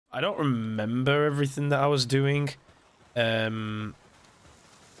I don't remember everything that I was doing. They're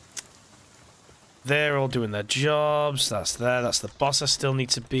all doing their jobs. That's there. That's the boss I still need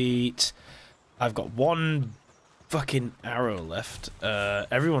to beat. I've got one fucking arrow left.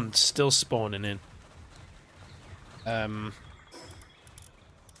 Everyone's still spawning in.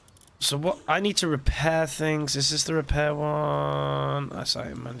 So what? I need to repair things. Is this the repair one?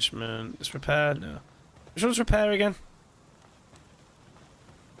 Site management. Is repair? No. Which one's repair again?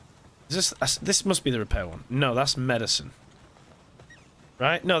 Is this must be the repair one. No, that's medicine.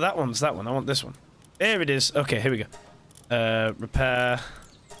 Right? No, that one's that one. I want this one. There it is. Okay, here we go. Repair.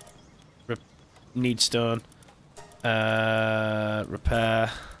 Need stone.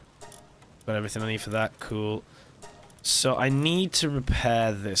 Repair. Got everything I need for that. Cool. So I need to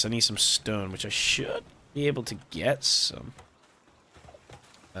repair this. I need some stone, which I should be able to get some.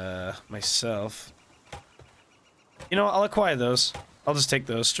 Myself. You know what? I'll acquire those. I'll just take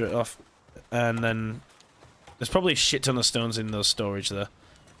those straight off. And then there's probably a shit ton of stones in those storage there.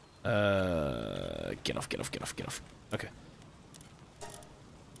 Get off, get off, get off, get off. Okay.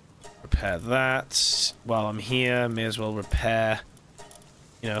 Repair that. While I'm here, may as well repair,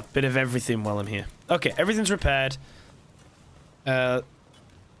 you know, a bit of everything while I'm here. Okay, everything's repaired. I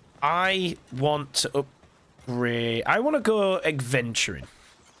want to upgrade. I want to go adventuring.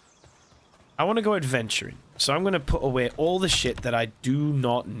 I want to go adventuring. So I'm going to put away all the shit that I do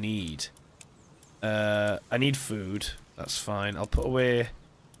not need. I need food. That's fine. I'll put away...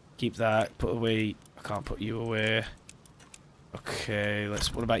 Keep that. Put away... I can't put you away. Okay,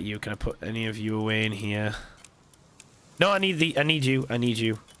 let's... What about you? Can I put any of you away in here? No, I need you. I need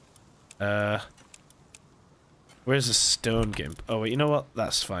you. Where's the stone gimp? Oh, wait, you know what?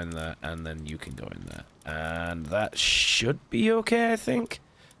 That's fine there. And then you can go in there. And that should be okay, I think.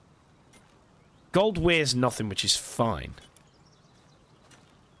 Gold weighs nothing, which is fine.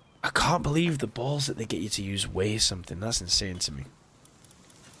 I can't believe the balls that they get you to use weigh something. That's insane to me.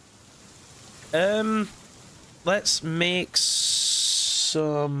 Let's make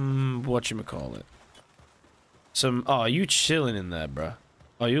some... Whatchamacallit? Some... Oh, you chilling in there, bruh.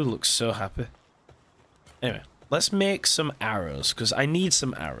 Oh, you look so happy. Anyway, let's make some arrows, because I need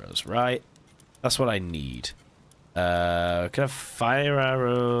some arrows, right? That's what I need. Can I have fire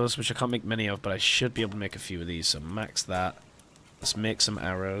arrows, which I can't make many of, but I should be able to make a few of these, so max that. Let's make some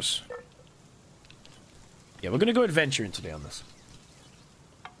arrows. Yeah, we're going to go adventuring today on this.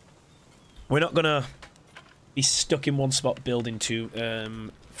 We're not going to be stuck in one spot building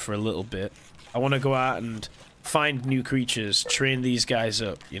for a little bit. I want to go out and find new creatures, train these guys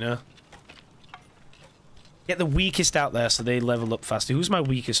up, you know? Get the weakest out there so they level up faster. Who's my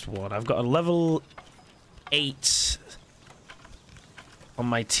weakest one? I've got a level 8 on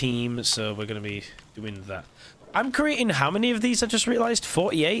my team, so we're going to be doing that. I'm creating how many of these? I just realized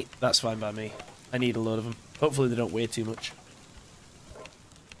 48. That's fine by me. I need a load of them. Hopefully they don't weigh too much.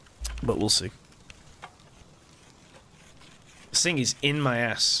 But we'll see. This thing is in my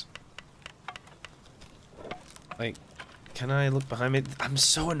ass. Like, can I look behind me? I'm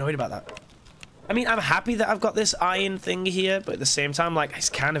so annoyed about that. I mean, I'm happy that I've got this iron thing here, but at the same time, like, it's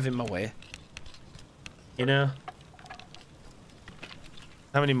kind of in my way. You know?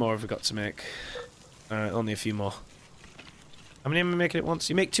 How many more have we got to make? Alright, only a few more. How many am I making at once?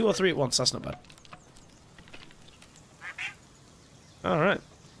 You make 2 or 3 at once, that's not bad. Alright.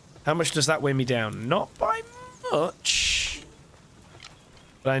 How much does that weigh me down? Not by much.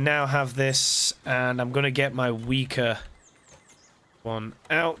 But I now have this, and I'm gonna get my weaker one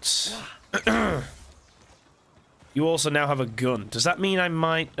out. You also now have a gun. Does that mean I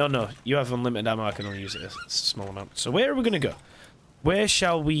might... Oh no, you have unlimited ammo, I can only use it a small amount. So where are we gonna go? Where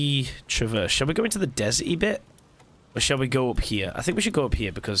shall we traverse? Shall we go into the deserty bit? Or shall we go up here? I think we should go up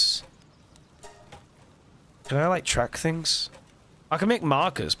here because... Can I, like, track things? I can make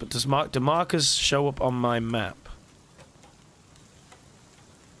markers, but do markers show up on my map?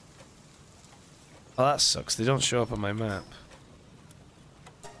 Oh, that sucks. They don't show up on my map.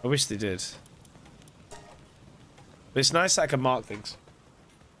 I wish they did. But it's nice that I can mark things.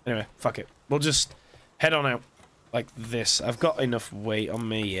 Anyway, fuck it. We'll just head on out. Like this. I've got enough weight on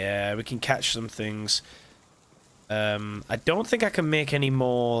me. Yeah, we can catch some things. I don't think I can make any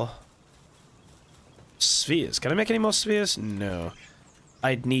more spheres. Can I make any more spheres? No.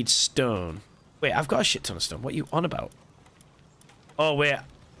 I'd need stone. Wait, I've got a shit ton of stone. What are you on about? Oh, wait.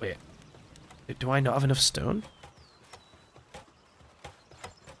 Wait. Do I not have enough stone?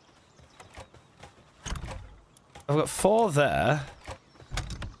 I've got 4 there.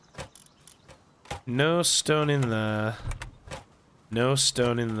 No stone in there. No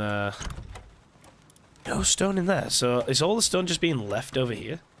stone in there. No stone in there. So is all the stone just being left over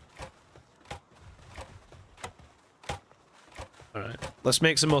here? Alright. Let's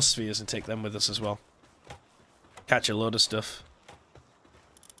make some more spheres and take them with us as well. Catch a load of stuff.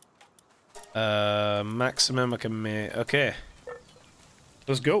 Maximum I can make. Okay.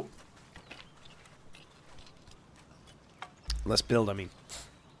 Let's go. Let's build, I mean.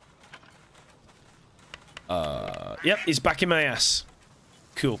 Yep, he's back in my ass.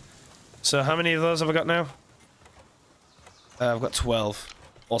 Cool. So how many of those have I got now? I've got 12.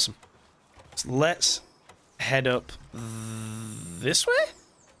 Awesome. So let's head up this way?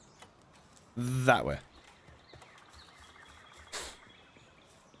 That way.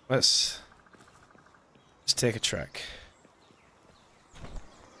 Let's take a track.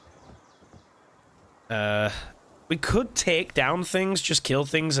 We could take down things, just kill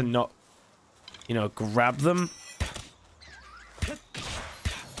things and not, you know, grab them.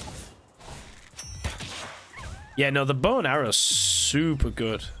 Yeah, no, the bow and arrow's super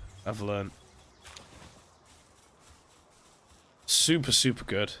good, I've learned. Super, super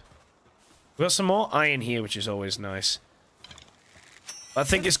good. We've got some more iron here, which is always nice. I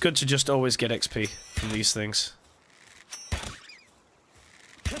think it's good to just always get XP from these things.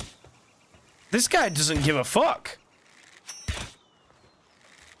 This guy doesn't give a fuck.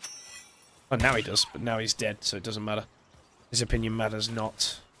 Oh, now he does, but now he's dead, so it doesn't matter. His opinion matters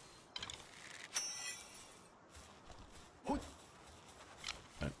not. Right.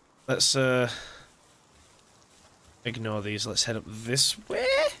 Let's, ignore these. Let's head up this way?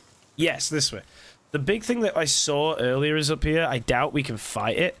 Yes, this way. The big thing that I saw earlier is up here. I doubt we can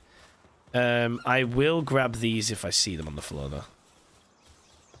fight it. I will grab these if I see them on the floor, though.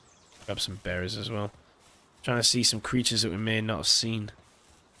 Grab some berries as well. Trying to see some creatures that we may not have seen.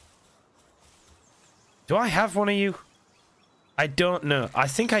 Do I have one of you? I don't know. I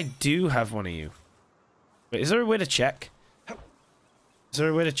think I do have one of you. Wait, is there a way to check? Is there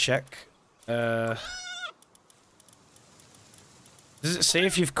a way to check? Does it say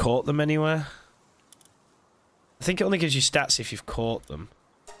if you've caught them anywhere? I think it only gives you stats if you've caught them.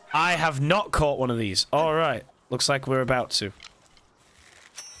 I have not caught one of these. Alright. Looks like we're about to.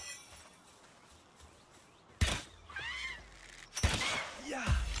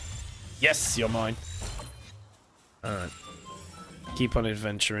 Yes, you're mine. Alright. Keep on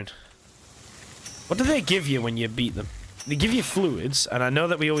adventuring. What do they give you when you beat them? They give you fluids, and I know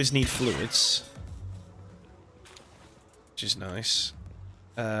that we always need fluids. Which is nice.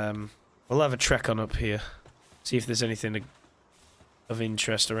 We'll have a trek on up here. See if there's anything of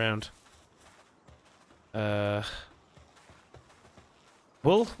interest around. Wool?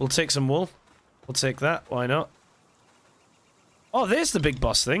 We'll take some wool. We'll take that. Why not? Oh, there's the big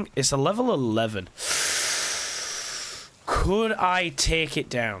boss thing. It's a level 11. Could I take it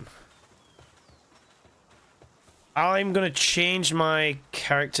down? I'm gonna change my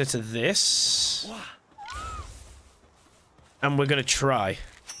character to this. And we're gonna try.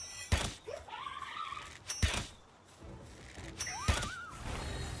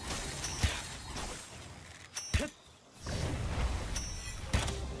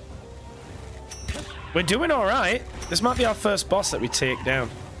 We're doing alright. This might be our first boss that we take down.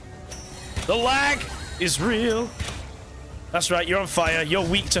 The lag is real. That's right, you're on fire. You're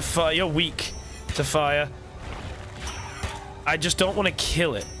weak to fire. You're weak to fire. I just don't want to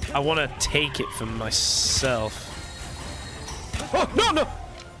kill it. I want to take it for myself. Oh, no, no!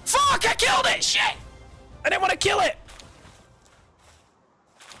 Fuck, I killed it! Shit! I didn't want to kill it!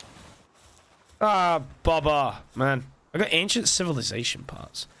 Ah, Baba. Man, I got ancient civilization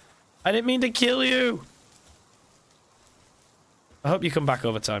parts. I didn't mean to kill you! I hope you come back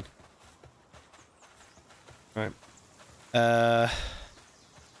over time. Alright.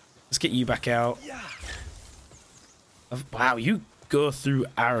 Let's get you back out. Wow, you go through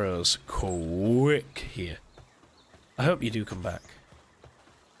arrows quick here. I hope you do come back.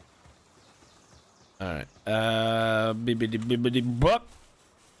 Alright. Bibbidi-bibbidi-bop.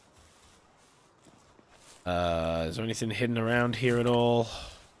 Is there anything hidden around here at all?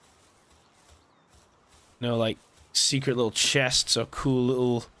 No, like, secret little chests or cool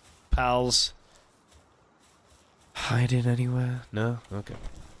little pals hiding anywhere? No? Okay.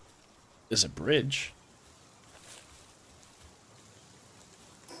 There's a bridge.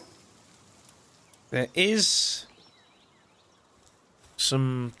 There is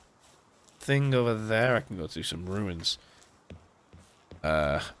some thing over there. I can go through some ruins.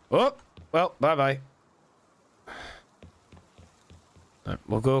 Oh! Well, bye-bye. Right,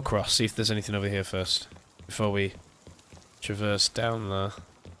 we'll go across, see if there's anything over here first. Before we traverse down there. I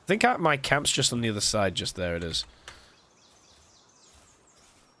think my camp's just on the other side. Just there it is.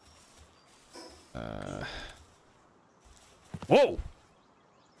 Whoa!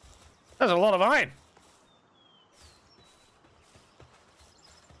 There's a lot of iron.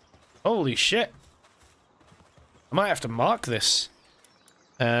 Holy shit. I might have to mark this.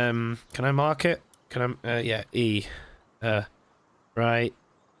 Can I mark it? Can I, yeah, E. Right.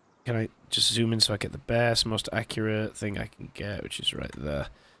 Can I just zoom in so I get the best, most accurate thing I can get, which is right there.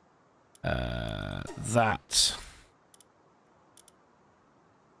 That.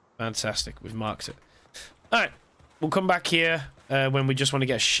 Fantastic. We've marked it. Alright. We'll come back here when we just want to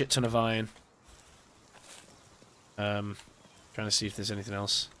get a shit ton of iron. Trying to see if there's anything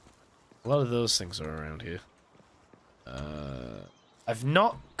else. A lot of those things are around here. I've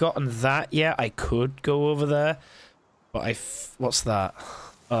not gotten that yet. I could go over there. But what's that?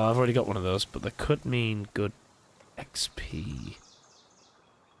 Oh, I've already got one of those, but that could mean good XP.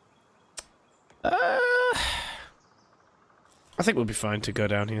 I think we'll be fine to go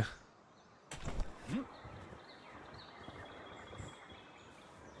down here.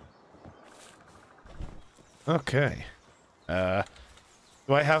 Okay. Do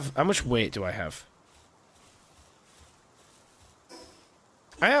I have... How much weight do I have?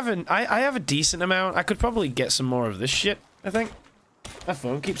 I have a decent amount. I could probably get some more of this shit, I think. My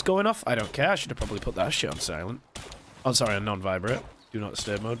phone keeps going off. I don't care. I should have probably put that shit on silent. Oh, sorry, on non-vibrate. Do not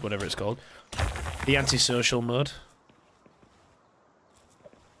disturb mode, whatever it's called. The antisocial mode.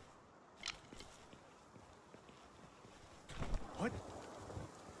 What?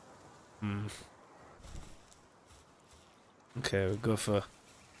 Hmm. Okay, we'll go for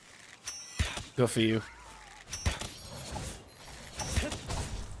you.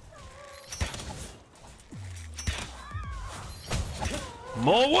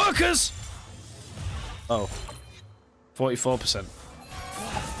 More workers! Oh. 44%.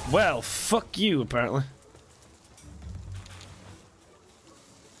 Well, fuck you, apparently.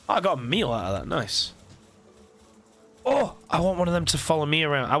 Oh, I got a meal out of that. Nice. Oh, I want one of them to follow me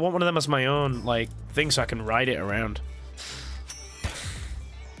around. I want one of them as my own, like, thing so I can ride it around.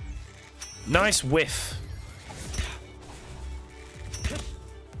 Nice whiff.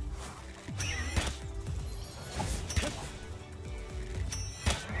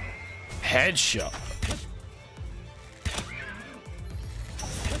 Headshot.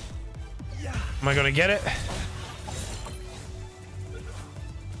 Am I gonna get it?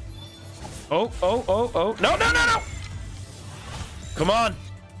 Oh, oh, oh, oh. No, no, no, no! Come on,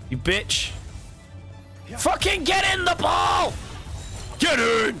 you bitch. Fucking get in the ball! Get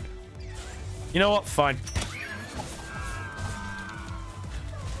in! You know what? Fine.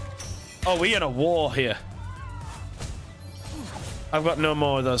 Oh, we're in a war here. I've got no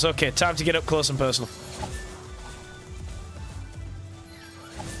more of those. Okay, time to get up close and personal.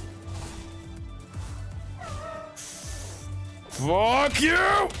 Fuck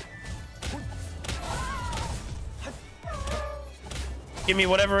you! Give me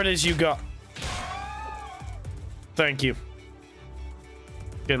whatever it is you got. Thank you.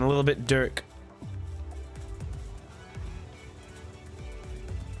 Getting a little bit dark.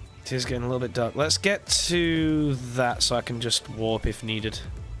 It is getting a little bit dark. Let's get to that so I can just warp if needed.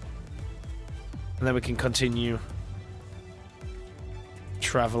 And then we can continue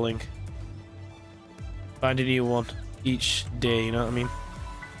traveling. Find a new one each day, you know what I mean?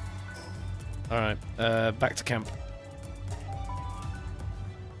 Alright, back to camp.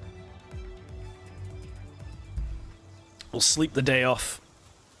 We'll sleep the day off.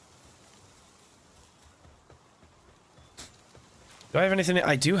 Do I have anything?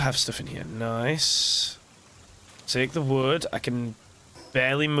 I do have stuff in here. Nice. Take the wood. I can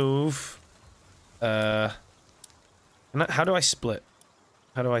barely move. How do I split?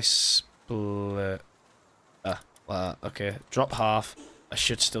 How do I split? Okay. Drop half. I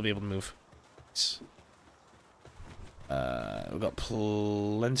should still be able to move. Nice. We've got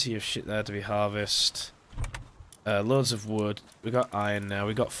plenty of shit there to be harvested. Loads of wood. We got iron now.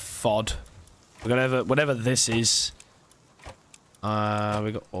 We got FOD. We got whatever this is. We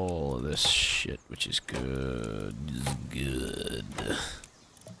got all of this shit, which is good. This is good.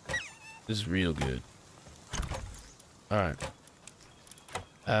 This is real good. Alright.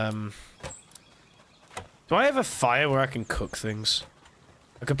 Do I have a fire where I can cook things?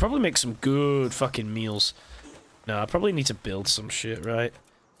 I could probably make some good fucking meals. No, I probably need to build some shit, right?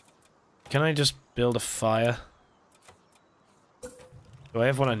 Can I just build a fire? Do I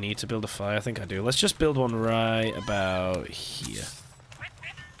have what I need to build a fire? I think I do. Let's just build one right about here.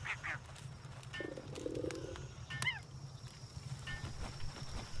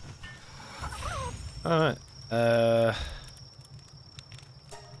 Alright.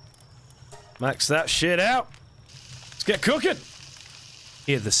 Max that shit out. Let's get cooking.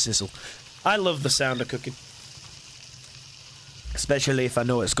 Hear the sizzle. I love the sound of cooking. Especially if I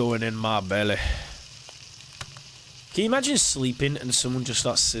know it's going in my belly. Can you imagine sleeping and someone just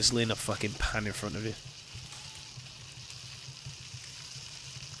starts sizzling a fucking pan in front of you?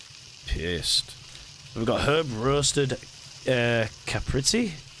 Pissed. We've got herb roasted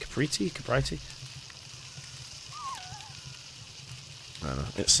capriti? I don't know.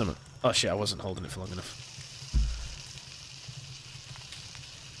 It's summer. Oh shit, I wasn't holding it for long enough.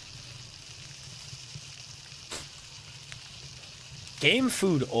 Game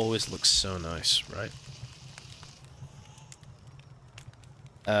food always looks so nice, right?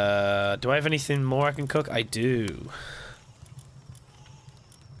 Do I have anything more I can cook? I do.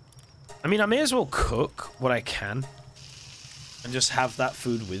 I mean, I may as well cook what I can and just have that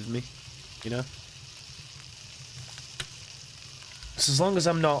food with me, you know? So as long as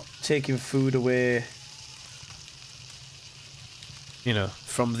I'm not taking food away, you know,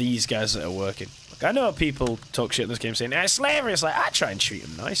 from these guys that are working. Like, I know people talk shit in this game saying, slavery. It's like, I try and treat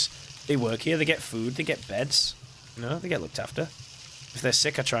them nice. They work here, they get food, they get beds, you know, they get looked after. If they're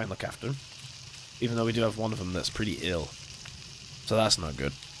sick, I try and look after them. Even though we do have one of them that's pretty ill. So that's not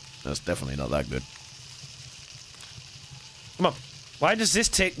good. That's definitely not that good. Come on. Why does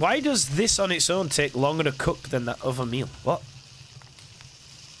this on its own take longer to cook than that other meal? What?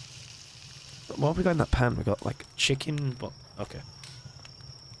 What have we got in that pan? We got like chicken, but okay.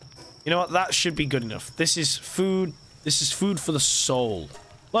 You know what? That should be good enough. This is food. This is food for the soul.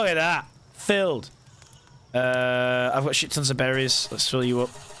 Look at that. Filled. I've got shit tons of berries. Let's fill you up.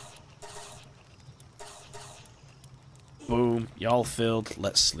 Boom. Y'all filled.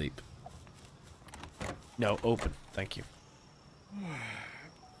 Let's sleep. No, open. Thank you.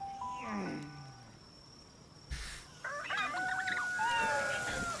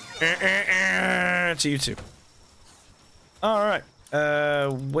 To you too. Alright.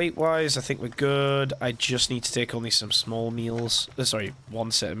 Weight-wise, I think we're good. I just need to take only some small meals. Sorry,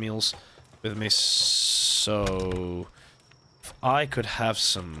 one set of meals with me. So, if I could have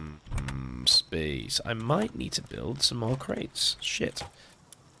some space, I might need to build some more crates. Shit.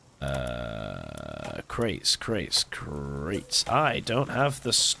 Crates. I don't have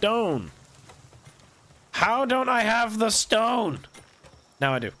the stone. How don't I have the stone?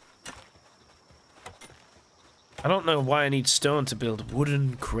 Now I do. I don't know why I need stone to build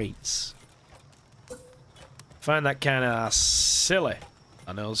wooden crates. Find that kind of silly.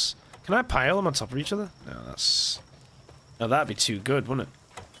 I know. Can I pile them on top of each other? No, that's... No, that'd be too good, wouldn't it?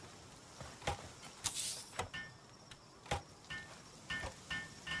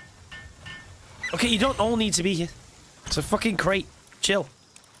 Okay, you don't all need to be here. It's a fucking crate. Chill.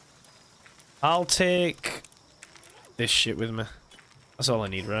 I'll take this shit with me. That's all I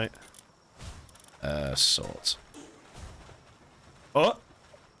need, right? Salt. Oh!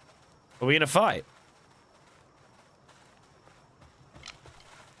 Are we in a fight?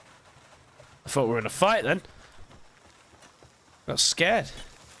 I thought we were in a fight then. Got scared.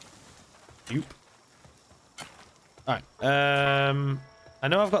 Yoop. Alright. I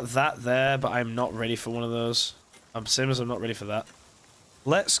know I've got that there, but I'm not ready for one of those. Same as I'm not ready for that.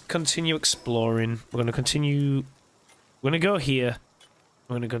 Let's continue exploring. We're gonna continue... We're gonna go here.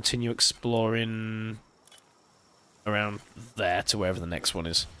 We're gonna continue exploring around there to wherever the next one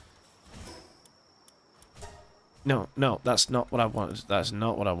is. No, that's not what I wanted. That's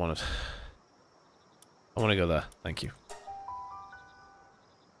not what I wanted. I want to go there. Thank you.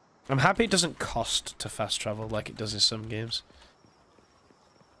 I'm happy it doesn't cost to fast travel like it does in some games.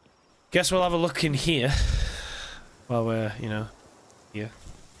 Guess we'll have a look in here while we're, you know, here.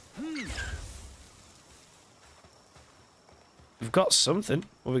 We've got something.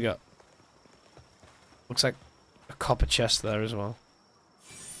 What we got? Looks like a copper chest there as well.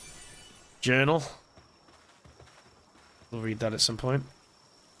 Journal. We'll read that at some point.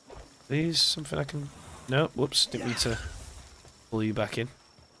 These something I can... No, whoops. Didn't need to pull you back in.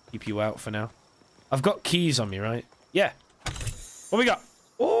 Keep you out for now. I've got keys on me, right? Yeah. What we got?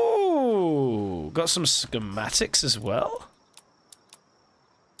 Oh, got some schematics as well.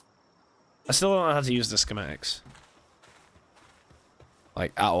 I still don't know how to use the schematics.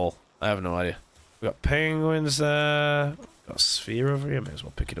 Like, at all. I have no idea. We got penguins there. Got a sphere over here. May as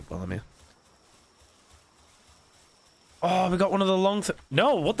well pick it up while I'm here. Oh, we got one of the long...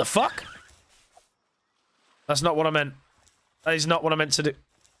 No, what the fuck? That's not what I meant. That is not what I meant to do.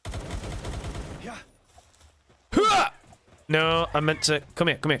 No, I meant to... Come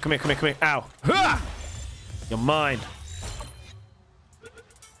here. Ow. You're mine.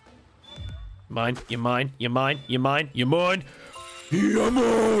 You're mine.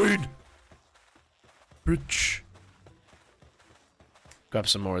 Bitch. Grab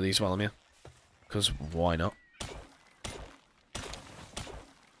some more of these while I'm here. Because why not?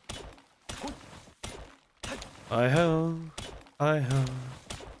 Hi-ho, hi-ho.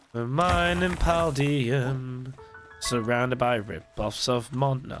 We're mining Paldium. Surrounded by rip-offs of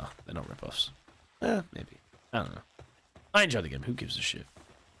No, they're not rip-offs. Maybe. I don't know. I enjoy the game. Who gives a shit?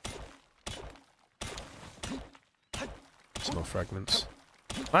 Some more fragments.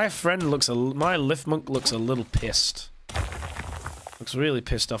 My lift monk looks a little pissed. Looks really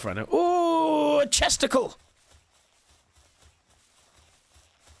pissed off right now. Ooh, a chesticle!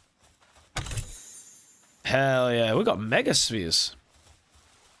 Hell yeah, we got megaspheres.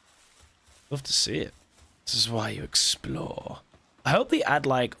 Love to see it. This is why you explore. I hope they add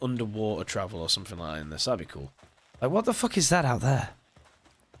like underwater travel or something like that in this. That'd be cool. Like, what the fuck is that out there?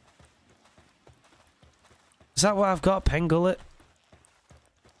 Is that what I've got? Pengullet?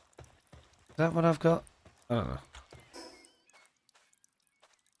 Is that what I've got? I don't know.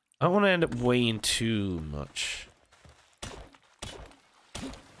 I don't want to end up weighing too much.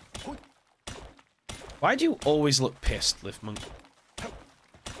 Why do you always look pissed, Lift Monk?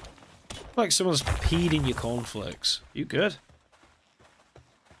 Like someone's peed in your cornflakes. You good?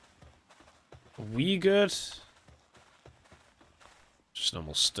 Are we good? Just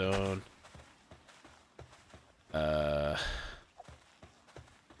normal stone. I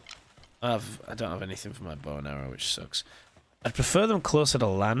don't have anything for my bow and arrow, which sucks. I'd prefer them closer to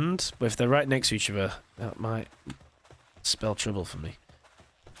land, but if they're right next to each other, that might spell trouble for me.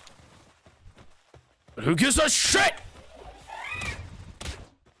 But who gives a shit?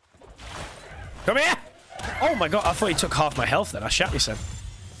 Come here! Oh my god, I thought he took half my health then. I shat myself.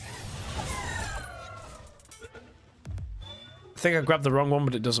 I think I grabbed the wrong one,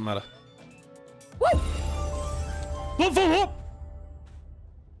 but it doesn't matter. Woo!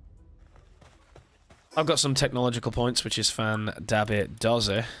 I've got some technological points, which is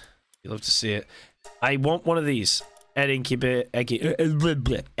fan-dabby-dozzy. You love to see it. I want one of these. Egg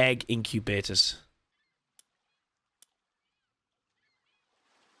incubators.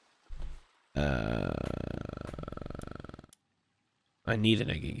 I need an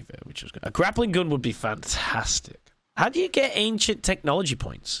egg incubator, which is good. A grappling gun would be fantastic. How do you get ancient technology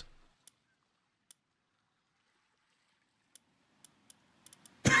points?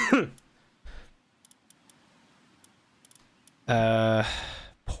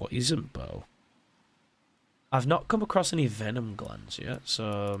 Poison bow. I've not come across any venom glands yet,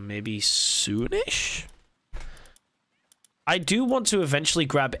 so maybe soonish? I do want to eventually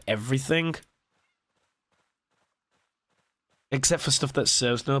grab everything. Except for stuff that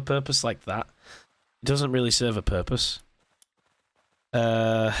serves no purpose, like that. It doesn't really serve a purpose.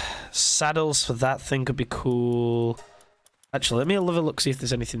 Saddles for that thing could be cool. Actually, let me have a look, see if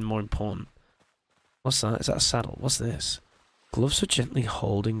there's anything more important. What's that? Is that a saddle? What's this? Gloves for gently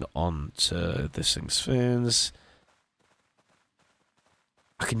holding on to this thing's fins.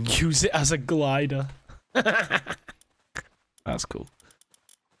 I can use it as a glider. That's cool.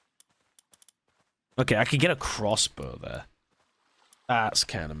 Okay, I could get a crossbow there. That's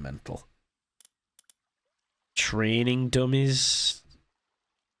kind of mental. Training dummies.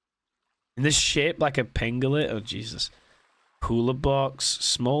 In this shape, like a pengullet. Oh, Jesus. Cooler box.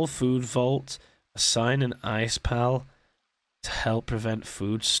 Small food vault. Assign an ice pal to help prevent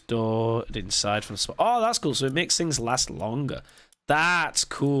food stored inside from the spot. Oh, that's cool. So it makes things last longer. That's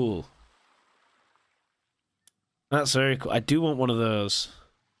cool. That's very cool. I do want one of those.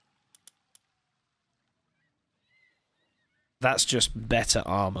 That's just better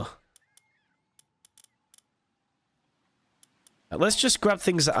armor. Let's just grab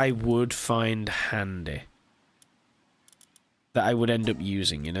things that I would find handy. That I would end up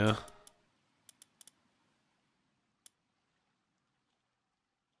using, you know?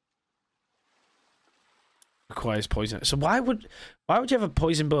 Requires poison. So why would you have a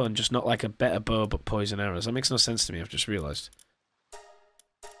poison bow and just not like a better bow but poison arrows? That makes no sense to me. I've just realized.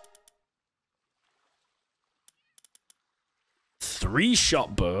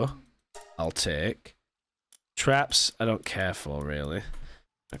 Three-shot bow, I'll take. Traps, I don't care for really.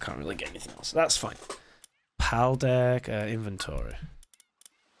 I can't really get anything else. That's fine. Pal deck, inventory.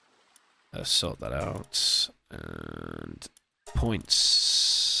 Sort that out. And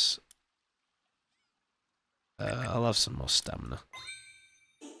points. I'll have some more stamina.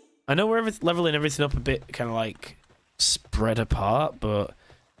 I know we're leveling everything up a bit, kind of like spread apart, but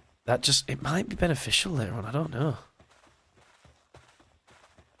that just, it might be beneficial later on. I don't know.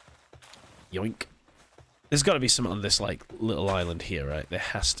 Yoink. There's got to be something on this like little island here, right? There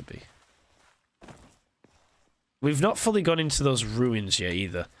has to be. We've not fully gone into those ruins yet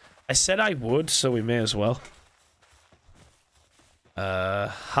either. I said I would, so we may as well.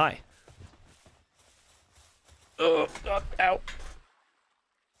 Hi. Oh, God, ow.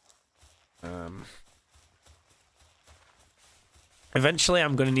 Eventually,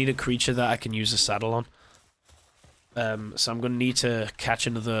 I'm going to need a creature that I can use a saddle on. So I'm going to need to catch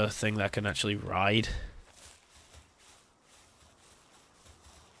another thing that I can actually ride.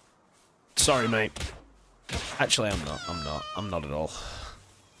 Sorry, mate. Actually, I'm not. I'm not at all.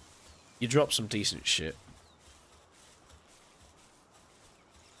 You dropped some decent shit.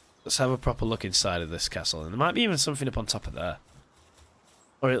 Let's have a proper look inside of this castle. And there might be even something up on top of there.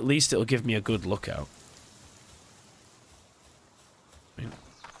 Or at least it'll give me a good lookout.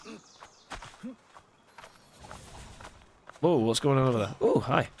 Whoa, what's going on over there? Oh,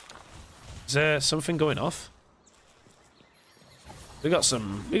 hi. Is there something going off? We got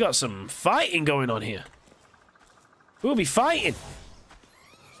some fighting going on here. We'll be fighting.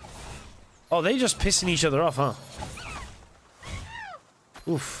 Oh, they just pissing each other off, huh?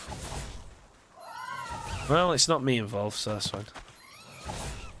 Oof. Well, it's not me involved, so that's fine.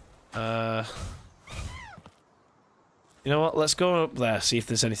 You know what? Let's go up there, see if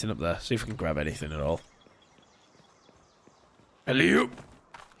there's anything up there. See if we can grab anything at all. Hello.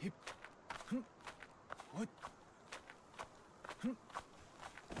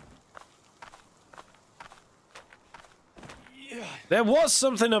 There was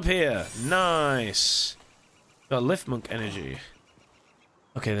something up here. Nice. Got lift monk energy.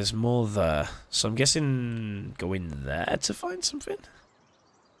 Okay, there's more there. So I'm guessing go in there to find something.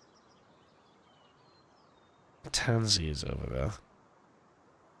 Tansy is over there.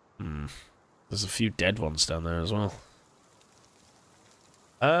 Hmm. There's a few dead ones down there as well.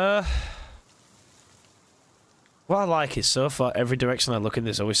 What I like is so far every direction I look in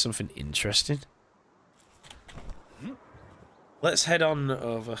there's always something interesting. Let's head on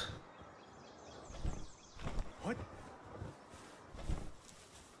over. What?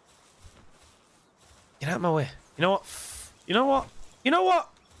 Get out of my way. You know what? You know what? You know what?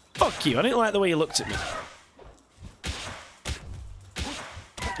 Fuck you. I didn't like the way you looked at me.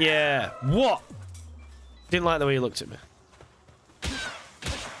 Yeah. What? Didn't like the way you looked at me.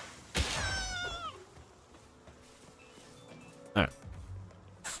 Alright.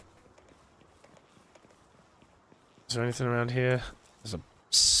 Is there anything around here? There's a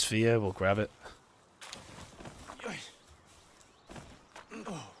sphere. We'll grab it.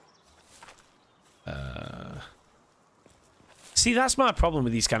 See, that's my problem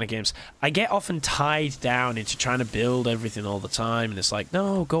with these kind of games. I get often tied down into trying to build everything all the time, and it's like,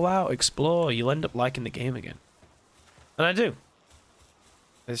 no, go out, explore. You'll end up liking the game again. And I do.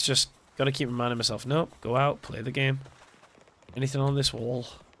 It's just, gotta keep reminding myself, nope, go out, play the game. Anything on this wall?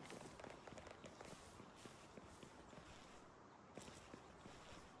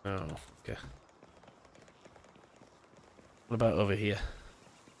 Oh, okay. What about over here?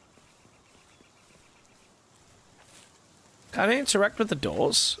 Can I interact with the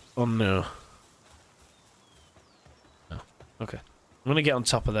doors? Oh no. No. Okay. I'm gonna get on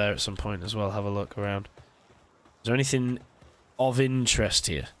top of there at some point as well, have a look around. Is there anything of interest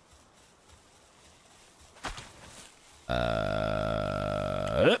here?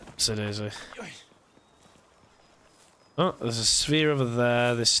 So there's a... Oh, there's a sphere over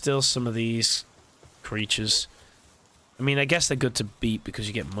there. There's still some of these creatures. I mean, I guess they're good to beat because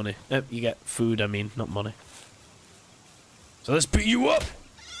you get money. You get food, I mean, not money. So let's beat you up!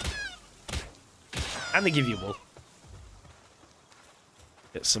 And they give you wool.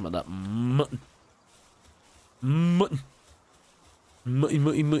 Get some of that mutton. Mutton.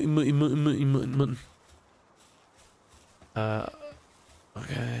 Mutton.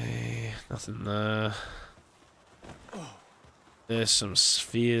 Okay. Nothing there. There's some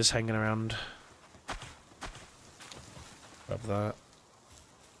spheres hanging around. Grab that.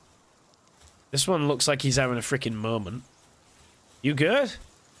 This one looks like he's having a freaking moment. You good?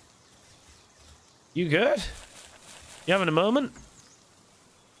 You good? You having a moment?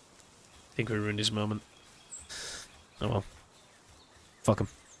 I think we ruined his moment. Oh well. Fuck him.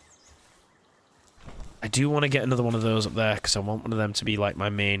 I do want to get another one of those up there, because I want one of them to be like my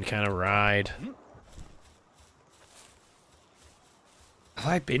main kind of ride. Have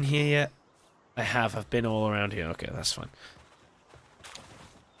I been here yet? I have. I've been all around here. Okay, that's fine.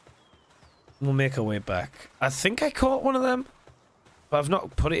 We'll make our way back. I think I caught one of them. But I've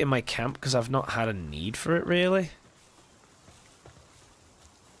not put it in my camp because I've not had a need for it, really.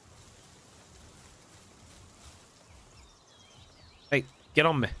 Hey, get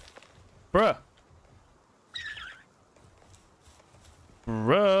on me. Bruh.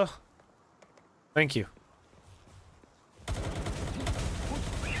 Bruh. Thank you.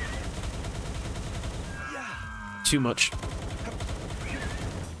 Too much.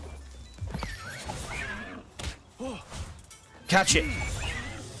 Catch it. You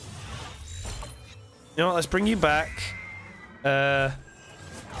know what, let's bring you back.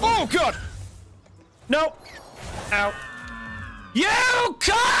 Oh, God! No! Ow. You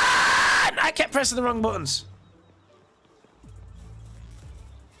can't! I kept pressing the wrong buttons.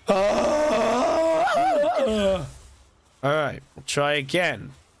 Alright, we'll try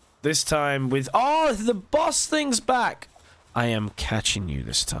again. This time with... Oh, the boss thing's back! I am catching you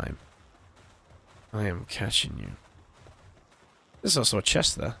this time. I am catching you. There's also a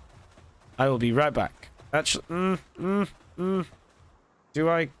chest there. I will be right back. Actually, do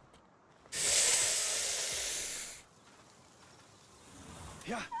I...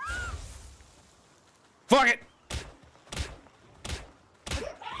 Yeah. Fuck it!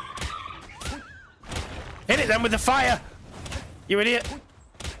 Hit it then with the fire! You idiot!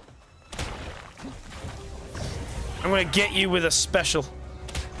 I'm gonna get you with a special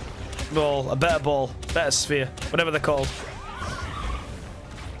ball, a better sphere, whatever they're called.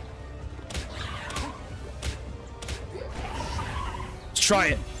 Let's try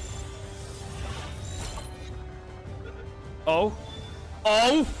it. Oh.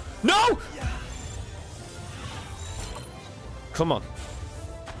 Oh! No! Come on.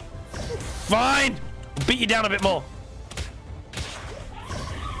 Fine! I'll beat you down a bit more.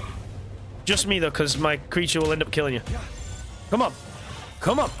 Just me, though, because my creature will end up killing you. Come on.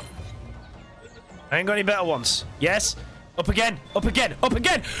 Come on. I ain't got any better ones. Yes? Up again. Up again. Up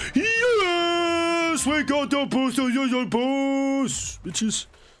again. Yes! We got the boss. Boss. Bitches.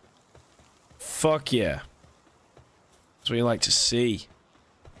 Fuck yeah. That's what you like to see.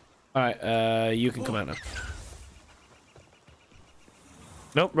 Alright, you can come out now.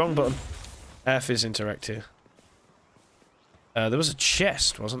 Nope, wrong button. F is interact here. There was a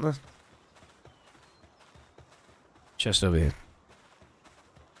chest, wasn't there? Chest over here.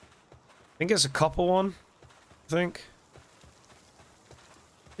 I think it's a copper one. I think.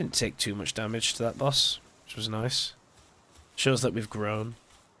 Didn't take too much damage to that boss, which was nice. Shows that we've grown.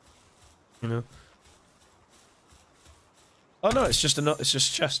 You know. Oh no, it's just a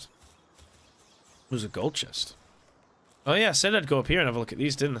chest. It was a gold chest. Oh yeah, I said I'd go up here and have a look at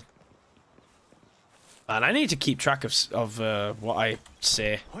these, didn't I? And I need to keep track of what I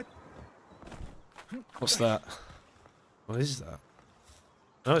say. What's that? What is that?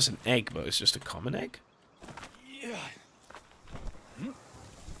 No, it's an egg, but it's just a common egg.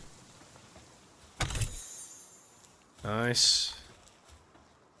 Nice.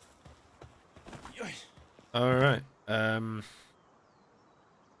 Alright.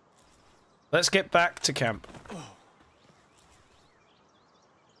 Let's get back to camp.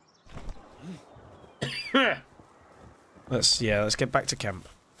 let's get back to camp.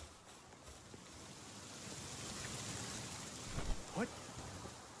 What?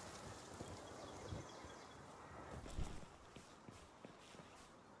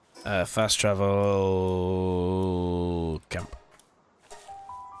 Fast travel camp.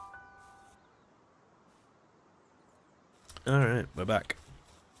 Alright, we're back.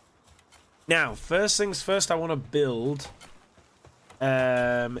 Now, first things first, I want to build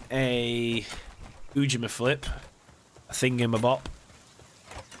a Ujimaflip, a thingamabop,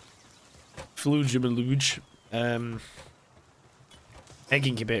 Flujimalooj, egg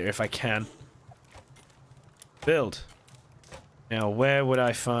incubator if I can. Build. Now, where would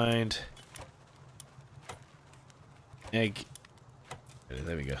I find egg?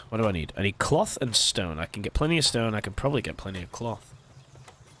 There we go. What do I need? I need cloth and stone. I can get plenty of stone. I can probably get plenty of cloth.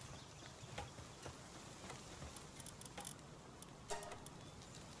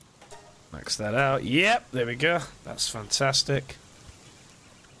 Max that out. Yep, there we go. That's fantastic.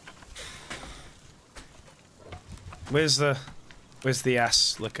 Where's the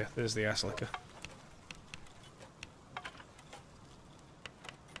ass liquor? There's the ass liquor.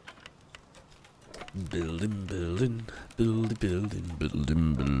 Building, building,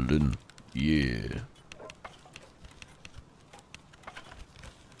 building. Yeah.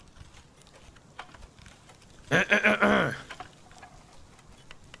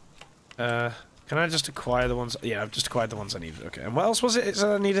 Can I just acquire the ones? Yeah, I've just acquired the ones I needed. Okay, and what else was it that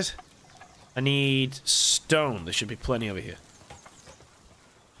I needed? I need stone. There should be plenty over here.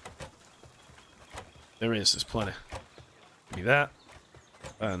 There is. There's plenty. Give me that.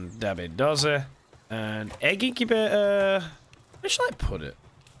 And dabby does it. And egg incubator. Where should I put it?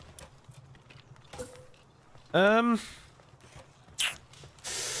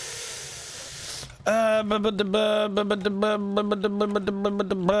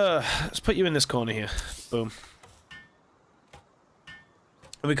 Let's put you in this corner here. Boom.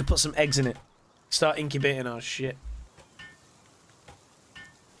 And we could put some eggs in it. Start incubating our shit.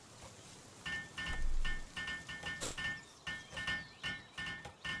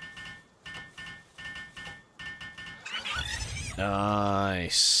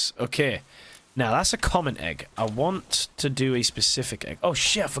 Nice. Okay. Now, that's a common egg. I want to do a specific egg. Oh,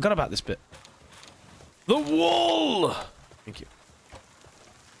 shit. I forgot about this bit. The wall! Thank you.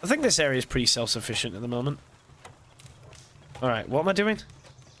 I think this area is pretty self-sufficient at the moment. Alright, what am I doing?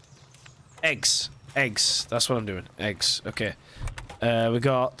 Eggs. Eggs. That's what I'm doing. Eggs. Okay. We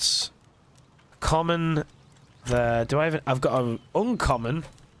got... common there. Do I have... I've got an uncommon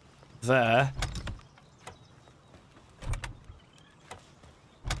there.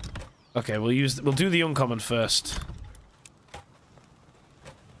 Okay, we'll do the uncommon first.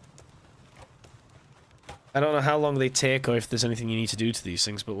 I don't know how long they take or if there's anything you need to do to these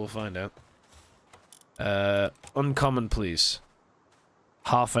things, but we'll find out. Uncommon, please.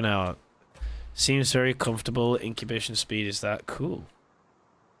 Half an hour. Seems very comfortable. Incubation speed is that cool.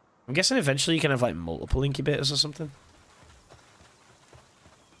 I'm guessing eventually you can have like multiple incubators or something.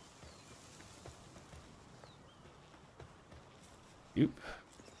 Oop.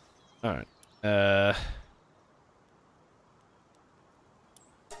 Alright.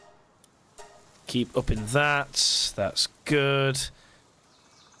 Keep upping that. That's good.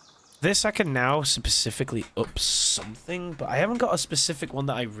 This I can now specifically up something, but I haven't got a specific one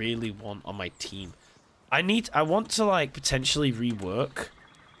that I really want on my team. I want to like potentially rework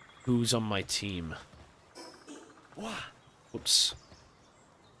who's on my team. Oops.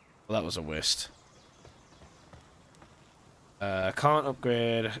 Well, that was a waste. Can't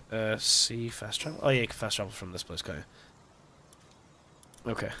upgrade. C fast travel. Oh yeah, you can fast travel from this place, can't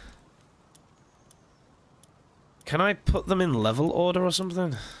you? Okay. Can I put them in level order or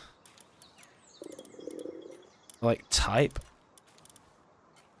something? Like type?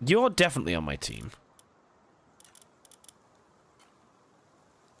 You're definitely on my team.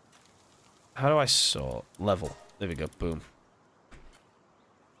 How do I sort? Level. There we go. Boom.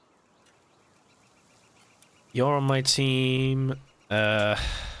 You're on my team.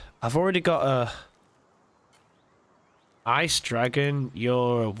 I've already got a ice dragon.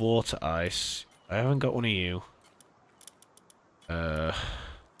 You're a water ice. I haven't got one of you.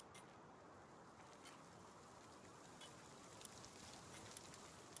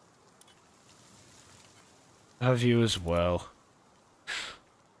 Have you as well.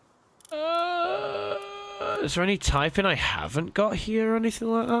 Is there any typing I haven't got here or anything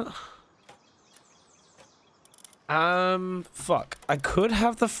like that? Fuck. I could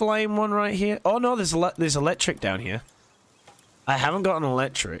have the flame one right here. Oh no, there's electric down here. I haven't got an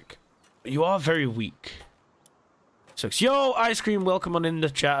electric. You are very weak. Sucks. Yo, Ice Cream, welcome on in the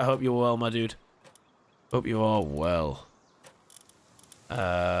chat. I hope you're well, my dude. Hope you are well.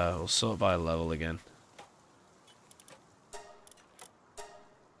 We'll sort by level again.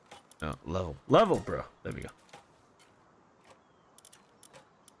 No, level. Level, bro. There we go.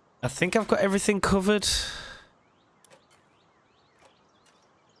 I think I've got everything covered.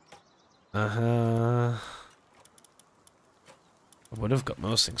 I would have got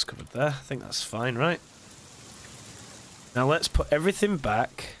most things covered there. I think that's fine, right? Now let's put everything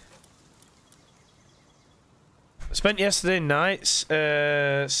back. I spent yesterday night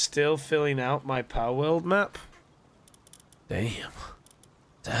still filling out my Power World map. Damn.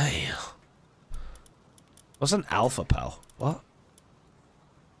 Damn. What's an alpha pal? What?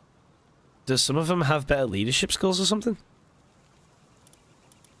 Does some of them have better leadership skills or something?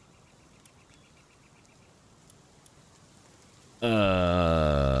 I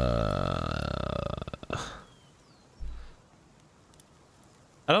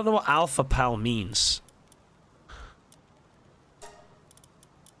don't know what alpha pal means.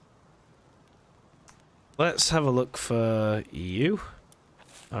 Let's have a look for you.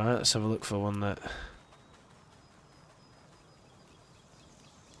 Alright, let's have a look for one that...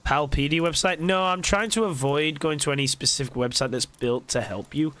 Palpedia website? No, I'm trying to avoid going to any specific website that's built to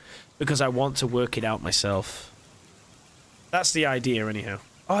help you, because I want to work it out myself. That's the idea, anyhow.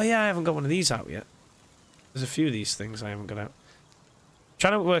 Oh yeah, I haven't got one of these out yet. There's a few of these things I haven't got out.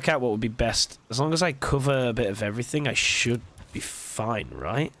 Trying to work out what would be best. As long as I cover a bit of everything, I should be fine,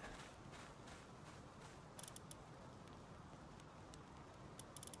 right?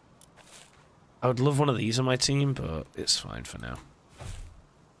 I would love one of these on my team, but it's fine for now.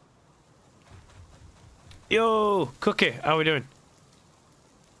 Yo, Cookie, how we doing?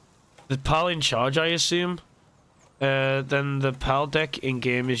 The pal in charge, I assume? Then the pal deck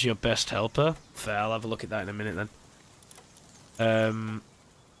in-game is your best helper. Fair, I'll have a look at that in a minute then.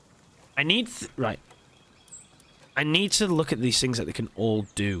 I need... right. I need to look at these things that they can all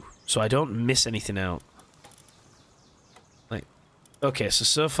do, so I don't miss anything out. Like, okay,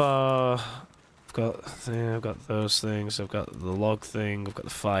 so far... I've got those things, I've got the log thing, I've got the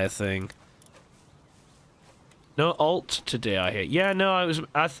fire thing. No alt today, I hear. Yeah, no,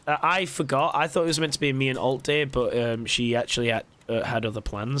 I forgot. I thought it was meant to be me and alt day, but she actually had other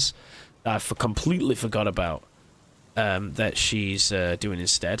plans that I completely forgot about that she's doing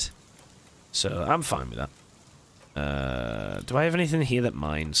instead. So I'm fine with that. Do I have anything here that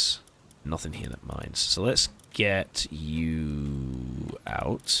mines? Nothing here that mines. So let's get you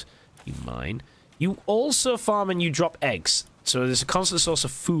out. You mine. You also farm and you drop eggs. So there's a constant source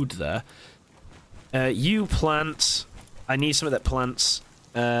of food there. You plant. I need something that plants.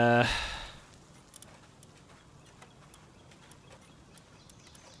 I've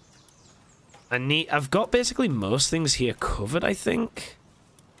got basically most things here covered, I think.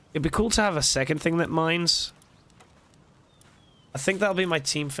 It'd be cool to have a second thing that mines. I think that'll be my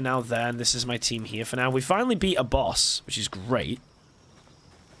team for now there, and this is my team here for now. We finally beat a boss, which is great.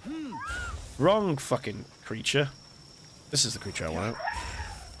 Wrong fucking creature. This is the creature I want.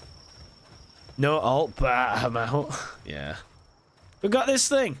 No alt, but I'm out. Yeah. We got this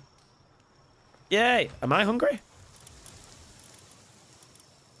thing! Yay! Am I hungry?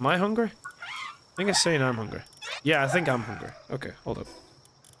 Am I hungry? I think it's saying I'm hungry. Yeah, I think I'm hungry. Okay, hold up.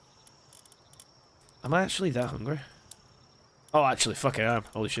 Am I actually that hungry? Oh, actually, fuck it, I am.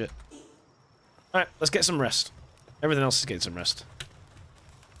 Holy shit. Alright, let's get some rest. Everything else is getting some rest.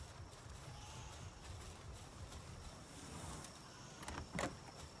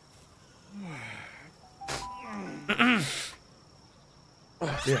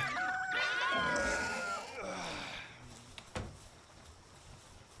 Oh, dear.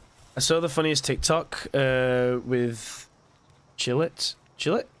 I saw the funniest TikTok with Chillet.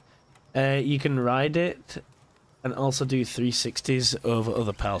 Chillet? You can ride it and also do 360s over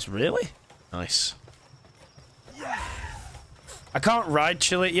other pals. Really? Nice. I can't ride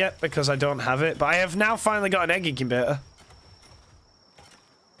Chillet yet because I don't have it, but I have now finally got an egg incubator.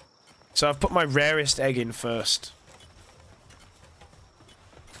 So I've put my rarest egg in first.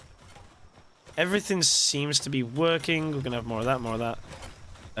 Everything seems to be working. We're gonna have more of that, more of that.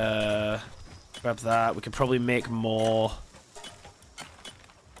 Grab that. We could probably make more.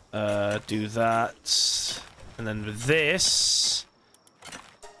 Do that. And then with this,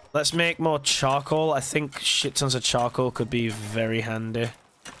 let's make more charcoal. I think shit tons of charcoal could be very handy.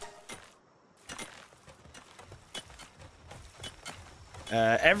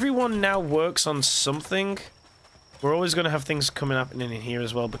 Everyone now works on something. We're always going to have things coming up in here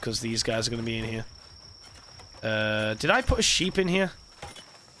as well because these guys are going to be in here. Did I put a sheep in here?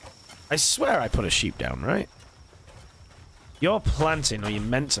 I swear I put a sheep down, right? You're planting, or you're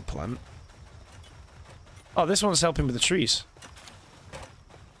meant to plant. Oh, this one's helping with the trees.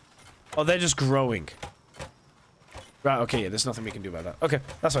 Oh, they're just growing. Right, okay, yeah, there's nothing we can do about that. Okay,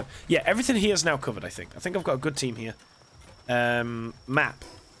 that's fine. Yeah, everything here is now covered, I think. I think I've got a good team here. Map.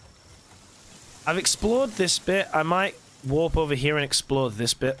 I've explored this bit. I might warp over here and explore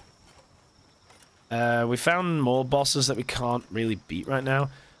this bit. We found more bosses that we can't really beat right now.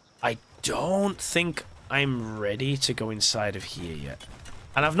 I don't think I'm ready to go inside of here yet.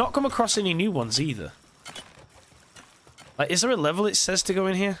 And I've not come across any new ones either. Like, is there a level it says to go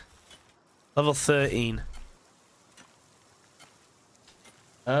in here? Level 13.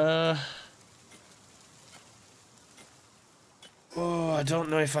 Oh, I don't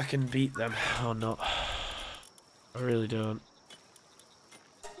know if I can beat them or not. I really don't.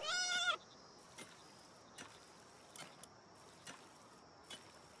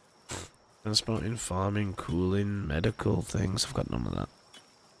 Transporting, farming, cooling, medical things. I've got none of that.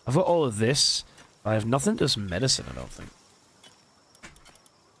 I've got all of this. I have nothing that does medicine, I don't think.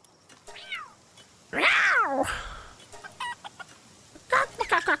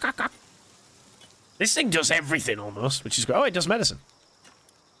 This thing does everything almost, which is great. Oh, it does medicine.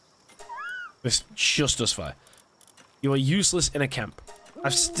 This just does fire. You are useless in a camp. I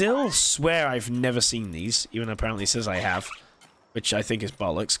still swear I've never seen these, even apparently it says I have, which I think is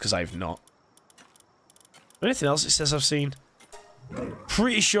bollocks because I've not. Anything else it says I've seen?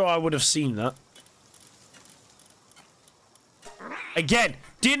 Pretty sure I would have seen that. Again,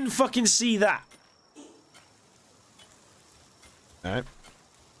 didn't fucking see that. Alright.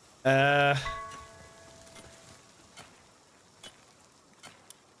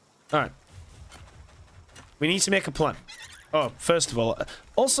 Alright. We need to make a plan. Oh, first of all,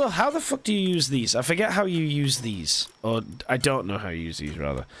 also, how the fuck do you use these? I forget how you use these. Or, I don't know how you use these,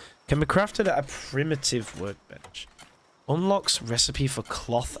 rather. Can be crafted at a primitive workbench. Unlocks recipe for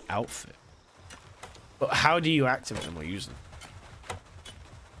cloth outfit. But how do you activate them or use them?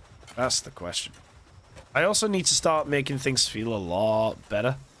 That's the question. I also need to start making things feel a lot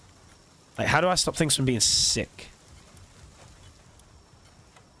better. Like, how do I stop things from being sick?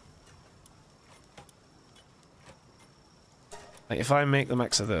 Like, if I make the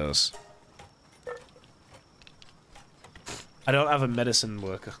max of those... I don't have a medicine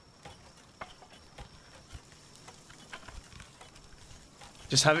worker.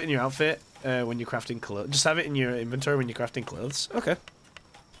 Just have it in your outfit when you're crafting clothes. Just have it in your inventory when you're crafting clothes. Okay.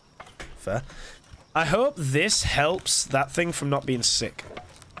 Fair. I hope this helps that thing from not being sick.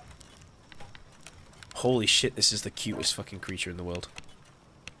 Holy shit, this is the cutest fucking creature in the world.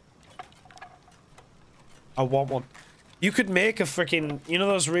 I want one. You could make a freaking... You know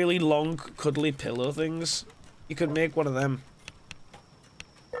those really long, cuddly pillow things? You could make one of them.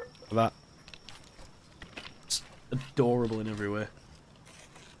 That. It's adorable in every way.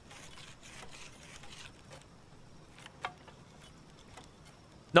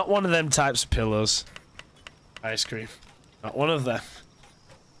 Not one of them types of pillows. Ice cream. Not one of them.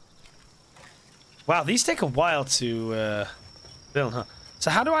 Wow, these take a while to build, huh? So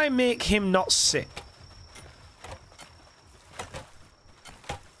how do I make him not sick?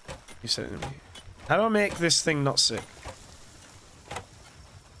 You said it to me. How do I make this thing not sick?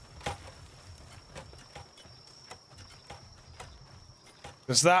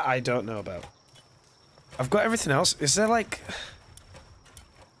 Because that I don't know about. I've got everything else. Is there like...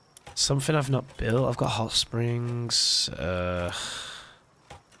 something I've not built? I've got hot springs. I've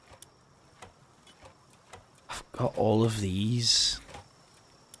got all of these.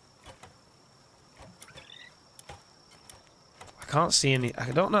 I can't see any...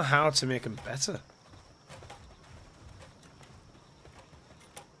 I don't know how to make them better.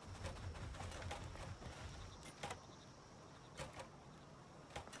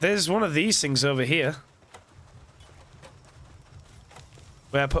 There's one of these things over here.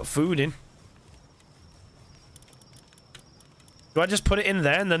 Where I put food in. Do I just put it in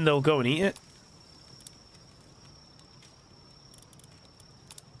there and then they'll go and eat it?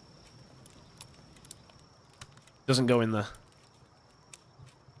 Doesn't go in there.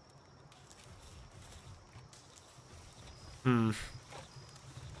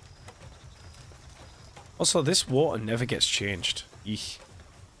 Also, this water never gets changed. Eek.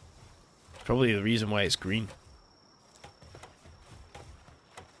 Probably the reason why it's green.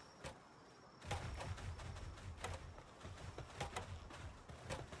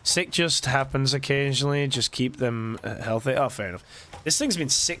 Sick just happens occasionally. Just keep them healthy. Oh, fair enough. This thing's been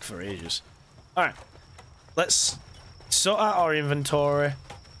sick for ages. Alright. Let's sort out our inventory.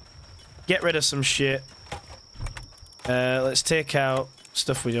 Get rid of some shit. Let's take out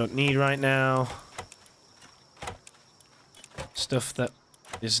stuff we don't need right now. Stuff that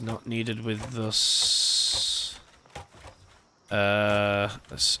is not needed with us.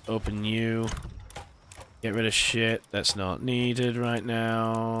 Let's open you. Get rid of shit that's not needed right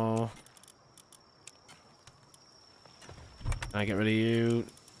now. I get rid of you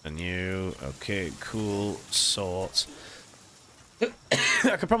and you. Okay, cool. Sort.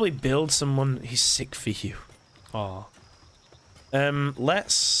 I could probably build someone. He's sick for you. Aw.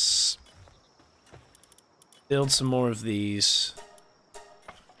 Let's build some more of these.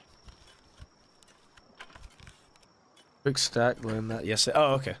 Quick stack, learn that. Yes.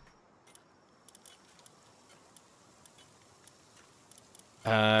 Oh, okay.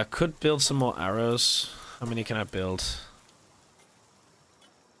 Could build some more arrows. How many can I build?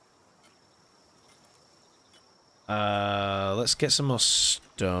 Let's get some more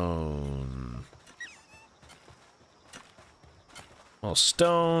stone. More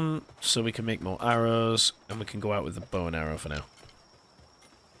stone, so we can make more arrows, and we can go out with the bow and arrow for now.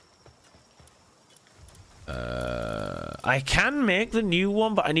 I can make the new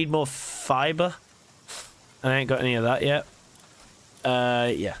one, but I need more fiber. I ain't got any of that yet.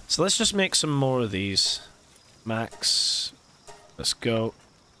 Yeah. So let's just make some more of these. Max. Let's go.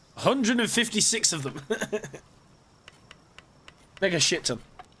 156 of them. Make a shit ton.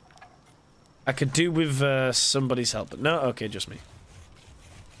 I could do with somebody's help, but no, okay, just me.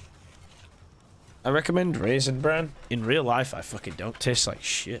 I recommend Raisin Bran. In real life, I fucking don't. Taste like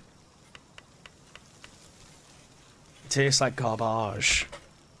shit. Tastes like garbage.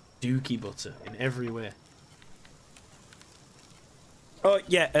 Dookie butter in every way. Oh,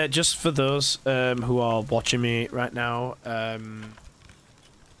 yeah, just for those who are watching me right now,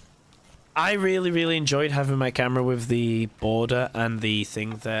 I really enjoyed having my camera with the border and the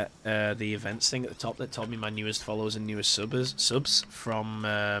thing that, the events thing at the top that told me my newest followers and newest subs from,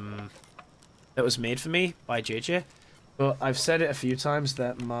 that was made for me by JJ. But I've said it a few times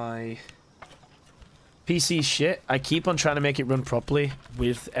that my PC shit. I keep on trying to make it run properly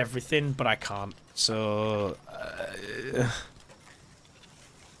with everything, but I can't. So,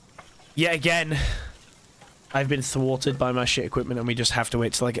 yeah, again, I've been thwarted by my shit equipment, and we just have to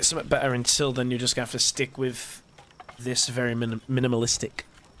wait till I get something better. Until then, you're just gonna have to stick with this very minimalistic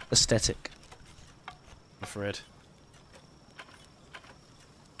aesthetic. I'm afraid.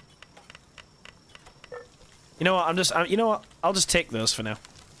 You know what? you know what? I'll just take those for now.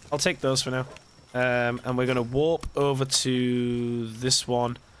 I'll take those for now. And we're gonna warp over to this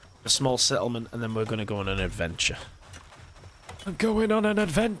one, a small settlement, and then we're gonna go on an adventure. I'm going on an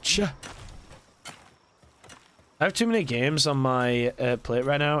adventure. I have too many games on my plate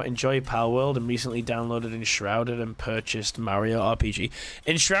right now. Enjoy Pal World and recently downloaded Enshrouded and purchased Mario RPG.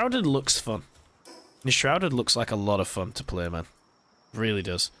 Enshrouded looks fun. Enshrouded looks like a lot of fun to play, man. It really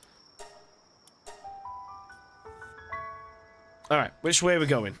does. Alright, which way are we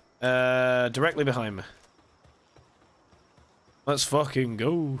going? Directly behind me. Let's fucking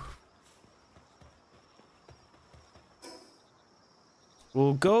go.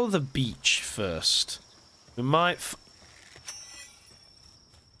 We'll go the beach first. We might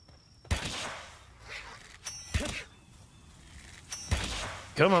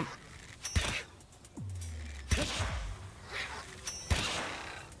come on.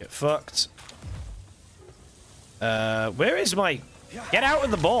 Get fucked. Where is my... Get out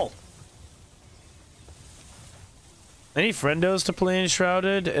with the ball! Any friendos to play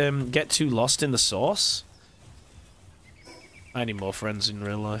Enshrouded? Get too lost in the sauce? I need more friends in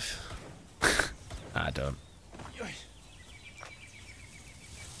real life. I don't.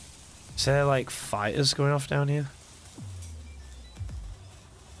 Is there, like, fighters going off down here?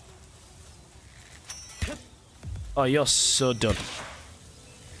 Oh, you're so dumb.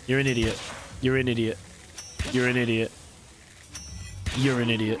 You're an idiot. You're an idiot. You're an idiot. You're an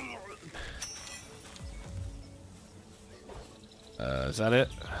idiot. Is that it?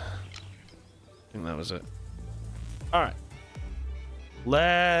 I think that was it. Alright.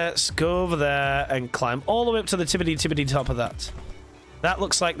 Let's go over there and climb all the way up to the tippity top of that. That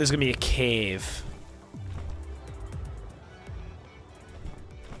looks like there's gonna be a cave.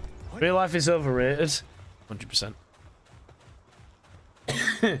 Real life is overrated. 100%.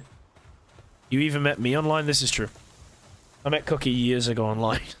 You even met me online? This is true. I met Cookie years ago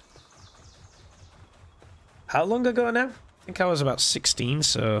online. How long ago now? I think I was about 16,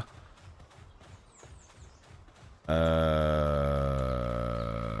 so...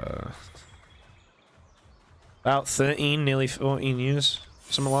 About 13, nearly 14 years.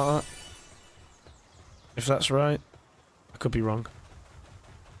 Something like that. If that's right. I could be wrong.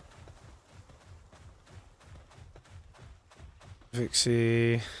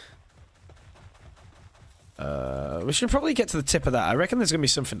 Vixie... we should probably get to the tip of that. I reckon there's gonna be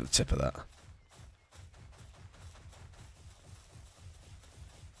something at the tip of that.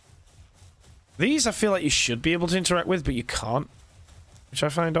 These I feel like you should be able to interact with, but you can't. Which I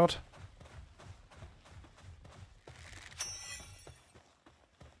find odd.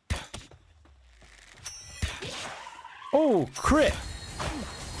 Oh, crit!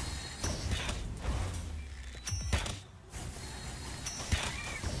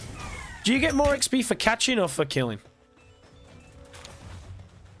 Do you get more XP for catching or for killing?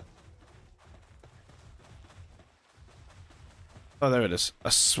 Oh, there it is. I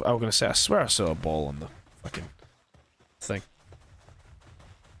was gonna say, I swear I saw a ball on the fucking thing.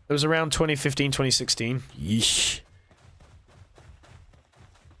 It was around 2015, 2016. Yeesh.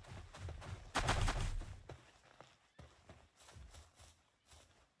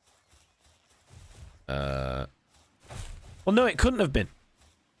 Well, no, it couldn't have been.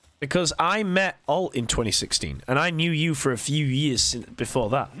 Because I met Alt in 2016, and I knew you for a few years before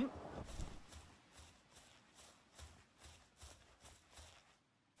that.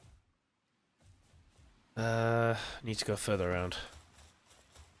 Need to go further around.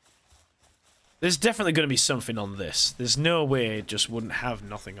 There's definitely going to be something on this. There's no way it just wouldn't have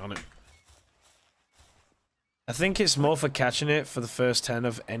nothing on it. I think it's more for catching it for the first 10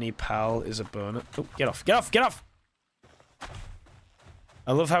 of any pal is a bonus. Oh, get off, get off, get off!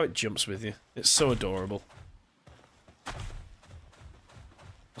 I love how it jumps with you. It's so adorable.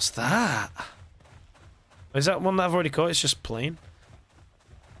 What's that? Is that one that I've already caught? It's just plain.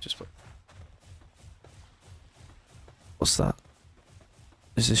 Just plain. What's that?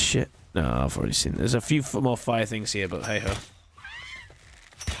 Is this shit? No, I've already seen it. There's a few more fire things here, but hey ho.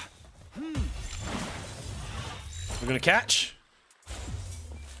 We're gonna catch.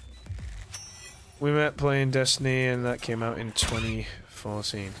 We met playing Destiny, and that came out in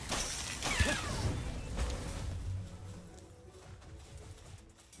 2014.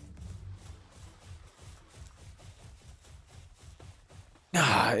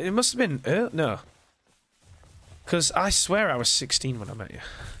 Nah, it must have been no. Because I swear I was 16 when I met you.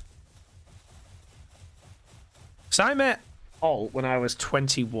 So I met Alt when I was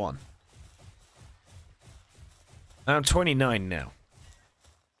 21. I'm 29 now.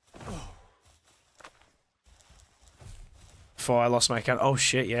 Before I lost my account. Oh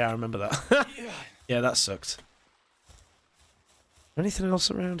shit, yeah, I remember that. Yeah, that sucked. Anything else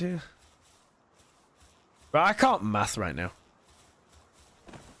around here? Right, I can't math right now.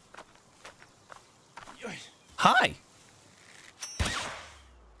 Hi!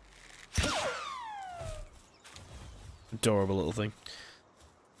 Adorable little thing.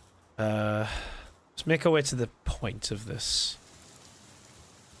 Let's make our way to the point of this.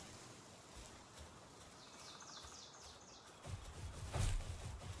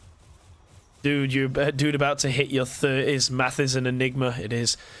 Dude, you're about to hit your 30s. Math is an enigma. It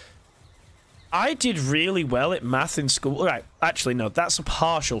is. I did really well at math in school. Right, actually, no, that's a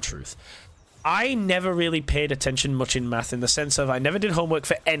partial truth. I never really paid attention much in math in the sense of I never did homework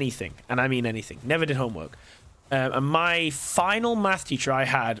for anything. And I mean anything. Never did homework. And my final math teacher I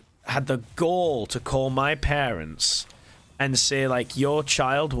had the goal to call my parents and say, like, your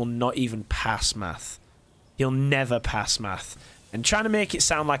child will not even pass math. He'll never pass math. And trying to make it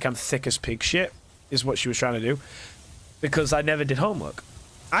sound like I'm thick as pig shit is what she was trying to do. Because I never did homework.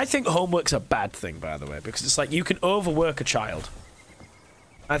 I think homework's a bad thing, by the way. Because it's like you can overwork a child.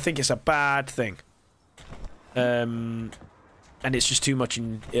 I think it's a bad thing. And it's just too much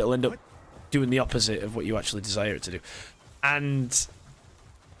and it'll end up doing the opposite of what you actually desire it to do. And,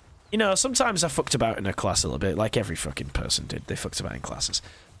 you know, sometimes I fucked about in a class a little bit. Like every fucking person did. They fucked about in classes.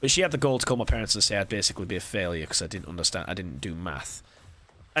 But she had the goal to call my parents and say I'd basically be a failure because I didn't understand. I didn't do math.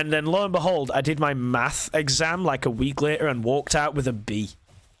 And then lo and behold, I did my math exam like a week later and walked out with a B.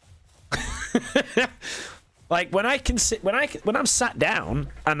 Like when I'm sat down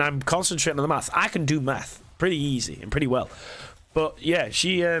and I'm concentrating on the math, I can do math pretty easy and pretty well. But yeah,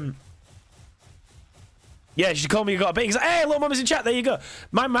 she called me, you got a B. He's like, hey, little mum is in chat. There you go.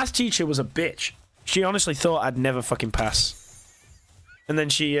 My math teacher was a bitch. She honestly thought I'd never fucking pass. And then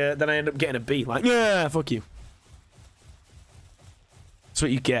then I ended up getting a B. Like, yeah, fuck you. That's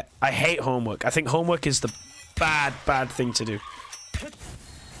what you get. I hate homework. I think homework is the bad thing to do.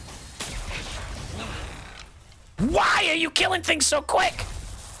 Why are you killing things so quick?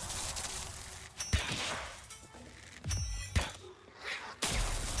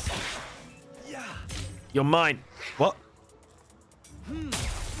 You're mine. What?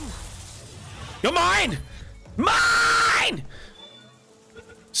 You're mine! Mine!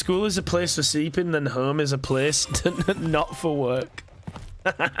 School is a place for sleeping, then home is a place not for work.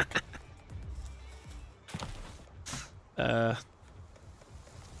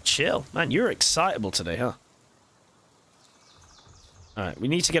 Chill. Man, you're excitable today, huh? Alright, we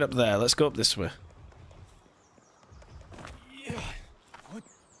need to get up there. Let's go up this way.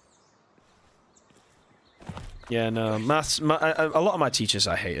 Yeah, no, maths. A lot of my teachers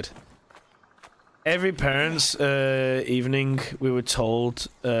I hated. Every parent's evening, we were told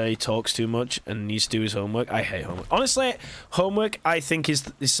he talks too much and needs to do his homework. I hate homework. Honestly, homework I think is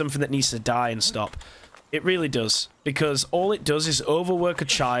something that needs to die and stop. It really does, because all it does is overwork a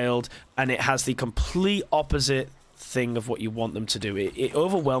child, and it has the complete opposite thing of what you want them to do. It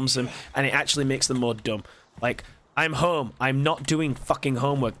overwhelms them, and it actually makes them more dumb. Like, I'm home. I'm not doing fucking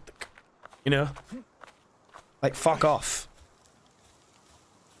homework. You know? Like, fuck off.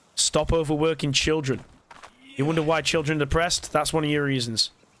 Stop overworking children. You wonder why children are depressed? That's one of your reasons.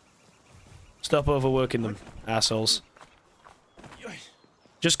 Stop overworking them, assholes.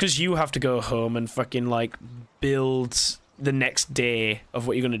 Just because you have to go home and fucking, like, build the next day of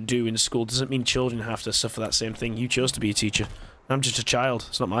what you're going to do in school doesn't mean children have to suffer that same thing. You chose to be a teacher. I'm just a child.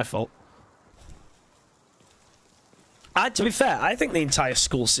 It's not my fault. To be fair, I think the entire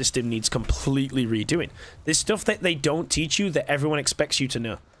school system needs completely redoing. There's stuff that they don't teach you that everyone expects you to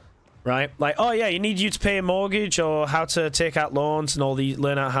know. Right? Like, oh yeah, you need you to pay a mortgage or how to take out loans and all these,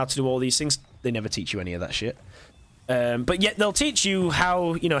 learn out how to do all these things. They never teach you any of that shit. But yet they'll teach you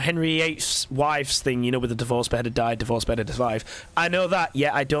how, you know, Henry VIII's wife's thing, you know, with the divorce better died, divorce better survive. I know that,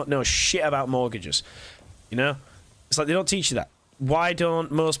 yet I don't know shit about mortgages. You know? It's like they don't teach you that. Why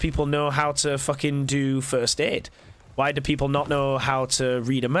don't most people know how to fucking do first aid? Why do people not know how to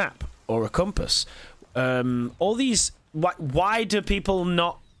read a map or a compass? All these... Why do people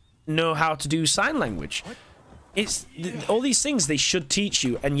not know how to do sign language? It's all these things they should teach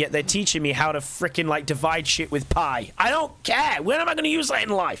you, and yet they're teaching me how to frickin' like divide shit with pi. I don't care. When am I going to use that in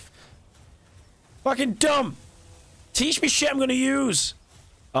life? Fucking dumb. Teach me shit I'm going to use.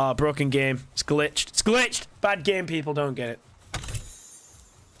 Ah, broken game. It's glitched. It's glitched. Bad game, people. Don't get it.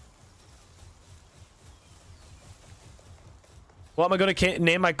 What am I going to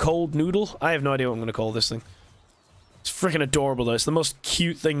name my cold noodle? I have no idea what I'm going to call this thing. It's freaking adorable though. It's the most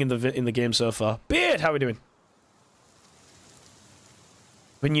cute thing in the game so far. Beard, how are we doing?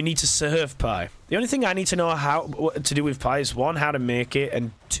 when you need to serve pie. The only thing I need to know what to do with pie is 1, how to make it,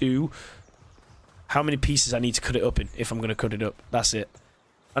 and 2, how many pieces I need to cut it up in if I'm going to cut it up. That's it.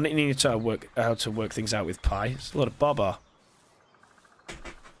 I need to work how to work things out with pie. It's a lot of baba.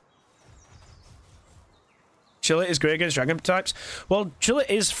 Chillet is great against dragon types. Well, Chillet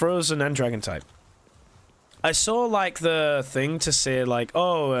is frozen and dragon type. I saw like the thing to say like,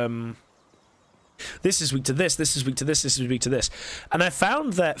 oh, this is weak to this, this is weak to this, this is weak to this. And I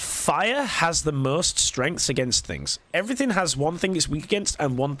found that fire has the most strengths against things. Everything has one thing it's weak against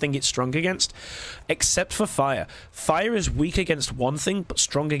and one thing it's strong against, except for fire. Fire is weak against one thing, but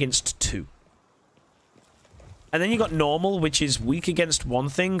strong against 2. And then you got normal, which is weak against one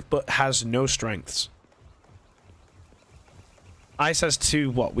thing, but has no strengths. Ice has 2,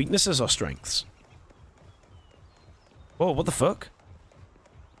 what, weaknesses or strengths? Whoa, what the fuck?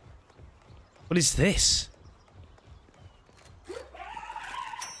 What is this?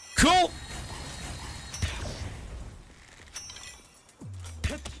 Cool!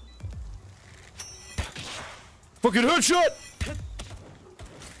 Fucking headshot!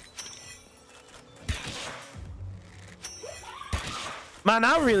 Man,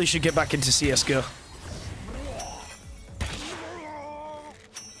 I really should get back into CSGO.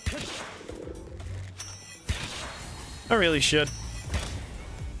 I really should.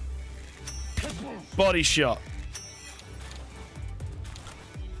 Body shot.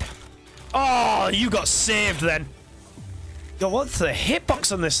 Oh, you got saved then. Yo, what's the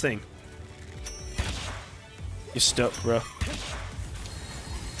hitbox on this thing? You're stuck, bro.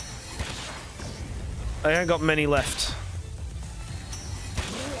 I ain't got many left.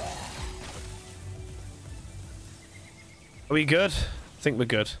 Are we good? I think we're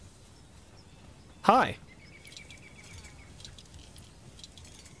good. Hi.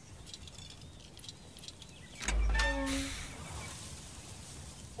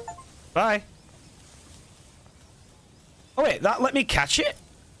 Bye. Oh wait, that let me catch it?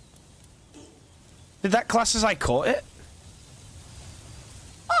 Did that class as I caught it?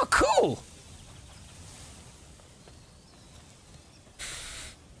 Oh, cool.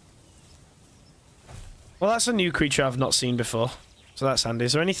 Well, that's a new creature I've not seen before. So that's handy.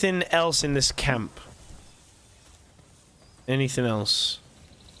 Is there anything else in this camp? Anything else?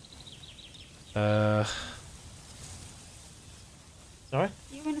 Sorry?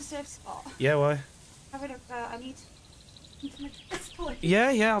 You're in a safe spot. Yeah, why? I need to make this point.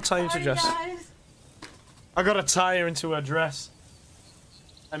 Yeah, I'll tie you into a dress. Guys. I gotta tie her into a dress.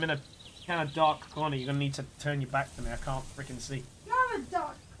 I'm in a kind of dark corner. You're gonna need to turn your back to me. I can't freaking see. You're in a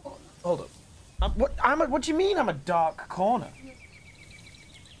dark corner. Hold up. What do you mean I'm a dark corner?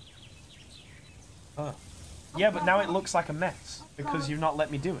 Oh. Yeah, but now it looks like a mess because you've not let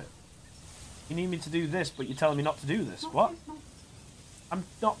me do it. You need me to do this, but you're telling me not to do this. What? I'm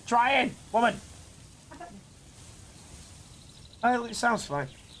not trying, woman. It sounds fine.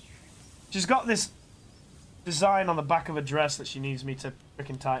 She's got this design on the back of a dress that she needs me to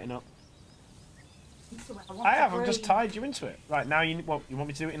freaking tighten up. I have. I've just tied you into it. Right now, you want me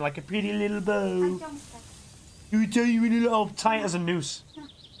to do it in like a pretty little bow? You tie you in a little tight as a noose.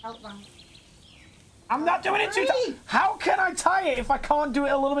 I'm not doing it too tight. How can I tie it if I can't do it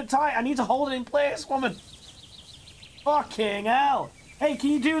a little bit tight? I need to hold it in place, woman. Fucking hell. Hey,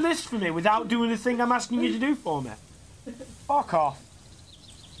 can you do this for me without doing the thing I'm asking you to do for me? Fuck off.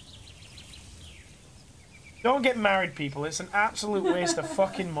 Don't get married, people. It's an absolute waste of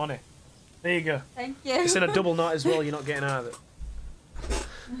fucking money. There you go. Thank you. It's in a double knot as well. You're not getting out of it.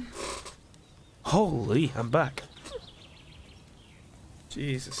 Holy, I'm back.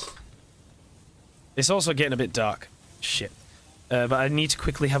 Jesus. It's also getting a bit dark. Shit. But I need to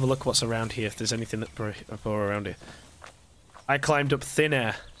quickly have a look what's around here, if there's anything that around here. I climbed up thin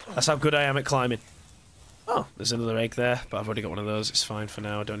air. That's how good I am at climbing. Oh, there's another egg there, but I've already got one of those. It's fine for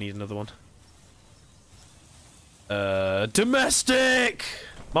now. I don't need another one. Domestic!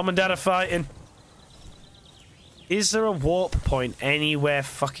 Mom and Dad are fighting. Is there a warp point anywhere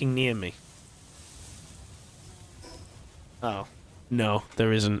fucking near me? Oh. No,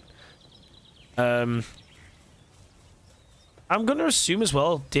 there isn't. I'm gonna assume as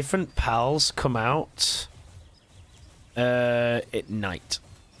well different pals come out at night.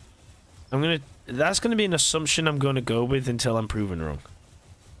 That's gonna be an assumption I'm gonna go with until I'm proven wrong.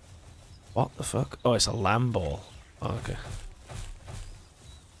 What the fuck? Oh, it's a lamb ball. Oh, okay.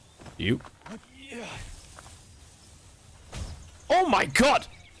 You. Oh my god!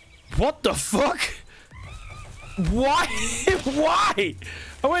 What the fuck? Why? Why?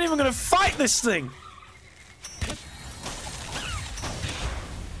 I wasn't even gonna fight this thing!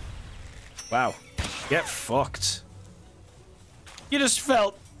 Wow. Get fucked. You just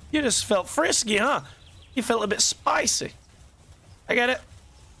felt frisky, huh? You felt a bit spicy. I get it.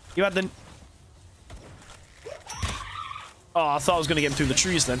 You had the... Oh, I thought I was going to get him through the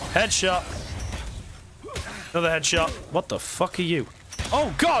trees then. Headshot. Another headshot. What the fuck are you?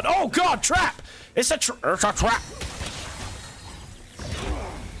 Oh god, trap! It's a trap!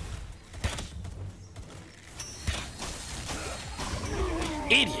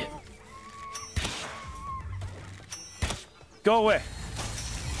 Idiot. Go away.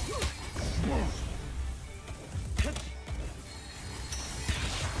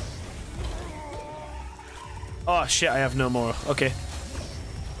 Oh shit, I have no more. Okay.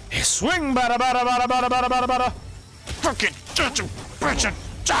 Swing, bada bada bada bada bada bada bada. Fucking bitch.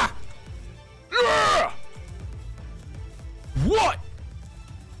 What?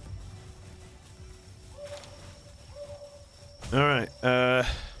 All right.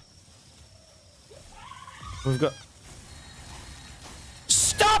 We've got.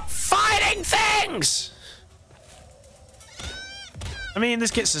 Stop fighting things! I mean, this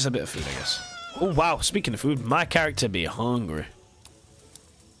gets us a bit of food, I guess. Oh wow! Speaking of food, my character be hungry.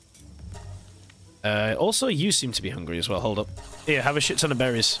 Also, you seem to be hungry as well. Hold up. Here, have a shit ton of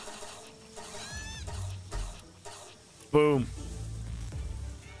berries. Boom.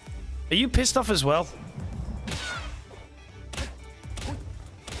 Are you pissed off as well?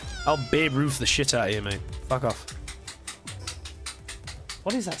 I'll Babe Ruth the shit out of you, mate. Fuck off.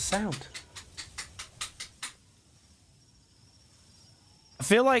 What is that sound? I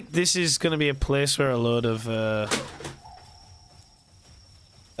feel like this is going to be a place where a load of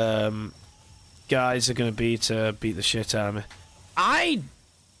guys are going to be to beat the shit out of me.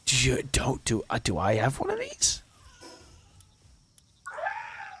 Do I have one of these?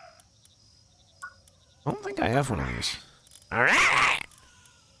 I don't think I have one of these. Alright!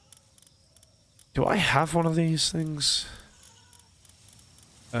 Do I have one of these things?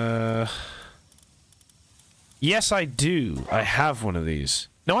 Yes, I do. I have one of these.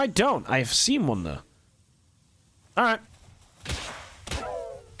 No, I don't. I have seen one, though. Alright.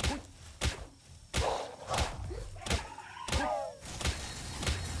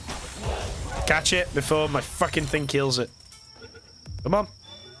 Catch it before my fucking thing kills it. Come on.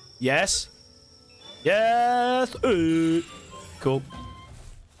 Yes. Yes. Cool.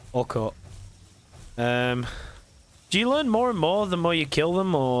 All caught. Do you learn more and more the more you kill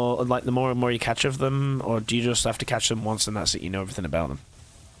them, or like the more and more you catch of them, or do you just have to catch them once and that's it, you know everything about them?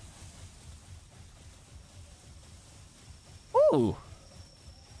 Ooh.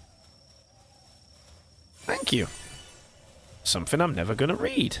 Thank you. Something I'm never gonna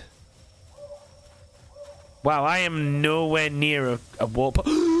read. Wow, I am nowhere near a warp. Got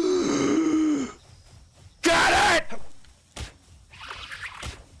it!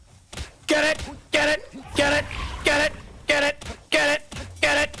 Get it! Get it! Get it! Get it! Get it! Get it!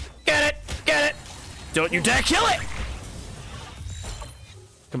 Get it! Get it! Get it! Don't you dare kill it!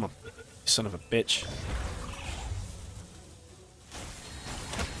 Come on, you son of a bitch.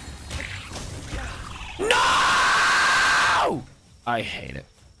 No! I hate it.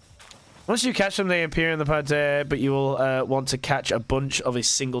 Once you catch them, they appear in the pad, but you will want to catch a bunch of a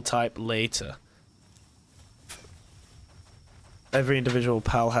single type later. Every individual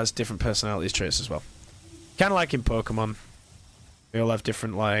pal has different personalities traits as well. Kind of like in Pokemon. They all have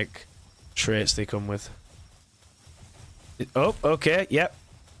different, like, traits they come with. Oh, okay, yep.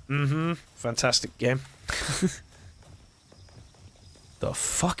 Mm-hmm. Fantastic game. The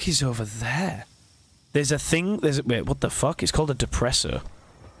fuck is over there? There's a thing, wait, what the fuck? It's called a depressor.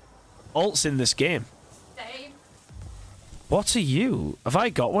 Alt's in this game. Same. What are you? Have I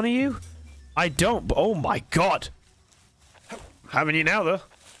got one of you? I don't, but oh my god. Having you now, though.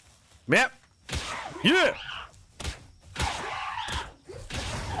 Yep. Yeah!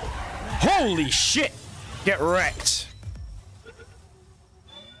 Holy shit! Get wrecked.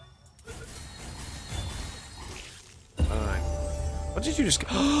 Alright. What did you just...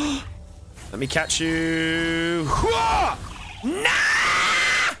 Let me catch you. Nah!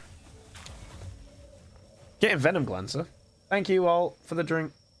 Getting venom glands, huh? Thank you all for the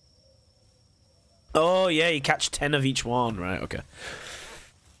drink. Oh, yeah, you catch 10 of each one. Right, okay.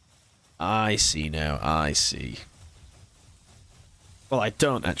 I see now. I see. Well, I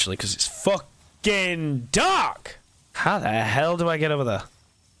don't, actually, because it's fucking dark! How the hell do I get over there?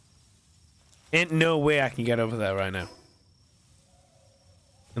 Ain't no way I can get over there right now.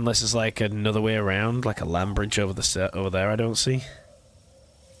 Unless it's like another way around, like a land bridge over the set over there I don't see.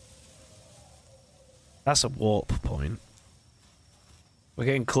 That's a warp point. We're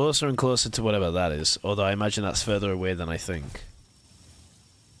getting closer and closer to whatever that is, although I imagine that's further away than I think.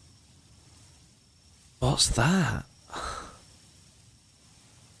 What's that?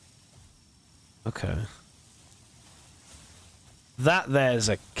 Okay. That there's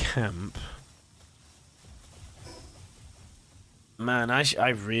a camp. Man, I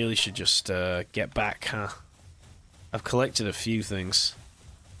really should just get back, huh? I've collected a few things.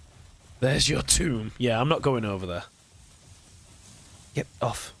 There's your tomb. Yeah, I'm not going over there. Get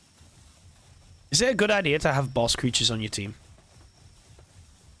off. Is it a good idea to have boss creatures on your team?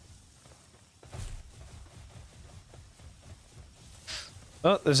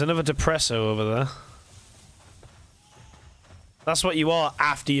 Oh, there's another depresso over there. That's what you are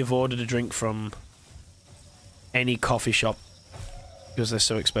after you've ordered a drink from any coffee shop. Because they're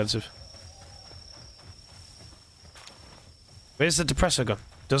so expensive. Where's the depressor gone?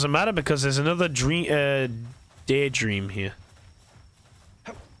 Doesn't matter because there's another dream, daydream here.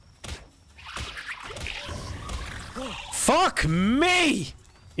 Fuck me!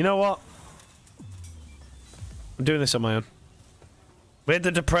 You know what? I'm doing this on my own. Where'd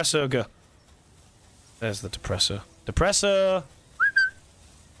the depressor go? There's the depressor. Depressor!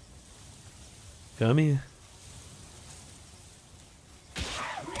 Come here.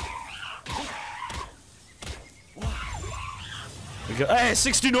 We go. Hey,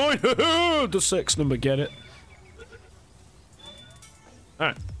 69! The 6 number, get it?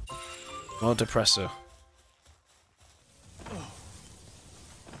 Alright. More depressor.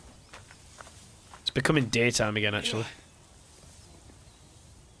 It's becoming daytime again, actually.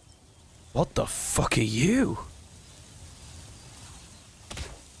 What the fuck are you?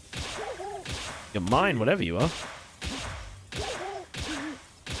 You're mine, whatever you are.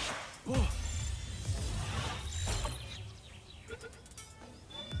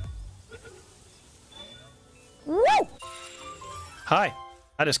 Woo! Hi.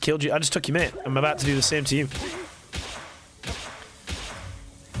 I just killed you. I just took your mate. I'm about to do the same to you.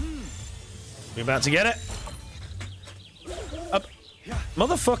 We're about to get it. Up.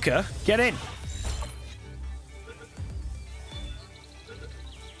 Motherfucker, get in.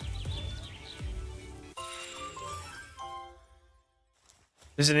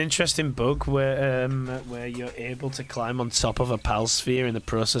 There's an interesting bug where you're able to climb on top of a pal sphere in the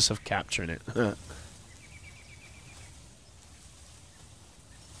process of capturing it.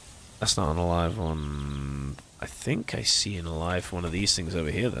 That's not an alive one. I think I see an alive one of these things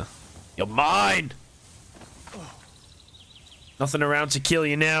over here, though. You're mine! Nothing around to kill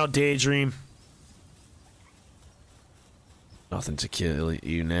you now, Daydream. Nothing to kill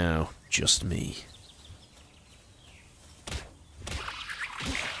you now, just me.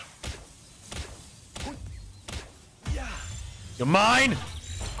 You're mine!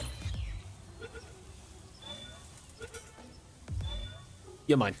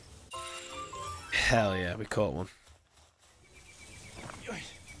 You're mine. Hell yeah, we caught one.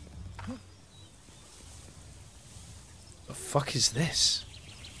 The fuck is this?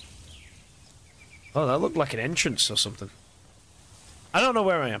 Oh, that looked like an entrance or something. I don't know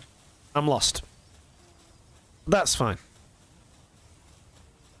where I am. I'm lost. That's fine.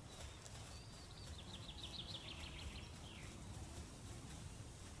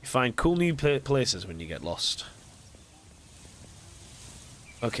 You find cool new places when you get lost.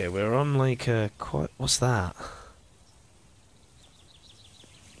 Okay, we're on like a... What's that?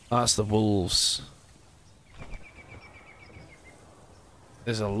 Oh, that's the wolves.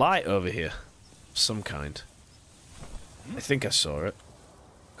 There's a light over here. Of some kind. I think I saw it.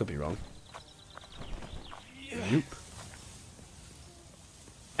 Could be wrong. Nope.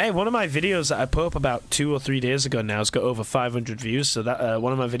 Hey, one of my videos that I put up about 2 or 3 days ago now has got over 500 views, so that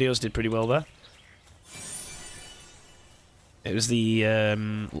one of my videos did pretty well there. It was the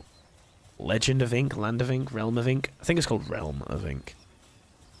Legend of Ink, Land of Ink, Realm of Ink. I think it's called Realm of Ink.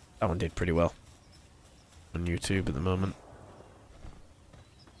 That one did pretty well on YouTube at the moment.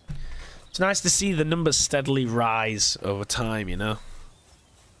 It's nice to see the numbers steadily rise over time, you know?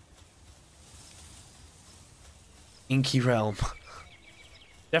 Inky Realm.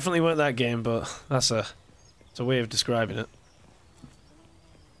 Definitely weren't that game, but that's a way of describing it.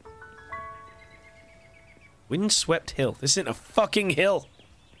 Windswept hill. This isn't a fucking hill.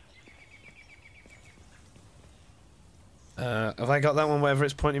 Have I got that one, wherever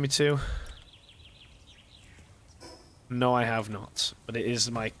it's pointing me to? No, I have not. But it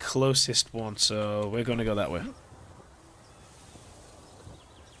is my closest one, so we're going to go that way.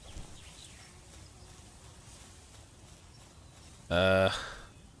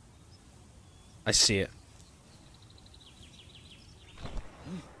 I see it.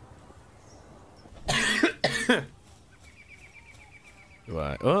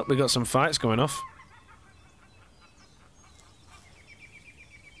 Right. Oh, we got some fights going off.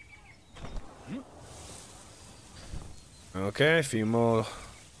 Okay, a few more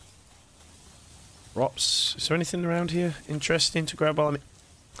Drops. Is there anything around here interesting to grab while I'm...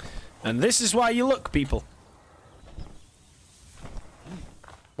 And this is why you look, people.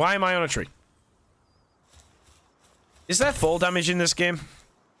 Why am I on a tree? Is there fall damage in this game?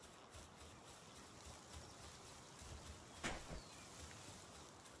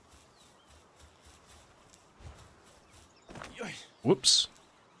 Whoops.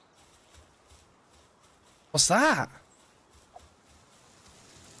 What's that?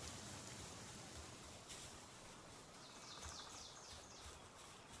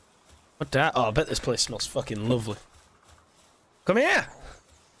 What that? Oh, I bet this place smells fucking lovely. Come here!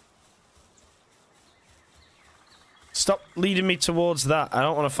 Stop leading me towards that. I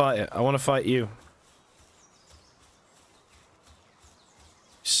don't want to fight it. I want to fight you.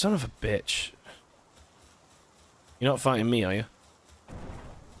 Son of a bitch. You're not fighting me, are you?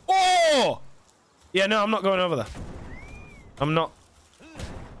 Oh! Yeah, no, I'm not going over there. I'm not.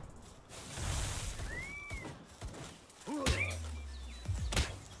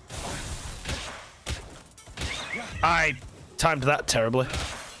 I timed that terribly.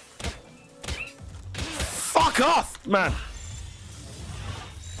 Fuck off, man!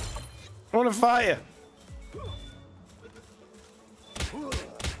 I want to fight you.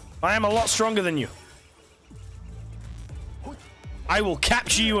 I am a lot stronger than you. I will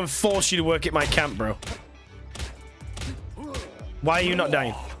capture you and force you to work at my camp, bro. Why are you not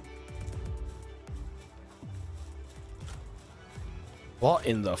dying? What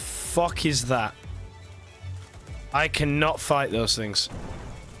in the fuck is that? I cannot fight those things.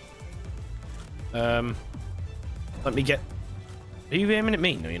 Let me get... Are you aiming at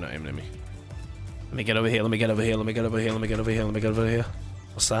me? No, you're not aiming at me. Let me get over here, let me get over here, let me get over here, let me get over here, let me get over here.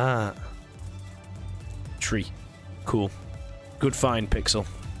 What's that? Tree. Cool. Good find, Pixel.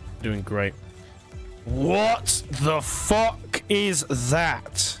 Doing great. What the fuck is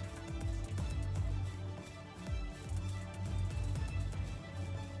that?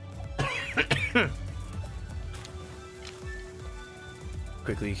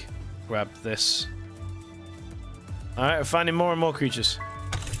 Quickly grab this. Alright, we're finding more and more creatures.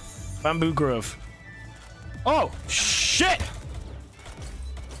 Bamboo Grove. Oh, shit!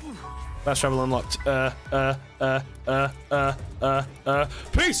 Fast travel unlocked.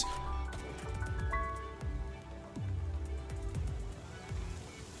 Peace!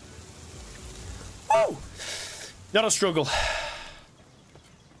 Woo! Not a struggle.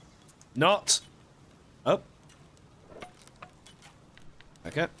 Not. Oh.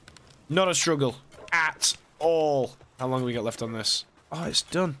 Okay. Not a struggle. At all. How long have we got left on this? Oh, it's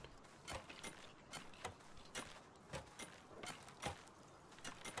done.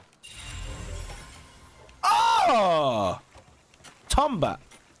 Oh! Tombat.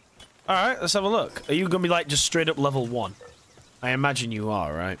 Alright, let's have a look. Are you gonna be like just straight up level 1? I imagine you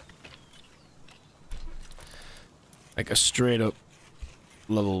are, right? Like a straight up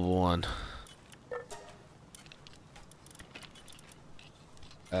level 1.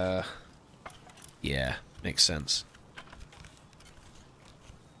 Yeah, makes sense.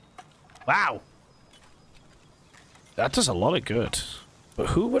 Wow! That does a lot of good. But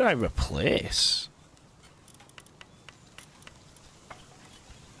who would I replace?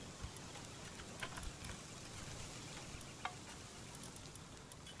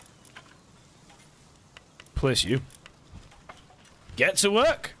 Place you. Get to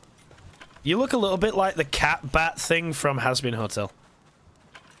work! You look a little bit like the cat bat thing from Has Been Hotel.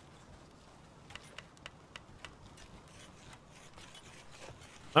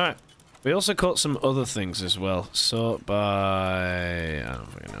 Alright. We also caught some other things as well. Sort by... I don't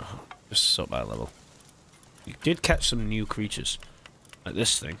really know. Just sort by level. You did catch some new creatures. Like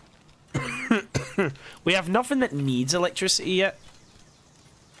this thing. We have nothing that needs electricity yet.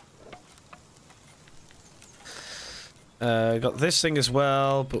 Got this thing as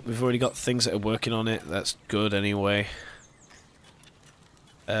well, but we've already got things that are working on it. That's good anyway.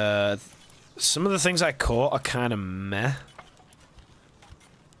 Some of the things I caught are kind of meh.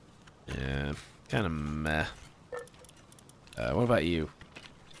 Yeah, kind of meh. What about you?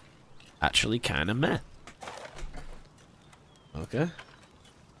 Actually kind of meh. Okay.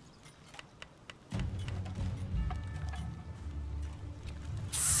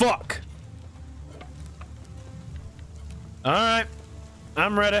 Fuck! Alright.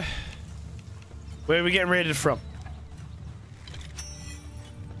 I'm ready. Where are we getting raided from?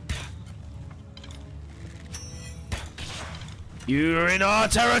 You're in our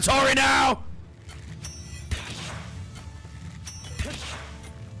territory now!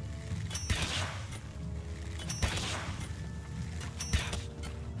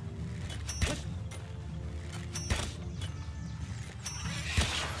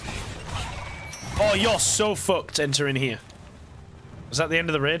 Oh, you're so fucked entering here. Was that the end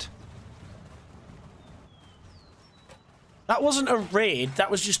of the raid? That wasn't a raid. That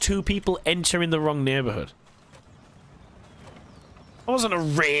was just 2 people entering the wrong neighborhood. That wasn't a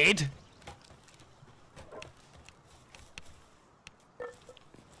raid.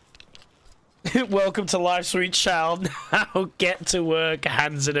 Welcome to life, sweet child. Now get to work,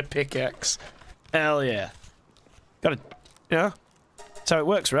 hands in a pickaxe. Hell yeah. Gotta, you know, that's how it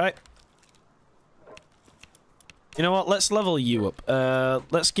works, right? You know what? Let's level you up.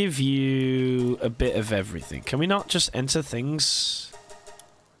 Let's give you a bit of everything. Can we not just enter things?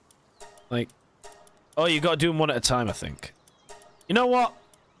 Like, oh, you gotta do them one at a time, I think. You know what?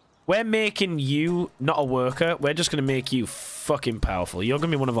 We're making you not a worker. We're just gonna make you fucking powerful. You're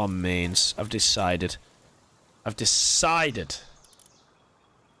gonna be one of our mains. I've decided. I've decided.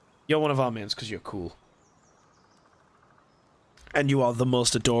 You're one of our mains because you're cool. And you are the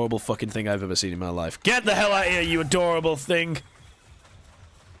most adorable fucking thing I've ever seen in my life. Get the hell out of here, you adorable thing.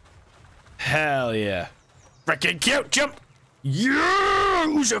 Hell yeah. Freaking cute. Jump. Yeah.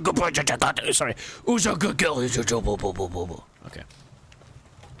 Who's a good boy? Sorry. Who's a good girl? Okay.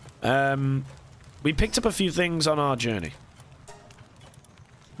 We picked up a few things on our journey.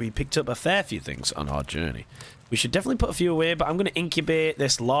 We picked up a fair few things on our journey. We should definitely put a few away, but I'm going to incubate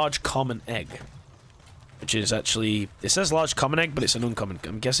this large common egg. Which is actually... It says large common egg, but it's an uncommon.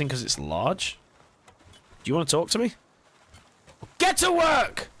 I'm guessing because it's large. Do you want to talk to me? Get to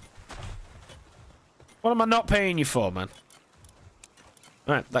work! What am I not paying you for, man?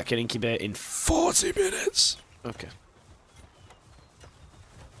 Alright, that can incubate in 40 minutes. Okay.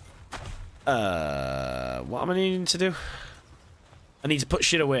 What am I needing to do? I need to put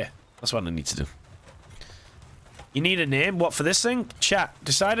shit away. That's what I need to do. You need a name? What, for this thing? Chat,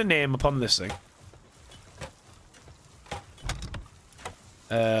 decide a name upon this thing.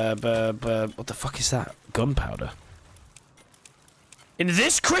 What the fuck is that? Gunpowder. In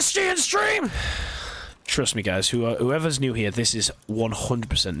this Christian stream? Trust me, guys, whoever's new here, this is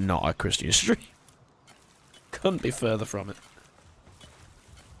 100% not a Christian stream. Couldn't be further from it.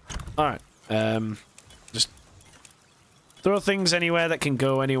 Alright, just throw things anywhere that can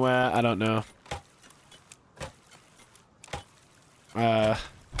go anywhere, I don't know.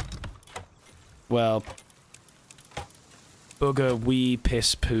 Well... Bugger, wee,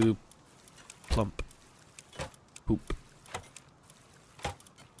 piss, poo, plump, poop.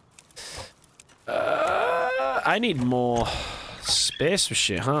 I need more space for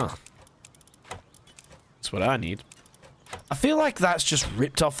shit, huh? That's what I need. I feel like that's just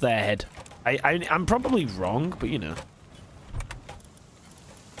ripped off their head. I'm probably wrong, but you know.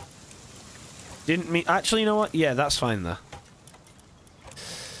 Didn't mean... Actually, you know what? Yeah, that's fine there.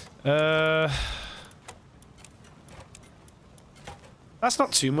 That's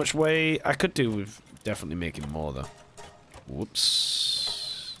not too much weight. I could do with definitely making more, though.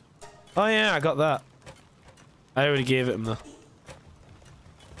 Whoops. Oh, yeah, I got that. I already gave it him, though.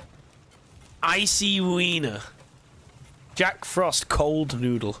 Icy wiener. Jack Frost cold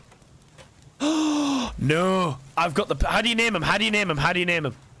noodle. No! I've got the... How do you name him? How do you name him? How do you name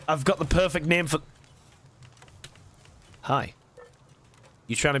him? I've got the perfect name for... Hi.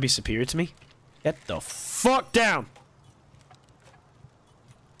 You trying to be superior to me? Get the fuck down!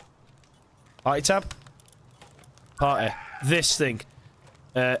 Party tab? Party. This thing.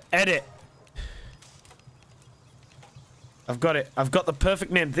 Edit. I've got it. I've got the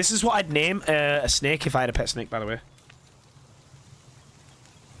perfect name. This is what I'd name a snake if I had a pet snake, by the way.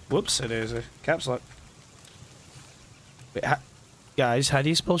 Whoops, it is a caps lock. Wait, guys, how do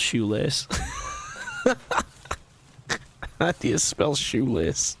you spell shoelace? How do you spell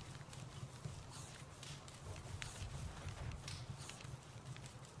shoelace?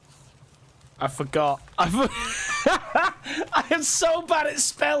 I forgot. I am so bad at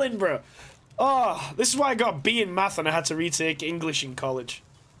spelling, bro. Oh, this is why I got a B in math and I had to retake English in college.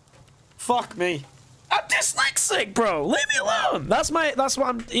 Fuck me. I'm dyslexic, bro. Leave me alone. That's what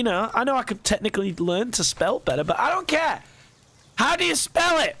I'm, you know, I know I could technically learn to spell better, but I don't care. How do you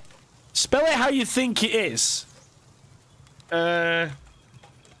spell it? Spell it how you think it is. There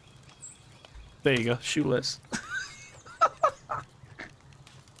you go. Shoeless.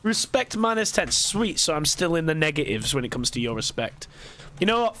 Respect -10. Sweet, so I'm still in the negatives when it comes to your respect. You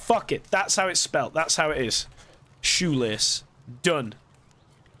know what? Fuck it. That's how it's spelled. That's how it is. Shoelace. Done.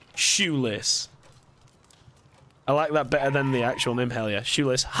 Shoelace. I like that better than the actual name. Hell yeah.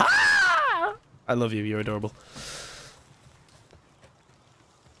 Shoelace. Ha! I love you. You're adorable.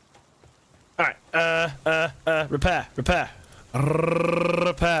 Alright. Repair.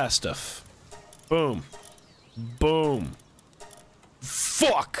 Repair stuff. Boom. Boom.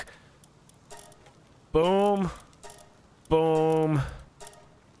 Fuck! Boom. Boom.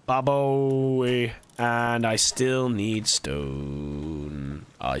 Baboy. And I still need stone.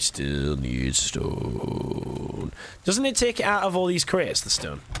 I still need stone. Doesn't it take it out of all these crates, the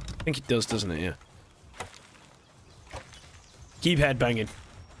stone? I think it does, doesn't it? Yeah. Keep headbanging.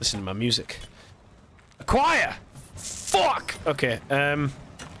 Listen to my music. Acquire! Fuck! Okay,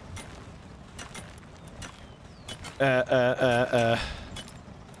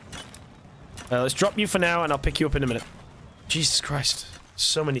 let's drop you for now and I'll pick you up in a minute. Jesus Christ.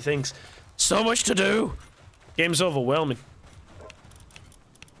 So many things. So much to do! Game's overwhelming.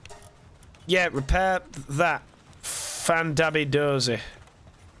 Yeah, repair that. Fandabby dozy.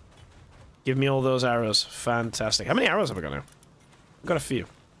 Give me all those arrows. Fantastic. How many arrows have I got now? I've got a few.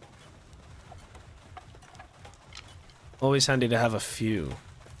 Always handy to have a few.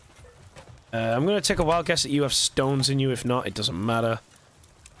 I'm gonna take a wild guess that you have stones in you. If not, it doesn't matter.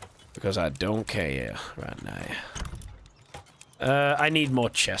 Because I don't care right now. I need more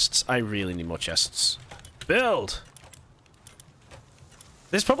chests. I really need more chests. Build!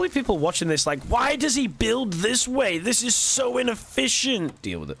 There's probably people watching this like, why does he build this way? This is so inefficient!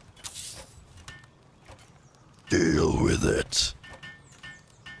 Deal with it. Deal with it.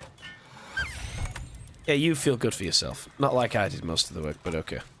 Yeah, you feel good for yourself. Not like I did most of the work, but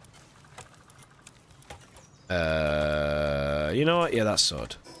okay. You know what? Yeah, that's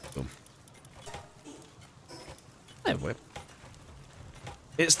sword. Boom. There we go.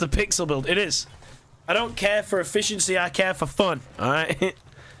 It's the pixel build. It is. I don't care for efficiency, I care for fun. Alright?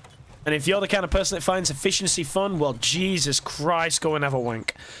 And if you're the kind of person that finds efficiency fun, well, Jesus Christ, go and have a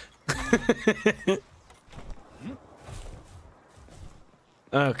wank.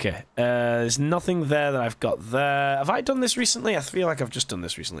 Okay. There's nothing there that I've got there. Have I done this recently? I feel like I've just done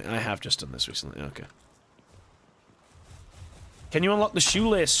this recently. I have just done this recently. Okay. Can you unlock the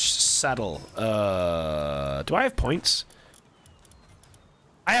shoelace saddle? Do I have points?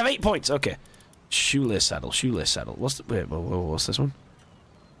 I have 8 points. Okay. Shoelace saddle. Shoelace saddle. What's the, wait, what's this one?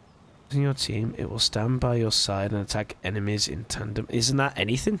 In your team, it will stand by your side and attack enemies in tandem. Isn't that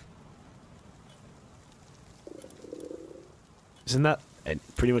anything? Isn't that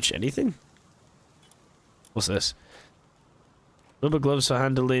pretty much anything? What's this? Rubber gloves for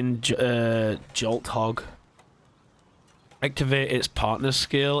handling Jolt Hog. Activate its partner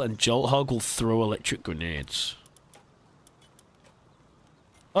skill and Jolt Hog will throw electric grenades.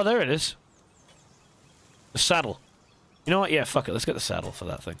 Oh, there it is. The saddle. You know what? Yeah, fuck it. Let's get the saddle for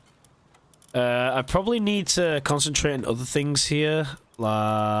that thing. I probably need to concentrate on other things here.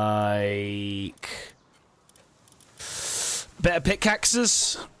 Like... better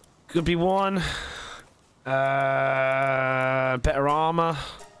pickaxes. Could be one. Better armor.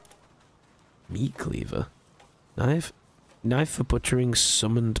 Meat cleaver. Knife. Knife for butchering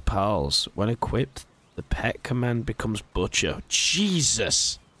summoned pals. When equipped, the pet command becomes butcher.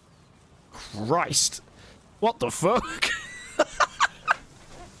 Jesus! Christ! What the fuck?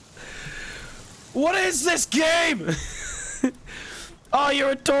 What is this game? Oh,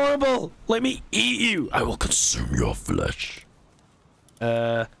 you're adorable! Let me eat you! I will consume your flesh.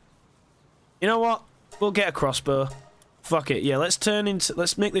 You know what? We'll get a crossbow. Fuck it, yeah, let's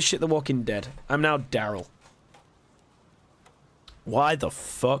make this shit The Walking Dead. I'm now Daryl. Why the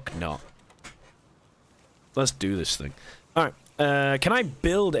fuck not? Let's do this thing. Alright, can I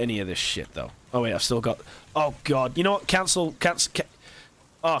build any of this shit, though? Oh, wait, I've still got... Oh, God. You know what? Cancel...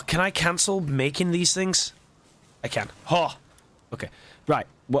 Oh, can I cancel making these things? I can. Oh! Okay. Right.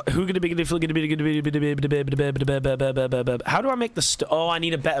 What? Who gonna be? How do I make the oh, I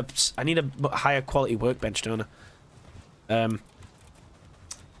need a better. I need a higher quality workbench, don't I?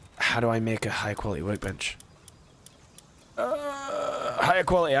 How do I make a high quality workbench? Higher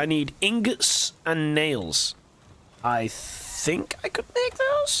quality. I need ingots and nails. I think I could make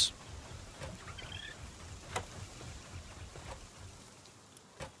those.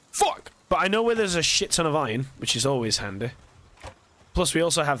 Fuck! But I know where there's a shit ton of iron, which is always handy. Plus, we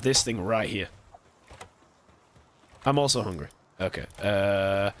also have this thing right here. I'm also hungry. Okay.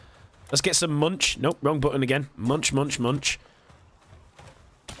 Let's get some munch. Nope, wrong button again. Munch, munch, munch.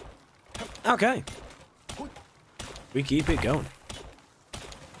 Okay. We keep it going.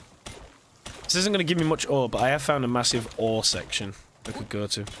 This isn't going to give me much ore, but I have found a massive ore section I could go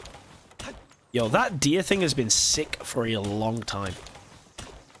to. Yo, that deer thing has been sick for a long time.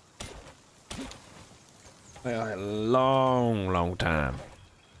 A long, long time.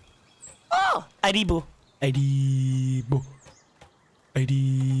 Oh! Adibo. Adibo.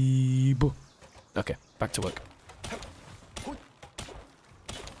 Adibo. Okay, back to work.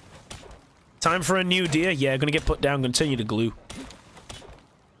 Time for a new deer? Yeah, gonna get put down, gonna turn you to glue.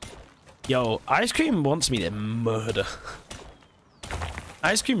 Yo, ice cream wants me to murder.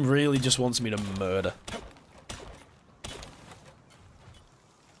 Ice cream really just wants me to murder.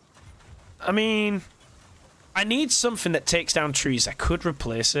 I mean, I need something that takes down trees. I could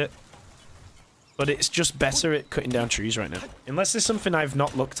replace it, but it's just better at cutting down trees right now. Unless there's something I've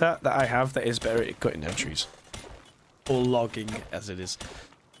not looked at that I have that is better at cutting down trees. Or logging, as it is.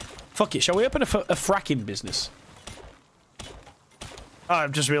 Fuck it, shall we open a fracking business? Oh,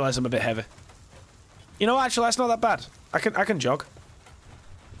 I've just realised I'm a bit heavy. You know, actually, that's not that bad. I can jog.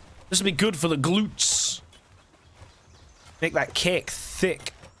 This will be good for the glutes. Make that cake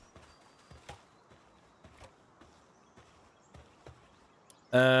thick.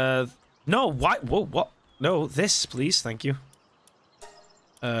 No, why? Whoa, what? No, this, please, thank you.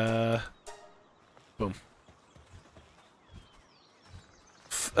 Boom.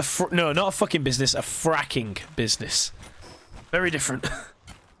 No, not a fucking business, a fracking business. Very different.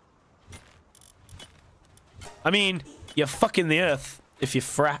 I mean, you're fucking the earth if you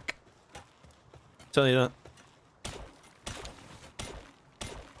frack. Tell you that.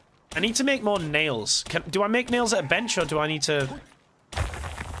 I need to make more nails. Do I make nails at a bench or do I need to...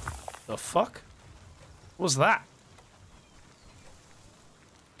 The fuck? What was that?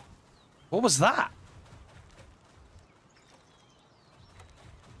 What was that?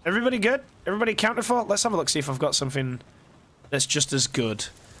 Everybody good? Everybody accounted for? Let's have a look, see if I've got something that's just as good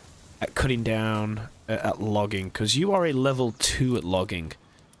at cutting down, at logging. Because you are a level 2 at logging.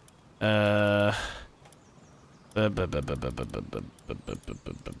 I don't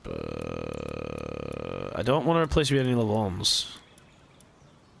want to replace you with any level 1s.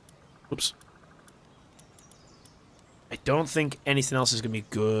 Oops. I don't think anything else is going to be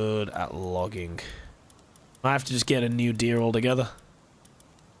good at logging. I have to just get a new deer altogether.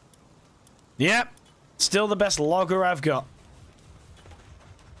 Yep. Still the best logger I've got.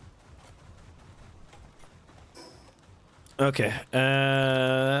 Okay.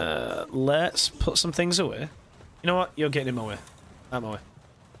 Let's put some things away. You know what? You're getting in my way. Out of my way.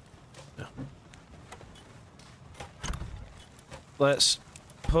 No. Let's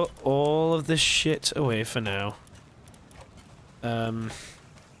put all of this shit away for now. I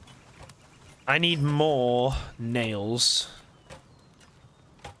need more nails.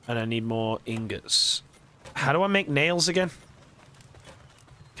 And I need more ingots. How do I make nails again?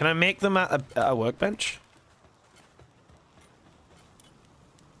 Can I make them at a workbench?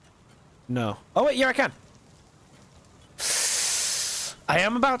 No. Oh wait, yeah I can. I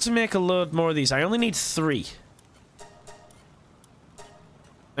am about to make a load more of these. I only need 3.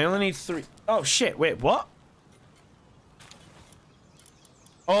 I only need 3. Oh shit, wait, what?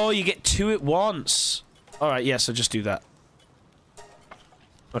 Oh, you get 2 at once. Alright, yeah, so just do that.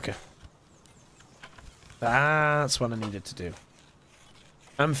 Okay. That's what I needed to do.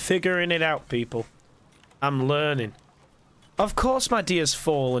 I'm figuring it out, people. I'm learning. Of course my deer's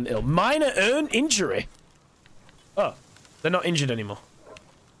fallen ill. Minor injury? Oh, they're not injured anymore.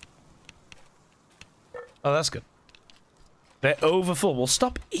 Oh, that's good. They're overfull. Well,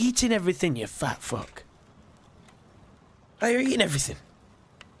 stop eating everything, you fat fuck. Oh, you're eating everything.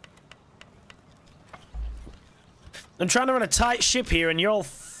 I'm trying to run a tight ship here and you're all...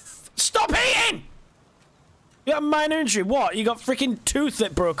 Stop eating! You got a minor injury. What? You got freaking tooth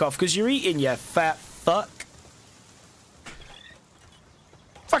that broke off because you're eating, you fat fuck.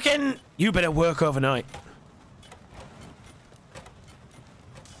 Fucking... You better work overnight.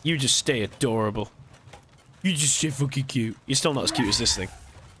 You just stay adorable. You just stay fucking cute. You're still not as cute as this thing.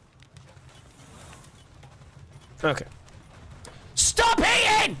 Okay. Stop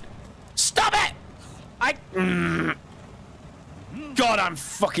eating! Stop it! God, I'm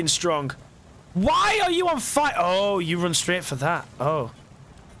fucking strong. Why are you on fire? Oh, you run straight for that. Oh.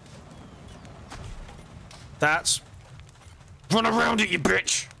 That's... Run around it, you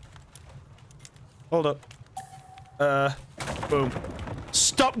bitch! Hold up. Boom.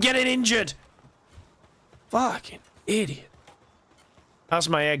 Stop getting injured! Fucking idiot. How's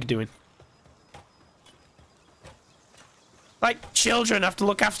my egg doing? Like, children have to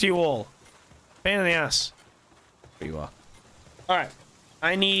look after you all. Pain in the ass. There you are. Alright.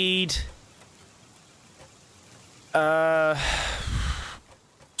 I need...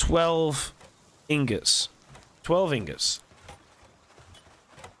 12 ingots. 12 ingots.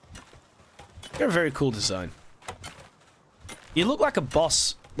 You're a very cool design. You look like a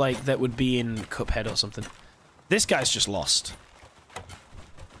boss, like, that would be in Cuphead or something. This guy's just lost.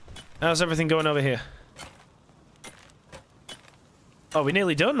 How's everything going over here? Oh, we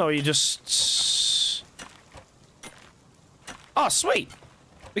nearly done, or you just... Oh, sweet!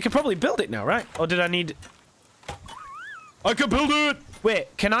 We could probably build it now, right? Or did I need... I can build it!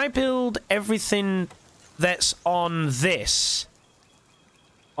 Wait, can I build everything that's on this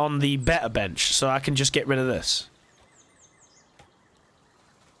on the better bench so I can just get rid of this?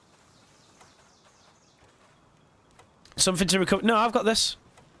 Something to recover. No, I've got this.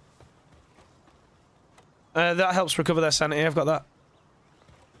 That helps recover their sanity. I've got that.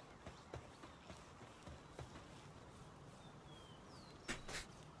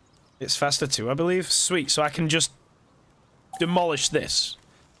 It's faster too, I believe. Sweet. So I can just demolish this.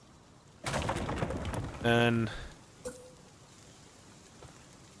 And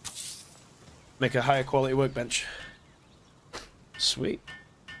make a higher quality workbench. Sweet.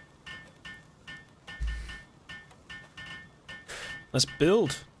 Let's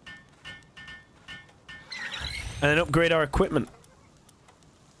build. And then upgrade our equipment.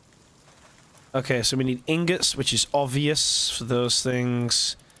 Okay, so we need ingots, which is obvious for those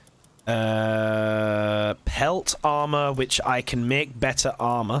things. Pelt armor, which I can make better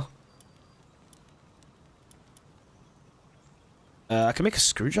armor. I can make a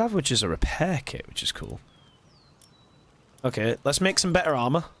screwdriver, which is a repair kit, which is cool. Okay, let's make some better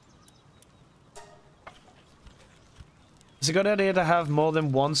armor. It's a good idea to have more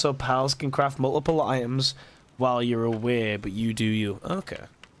than one so pals can craft multiple items while you're away, but you do you. Okay.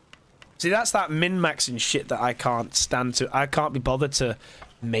 See, that's that min-maxing shit that I can't stand to. I can't be bothered to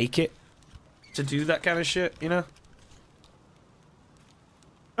make it to do that kind of shit, you know?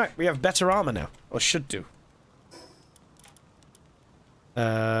 Alright, we have better armor now. Or should do.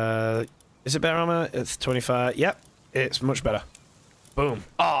 Is it better armor? It's 25. Yep, it's much better. Boom.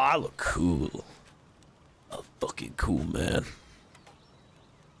 Oh, I look cool. Oh, fucking cool, man.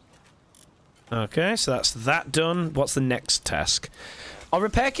 Okay, so that's that done. What's the next task? Are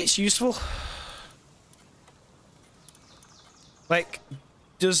repair kits useful? Like,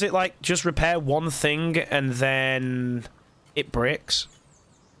 does it, like, just repair one thing and then it breaks?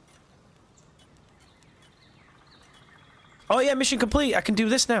 Oh yeah, mission complete. I can do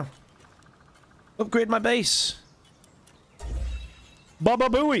this now. Upgrade my base. Baba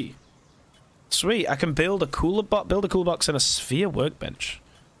Booey. Sweet, I can build a cooler box and a sphere workbench.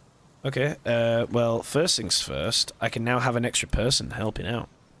 Okay, well, first things first, I can now have an extra person helping out.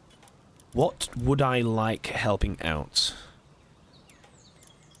 What would I like helping out?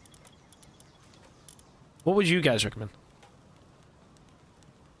 What would you guys recommend?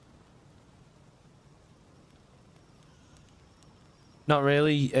 Not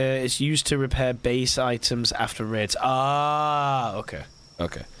really. It's used to repair base items after raids. Ah, okay.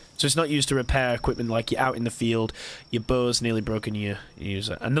 Okay. So it's not used to repair equipment like you're out in the field, your bow's nearly broken, you use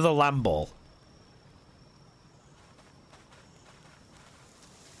it. Another lamb ball.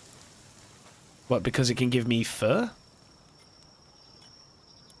 What, because it can give me fur?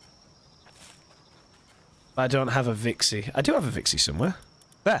 I don't have a Vixie. I do have a Vixie somewhere.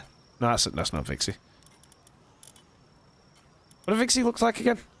 There. No, that's not Vixie. What does Vixie look like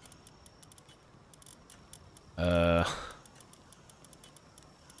again?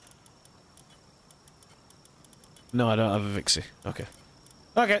 No, I don't have a Vixie. Okay.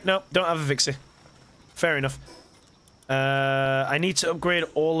 Okay, no, don't have a Vixie. Fair enough. I need to upgrade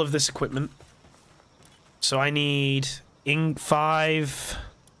all of this equipment. So I need 5...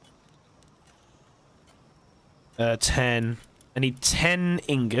 10. I need 10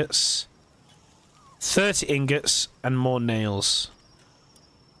 ingots. 30 ingots and more nails.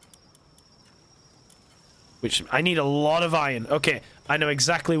 Which, I need a lot of iron. Okay, I know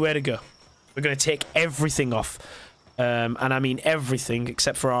exactly where to go. We're going to take everything off. And I mean everything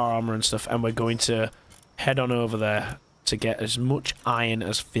except for our armor and stuff. And we're going to head on over there to get as much iron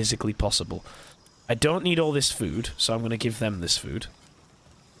as physically possible. I don't need all this food, so I'm going to give them this food.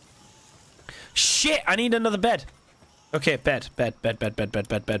 Shit, I need another bed. Okay, bed. Bed. Bed.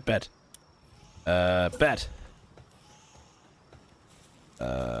 There.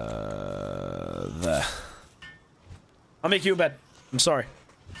 I'll make you a bed. I'm sorry.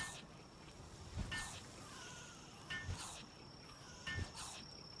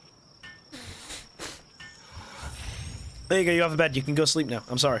 There you go, you have a bed. You can go sleep now.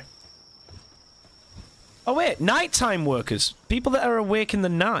 I'm sorry. Oh wait, nighttime workers. People that are awake in the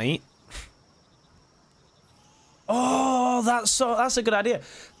night. Oh, that's a good idea.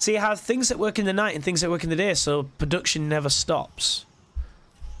 So you have things that work in the night and things that work in the day, so production never stops.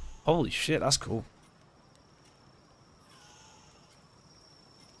 Holy shit, that's cool.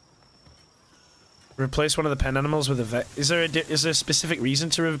 Replace one of the pen animals with a vet. Is there a specific reason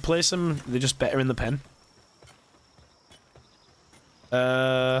to replace them? They're just better in the pen.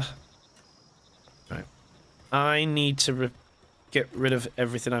 Right. I need to get rid of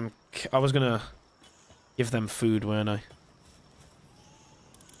everything I was gonna give them food, weren't I?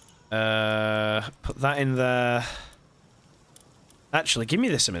 Put that in there. Actually, give me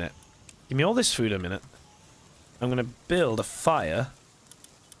this a minute. Give me all this food a minute. I'm gonna build a fire.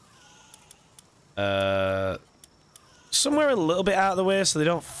 Somewhere a little bit out of the way so they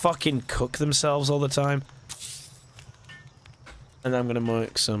don't fucking cook themselves all the time. And I'm gonna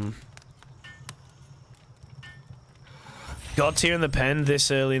make some... God tier in the pen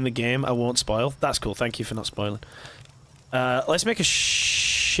this early in the game. I won't spoil. That's cool. Thank you for not spoiling. Let's make a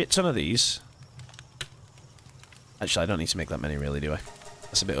shit ton of these. Actually, I don't need to make that many, really, do I?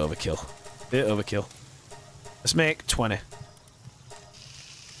 That's a bit overkill. Bit overkill. Let's make 20.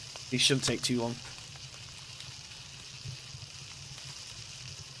 These shouldn't take too long.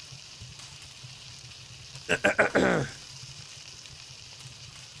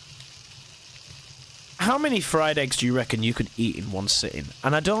 How many fried eggs do you reckon you could eat in one sitting?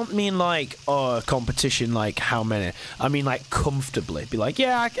 And I don't mean like, oh, a competition, like how many. I mean like comfortably. Be like,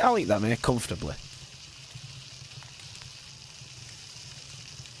 yeah, I'll eat that many comfortably.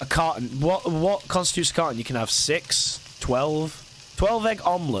 A carton. What constitutes a carton? You can have 6, 12. 12 egg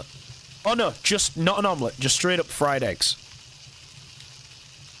omelette. Oh no, just not an omelette. Just straight up fried eggs.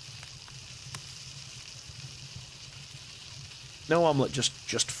 No omelette,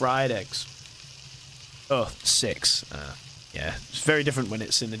 just fried eggs. Oh, 6. Yeah, it's very different when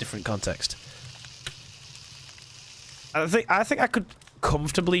it's in a different context. I think I could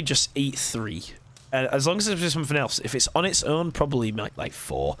comfortably just eat 3. As long as it's something else. If it's on its own, probably like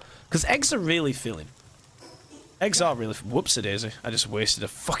 4. Because eggs are really filling. Eggs are really... Whoops-a-daisy. I just wasted a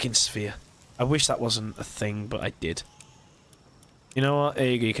fucking sphere. I wish that wasn't a thing, but I did. You know what? There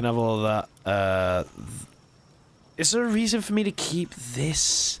you go. You can have all of that. Is there a reason for me to keep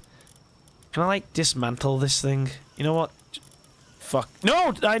this? Can I, like, dismantle this thing? You know what? Fuck.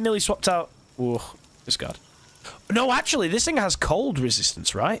 No! I nearly swapped out... Oh, discard. No, actually, this thing has cold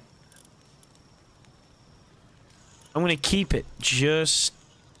resistance, right? I'm gonna keep it. Just...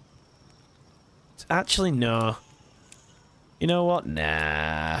 Actually, no. You know what?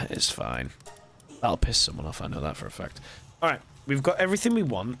 Nah, it's fine. That'll piss someone off, I know that for a fact. Alright, we've got everything we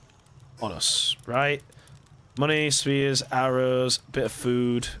want on us, right? Money, spheres, arrows, bit of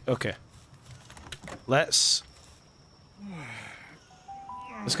food. Okay. Let's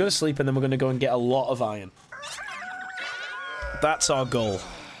go to sleep and then we're gonna go and get a lot of iron. That's our goal.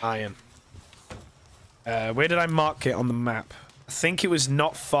 Iron. Where did I mark it on the map? I think it was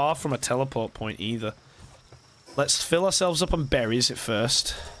not far from a teleport point either. Let's fill ourselves up on berries at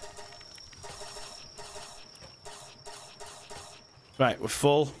first. Right, we're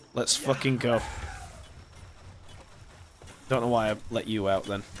full. Let's fucking go. Don't know why I let you out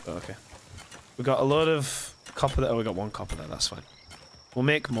then, but okay. We got a load of copper there. Oh, we got 1 copper there. That's fine. We'll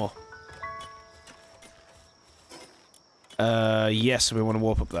make more. Yes, we want to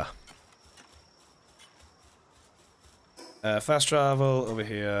warp up there. Fast travel over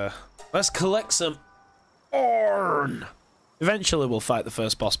here. Let's collect some iron. Eventually, we'll fight the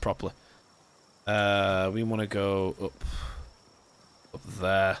first boss properly. We want to go up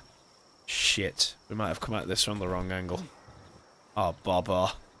there. Shit, we might have come at this from the wrong angle. Oh,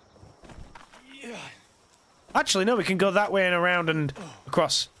 baba. Actually, no, we can go that way and around and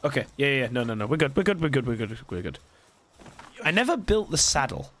across. Okay, yeah, no, we're good. I never built the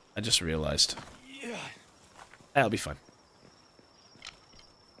saddle, I just realized. That'll be fine.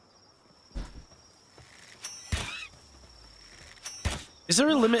 Is there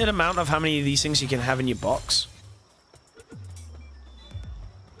a limited amount of how many of these things you can have in your box?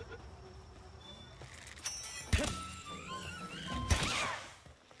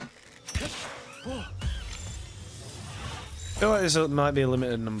 I feel like there might be a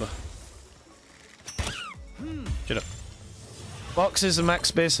limited number. Shut up. Box is the max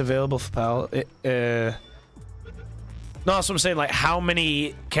space available for PAL. No, that's what I'm saying. Like, how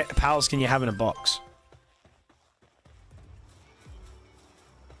many PALs can you have in a box?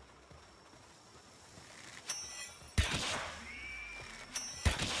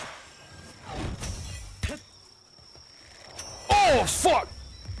 Oh, fuck!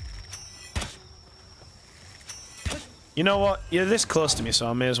 You know what? You're this close to me, so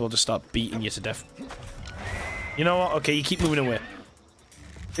I may as well just start beating you to death. You know what? Okay, you keep moving away.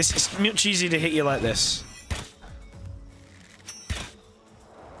 This is much easier to hit you like this.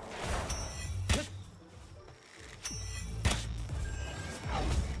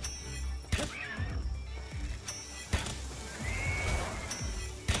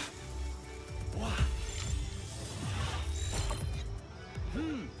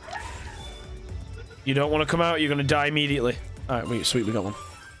 You don't want to come out, you're going to die immediately. Alright, wait, sweet, we got one.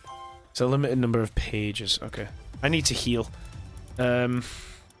 It's a limited number of pages, okay. I need to heal.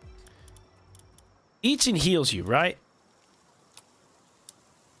 Eating heals you, right?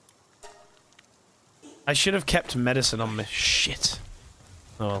 I should have kept medicine on me. Shit.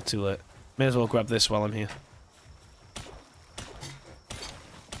 Oh, well, too late. May as well grab this while I'm here.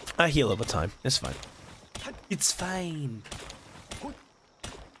 I heal over time. It's fine. It's fine.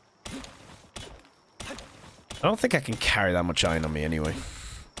 I don't think I can carry that much iron on me anyway.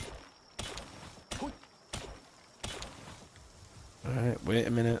 Alright, wait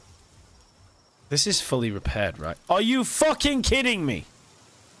a minute. This is fully repaired, right? Are you fucking kidding me?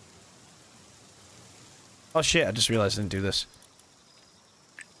 Oh shit, I just realized I didn't do this.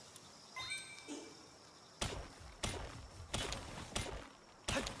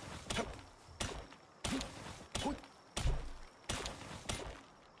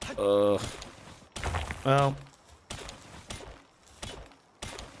 Well.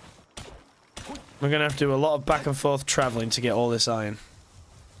 We're gonna have to do a lot of back and forth traveling to get all this iron.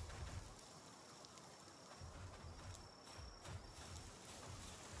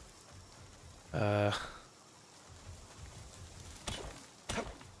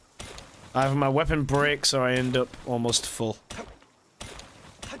 Either my weapon breaks or I end up almost full.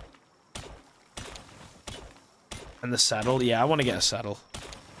 And the saddle? Yeah, I want to get a saddle.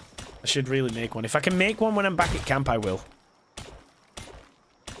 I should really make one. If I can make one when I'm back at camp, I will.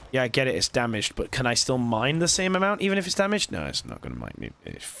 Yeah, I get it, it's damaged, but can I still mine the same amount even if it's damaged? No, it's not going to mine me.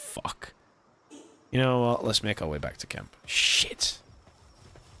 Fuck. You know what? Let's make our way back to camp. Shit.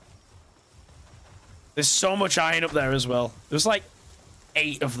 There's so much iron up there as well. There's like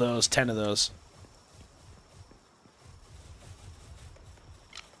 8 of those, 10 of those.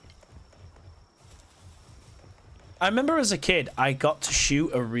 I remember as a kid, I got to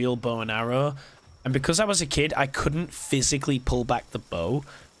shoot a real bow and arrow, and because I was a kid, I couldn't physically pull back the bow,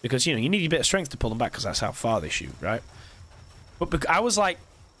 because, you know, you need a bit of strength to pull them back, because that's how far they shoot, right? But I was like,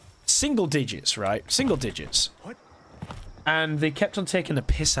 single digits, right? Single digits. What? And they kept on taking the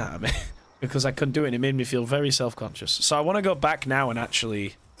piss out of me, because I couldn't do it, and it made me feel very self-conscious. So I want to go back now and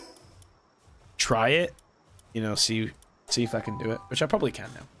actually try it, you know, see if I can do it, which I probably can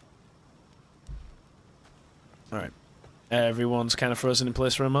now. Alright. Everyone's kind of frozen in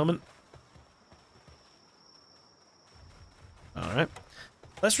place for a moment. Alright.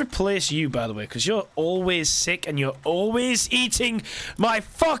 Let's replace you, by the way, because you're always sick and you're always eating my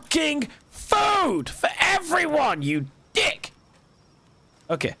fucking food for everyone, you dick!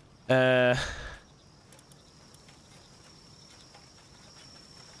 Okay.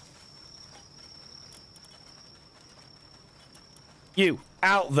 You,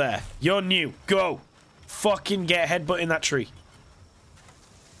 out there. You're new. Go! Fucking get a headbutt in that tree.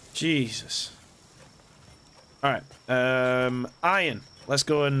 Jesus. Alright. Iron. Let's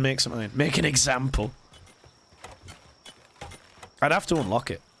go and make some iron. Make an example. I'd have to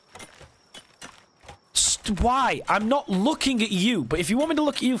unlock it. Why? I'm not looking at you. But if you want me to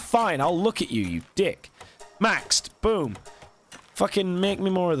look at you, fine. I'll look at you, you dick. Maxed. Boom. Fucking make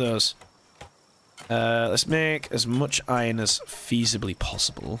me more of those. Let's make as much iron as feasibly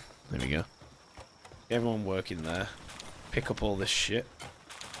possible. There we go. Everyone working there. Pick up all this shit.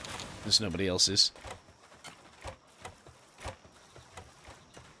 There's nobody else's.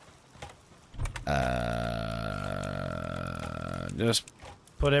 Just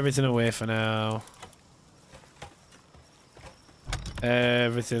put everything away for now.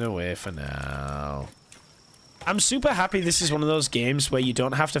 Everything away for now. I'm super happy this is one of those games where you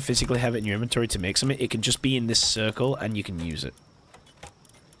don't have to physically have it in your inventory to make something. It can just be in this circle and you can use it.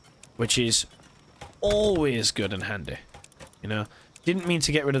 Which is always good and handy, you know. Didn't mean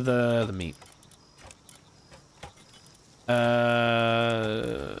to get rid of the meat.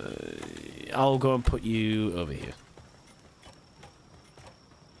 I'll go and put you over here.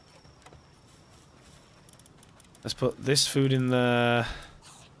 Let's put this food in the.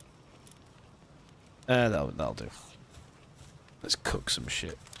 That'll do. Let's cook some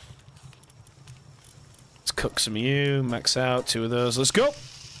shit. Let's cook some of you. Max out 2 of those. Let's go.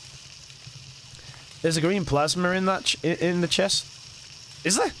 There's a green plasma in that in the chest.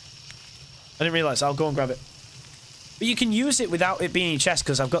 Is there? I didn't realize. I'll go and grab it. But you can use it without it being in your chest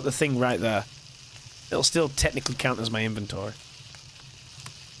because I've got the thing right there. It'll still technically count as my inventory.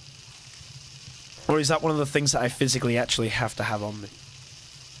 Or is that one of the things that I physically actually have to have on me?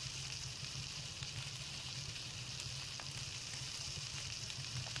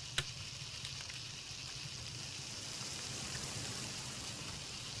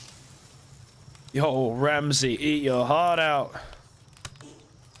 Yo, Ramsey, eat your heart out.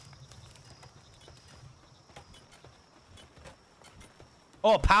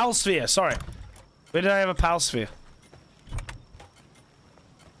 Oh, pal sphere. Sorry. Where did I have a pal sphere?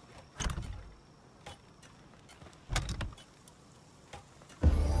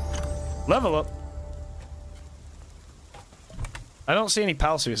 Level up. I don't see any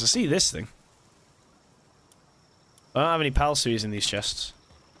pal series. I see this thing. I don't have any pal series in these chests.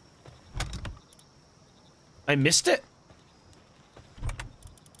 I missed it?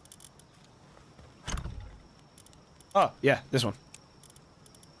 Oh, yeah, this one.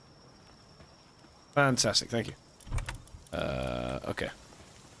 Fantastic, thank you. Okay.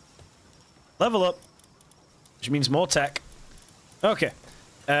 Level up. Which means more tech. Okay.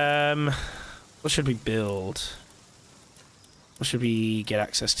 What should we build? What should we get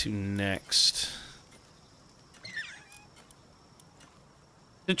access to next?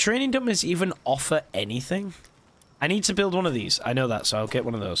 Do training dummies even offer anything? I need to build one of these. I know that, so I'll get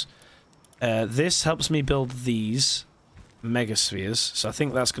one of those. This helps me build these megaspheres, so I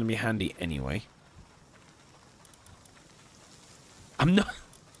think that's going to be handy anyway. I'm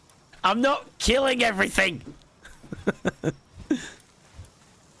not killing everything!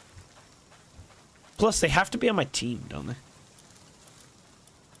 Plus, they have to be on my team, don't they?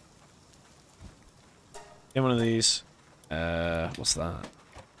 Get one of these. What's that?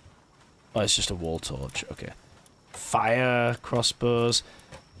 Oh, it's just a wall torch. Okay. Fire crossbows.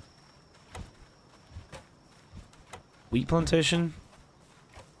 Wheat plantation.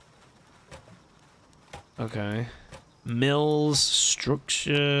 Okay. Mills,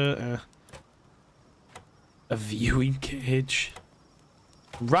 structure. A viewing cage.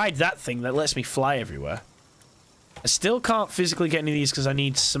 Ride that thing that lets me fly everywhere. I still can't physically get any of these because I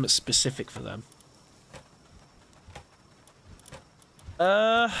need something specific for them.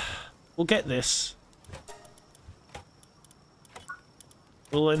 We'll get this.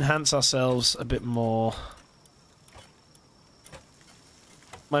 We'll enhance ourselves a bit more.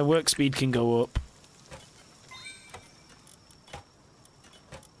 My work speed can go up.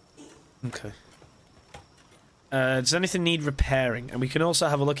 Okay. Does anything need repairing? And we can also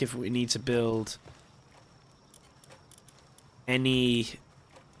have a look if we need to build any...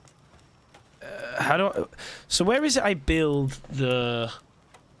 how do I... So where is it I build the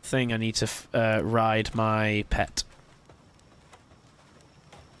thing I need to ride my pet?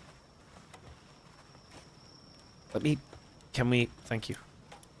 Let me... Can we... Thank you.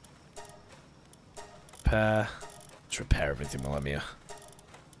 Repair. Let's repair everything while I'm here.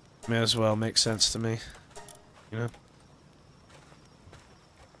 May as well make sense to me. You know?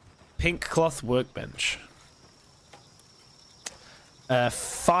 Pink cloth workbench.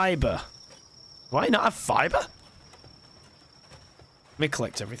 Fiber. Why not have fiber? Let me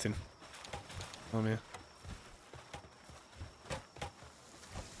collect everything. Oh, yeah.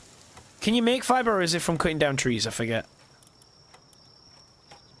 Can you make fiber, or is it from cutting down trees? I forget.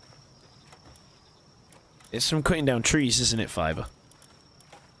 It's from cutting down trees, isn't it, fiber?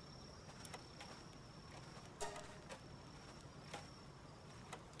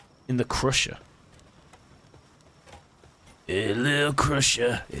 In the crusher. A little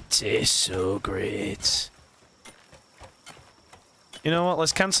crusher, it tastes so great. You know what,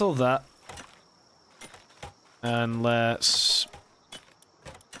 let's cancel that. And let's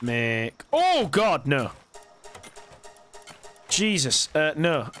make... Oh god, no. Jesus,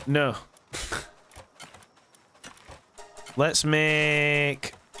 no. Let's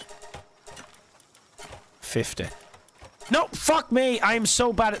make 50. No, fuck me! I am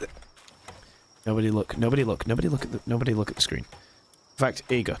so bad at... Nobody look at the screen. In fact,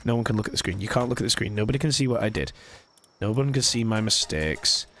 here you go. No one can look at the screen. You can't look at the screen. Nobody can see what I did. No one can see my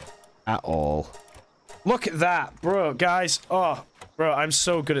mistakes at all. Look at that, bro, guys. Oh, bro, I'm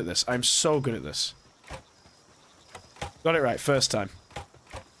so good at this. I'm so good at this. Got it right first time.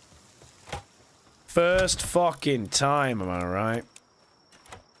 First fucking time, am I right?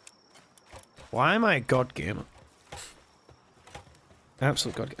 Why am I a god gamer?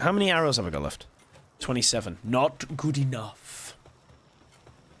 Absolute god. How many arrows have I got left? 27. Not good enough.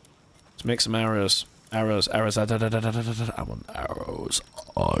 Let's make some arrows. Arrows. I want arrows.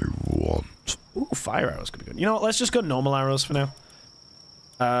 I want. Ooh, fire arrows could be good. You know what? Let's just go normal arrows for now.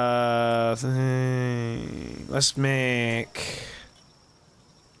 Let's make...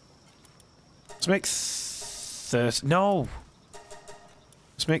 Let's make 30... No!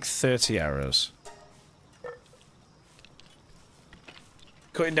 Let's make 30 arrows.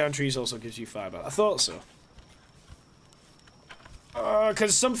 Cutting down trees also gives you fiber. I thought so. Can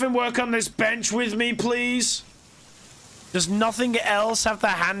something work on this bench with me, please? Does nothing else have the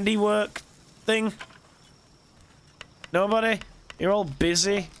handiwork thing? Nobody? You're all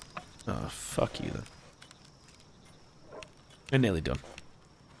busy? Oh, fuck you then. We're nearly done.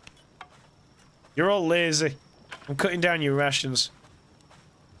 You're all lazy. I'm cutting down your rations.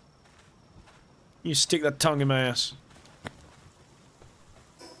 You stick that tongue in my ass.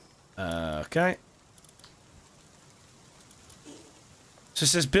 Okay. So it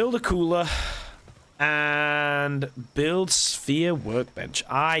says build a cooler and build sphere workbench.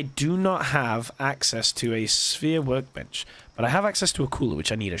 I do not have access to a sphere workbench, but I have access to a cooler,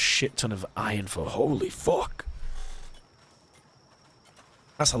 which I need a shit ton of iron for. Holy fuck.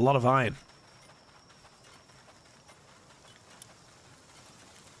 That's a lot of iron.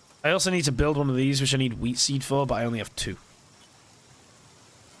 I also need to build one of these, which I need wheat seed for, but I only have 2.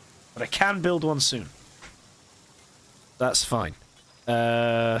 But I can build one soon. That's fine.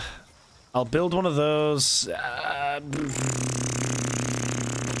 I'll build one of those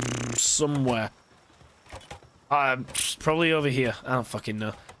somewhere. Probably over here. I don't fucking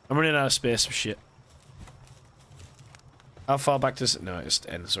know. I'm running out of space for shit. How far back does it? No, it just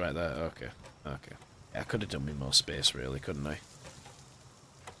ends right there. Okay. Okay. Yeah, I could have done with more space, really, couldn't I?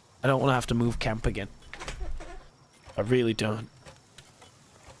 I don't want to have to move camp again. I really don't.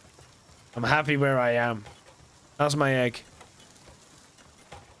 I'm happy where I am. How's my egg?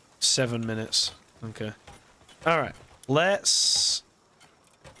 7 minutes. Okay. Alright. Let's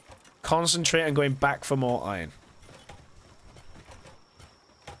concentrate on going back for more iron.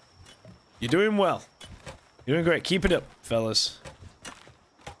 You're doing well. You're doing great. Keep it up, fellas.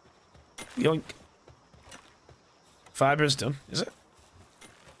 Yoink. Fiber is done, is it?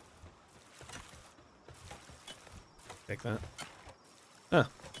 Take that. Ah.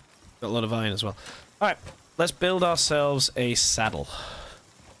 Got a lot of iron as well. Alright. Let's build ourselves a saddle.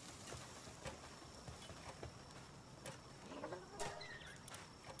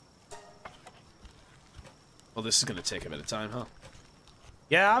 Well, this is going to take a bit of time, huh?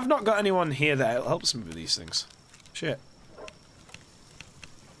 Yeah, I've not got anyone here that helps me with these things. Shit.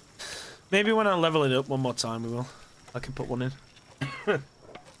 Maybe when I level it up one more time, we will. I can put one in.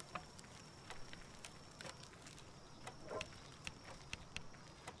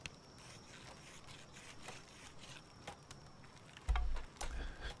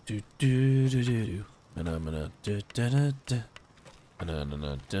 Do do do do do. Do da da da.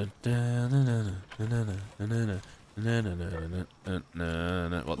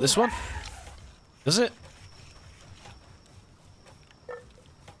 What, this one? Is it?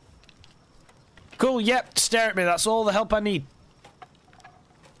 Cool, yep, stare at me, that's all the help I need.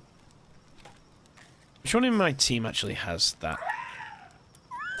 Which one in my team actually has that?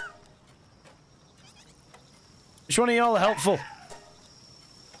 Which one of y'all are helpful?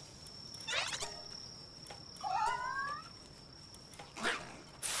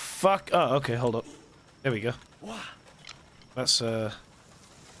 Fuck. Oh, okay, hold up. There we go. That's, Here,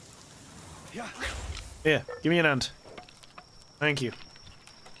 give me an hand. Thank you.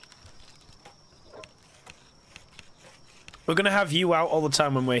 We're gonna have you out all the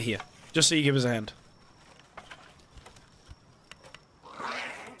time when we're here. Just so you give us a hand.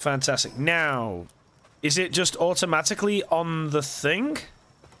 Fantastic. Now, is it just automatically on the thing?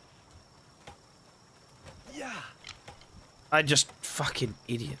 Yeah. I just fucking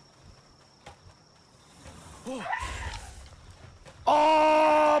idiot.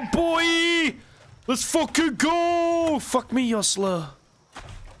 Oh, boy! Let's fucking go! Fuck me, you're slow.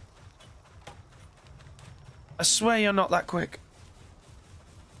 I swear you're not that quick.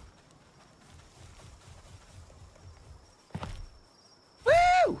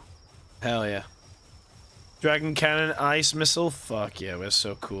 Woo! Hell yeah. Dragon cannon, ice missile. Fuck yeah, we're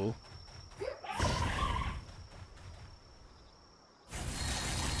so cool.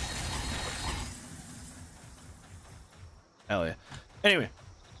 Hell yeah. Anyway.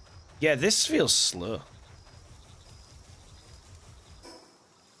 Yeah, this feels slow.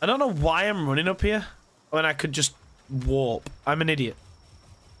 I don't know why I'm running up here when I could just warp. I'm an idiot.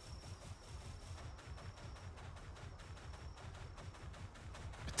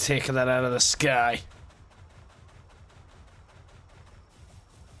 Take that out of the sky.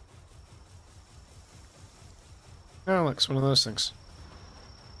 Oh, look, it's one of those things.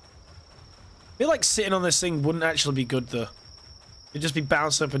 I feel like sitting on this thing wouldn't actually be good, though. It'd just be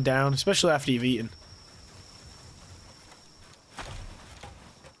bouncing up and down, especially after you've eaten.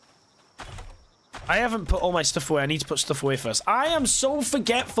 I haven't put all my stuff away. I need to put stuff away first. I am so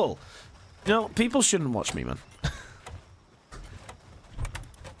forgetful. You know, people shouldn't watch me, man.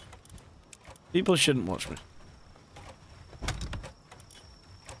 People shouldn't watch me.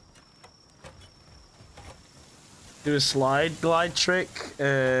 Do a glide trick,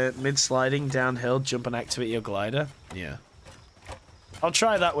 mid-sliding, downhill, jump and activate your glider. Yeah. I'll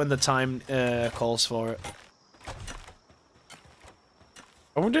try that when the time calls for it.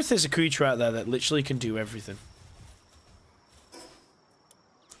 I wonder if there's a creature out there that literally can do everything.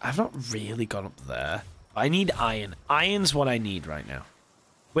 I've not really gone up there. I need iron. Iron's what I need right now.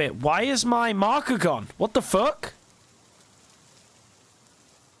 Wait, why is my marker gone? What the fuck?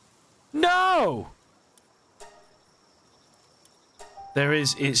 No! There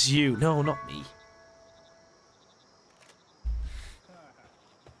is, it's you. No, not me.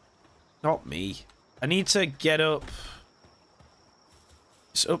 Not me. I need to get up.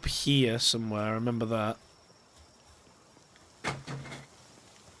 It's up here somewhere, I remember that.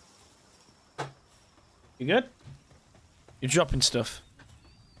 You good? You're dropping stuff.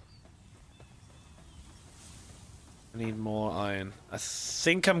 I need more iron. I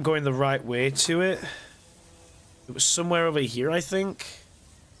think I'm going the right way to it. It was somewhere over here, I think.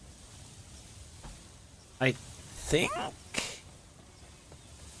 I think?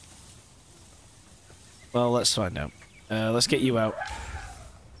 Well, let's find out. Let's get you out.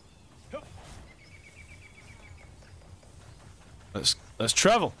 Let's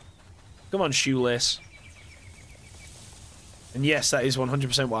travel. Come on, shoelace. And yes, that is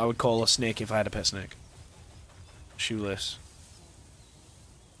 100% what I would call a snake if I had a pet snake. Shoelace.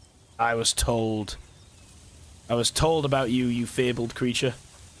 I was told about you, you fabled creature.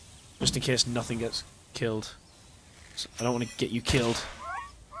 Just in case nothing gets killed. So I don't want to get you killed.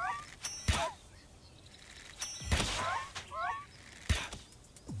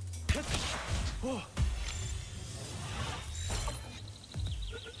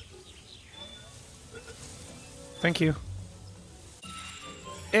 Thank you.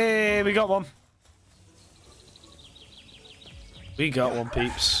 Hey, we got one. We got one,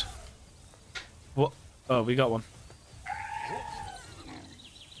 peeps. What? Oh, we got one.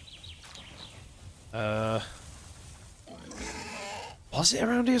 Was it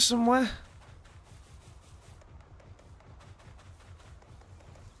around here somewhere?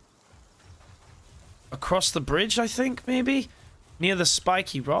 Across the bridge, I think, maybe? Near the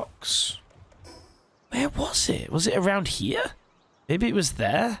spiky rocks. Where was it? Was it around here? Maybe it was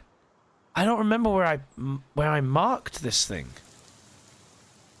there? I don't remember where I marked this thing.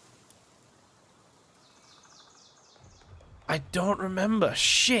 I don't remember.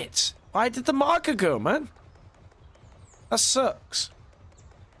 Shit. Why did the marker go, man? That sucks.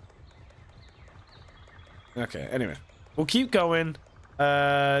 Okay, anyway. We'll keep going.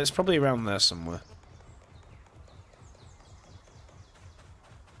 It's probably around there somewhere.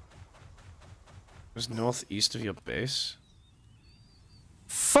 It was northeast of your base.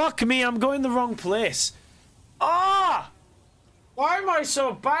 Fuck me, I'm going the wrong place. Ah! Why am I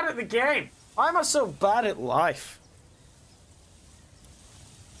so bad at the game? Why am I so bad at life?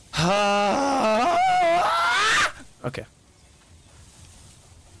 Okay.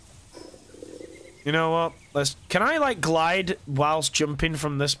 You know what? Can I like glide whilst jumping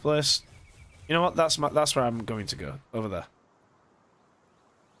from this place? You know what? That's where I'm going to go. Over there.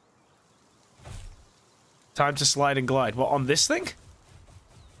 Time to slide and glide. What, on this thing?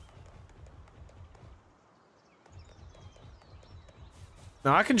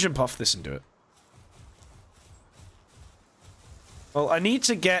 No, I can jump off this and do it. Well, I need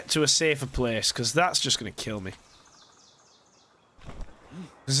to get to a safer place, because that's just going to kill me.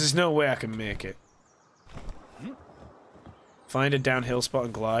 Because there's no way I can make it. Find a downhill spot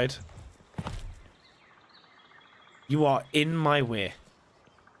and glide. You are in my way.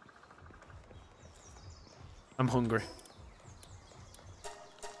 I'm hungry.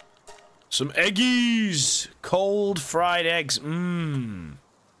 Some eggies! Cold fried eggs. Mmm.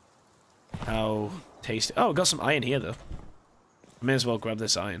 How tasty. Oh, got some iron here, though. I may as well grab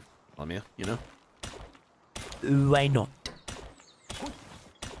this iron. I'm here, you know? Why not?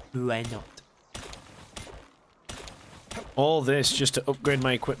 Why not? All this just to upgrade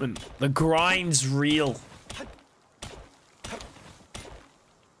my equipment. The grind's real.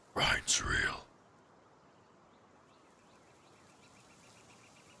 Grind's real.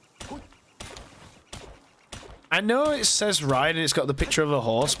 I know it says ride and it's got the picture of a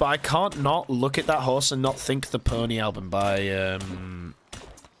horse, but I can't not look at that horse and not think the Pony album by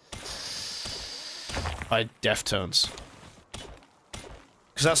Deftones.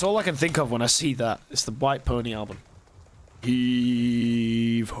 Because that's all I can think of when I see that. It's the White Pony album.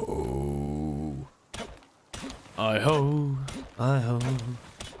 Heave ho. I ho. I ho.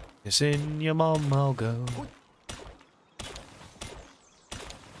 It's in your mom I'll go.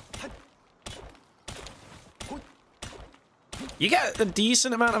 You get a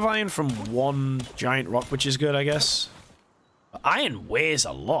decent amount of iron from one giant rock, which is good, I guess. But iron weighs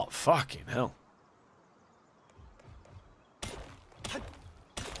a lot. Fucking hell.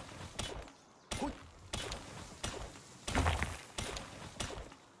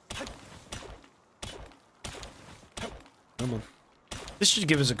 Come on. This should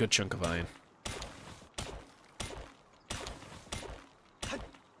give us a good chunk of iron.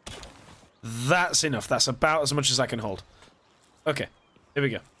 That's enough. That's about as much as I can hold. Okay. Here we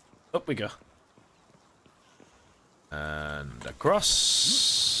go. Up we go. And across.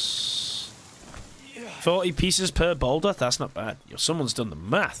 40 pieces per boulder? That's not bad. Yo, someone's done the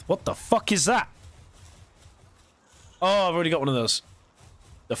math. What the fuck is that? Oh, I've already got one of those.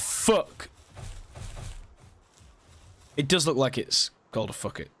 The fuck? It does look like it's called a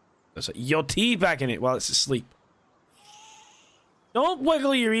fuck it. You're teabagging it while it's asleep. Don't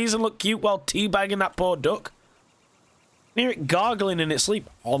wiggle your ears and look cute while teabagging that poor duck. Hear it gargling in its sleep.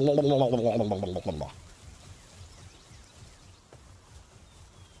 Right,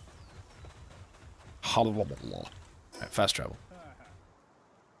 fast travel.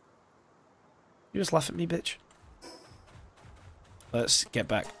 You just laugh at me, bitch. Let's get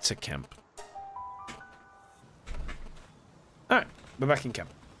back to camp. Alright, we're back in camp.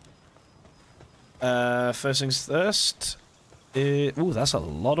 First things first. Ooh, that's a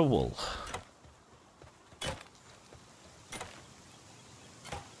lot of wool.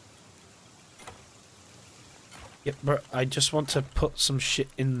 Yep, but I just want to put some shit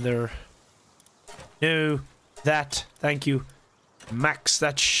in there. No, that. Thank you. Max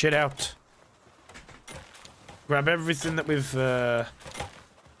that shit out. Grab everything that we've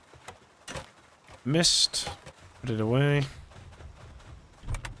missed. Put it away.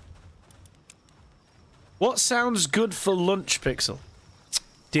 What sounds good for lunch, Pixel?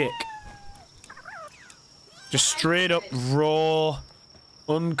 Dick. Just straight up raw,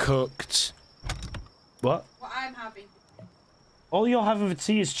 uncooked. What? What I'm having. All you're having for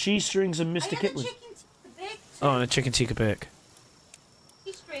tea is cheese strings and Mr. Kitley. Oh, and a chicken tikka bake.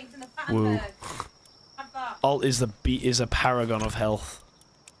 Cheese strings and a Woo. Battenberg. Have that. Alt is a paragon of health.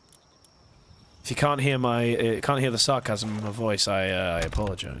 If you can't hear the sarcasm in my voice, I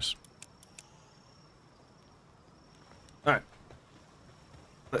apologize. All right.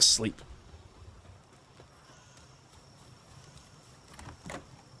 Let's sleep.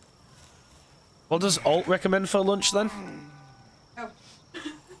 What does Alt recommend for lunch then? Oh.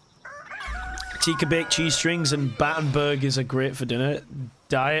 Tikka baked cheese strings and Battenberg are great for dinner.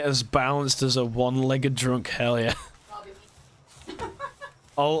 Diet as balanced as a one-legged drunk. Hell yeah.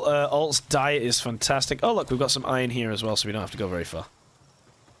 Alt's diet is fantastic. Oh look, we've got some iron here as well, so we don't have to go very far.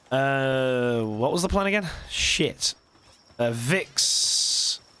 What was the plan again? Shit.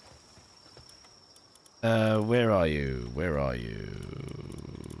 Vix. Where are you? Where are you?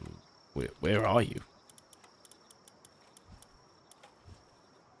 Where are you?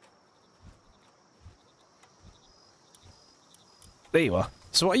 There you are.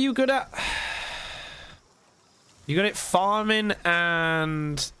 So what are you good at? You good at farming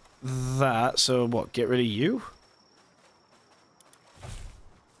and that, so what, get rid of you?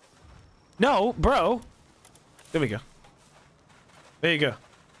 No, bro! There we go. There you go.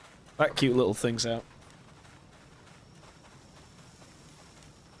 That cute little thing's out.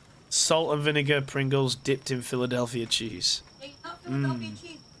 Salt and vinegar Pringles dipped in Philadelphia cheese. Not Philadelphia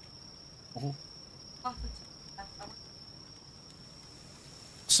cheese.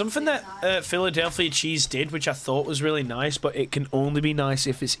 Something that Philadelphia cheese did, which I thought was really nice, but it can only be nice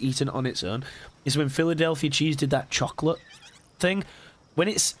if it's eaten on its own, is when Philadelphia cheese did that chocolate thing. When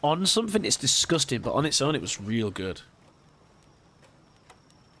it's on something, it's disgusting, but on its own, it was real good.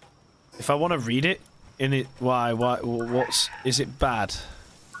 If I want to read it, is it bad?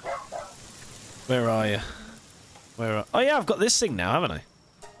 Where are you? Oh yeah, I've got this thing now, haven't I?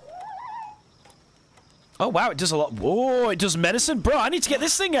 Oh wow, it does a lot. Whoa, it does medicine? Bro, I need to get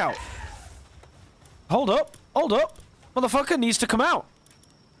this thing out. Hold up. Hold up. Motherfucker needs to come out.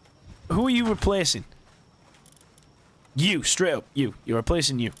 Who are you replacing? You, straight up. You. You're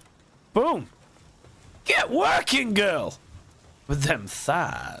replacing you. Boom. Get working, girl. With them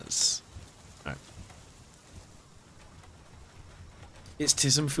thighs. Right. It's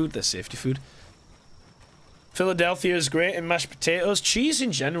tism food, they're safety food. Philadelphia is great in mashed potatoes. Cheese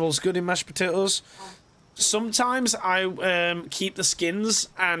in general is good in mashed potatoes. Sometimes I keep the skins,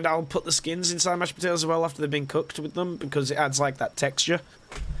 and I'll put the skins inside mashed potatoes as well after they've been cooked with them, because it adds like that texture.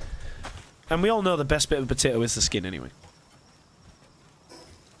 And we all know the best bit of a potato is the skin anyway.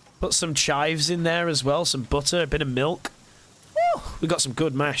 Put some chives in there as well, some butter, a bit of milk. Woo! We got some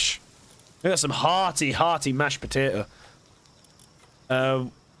good mash. We got some hearty mashed potato.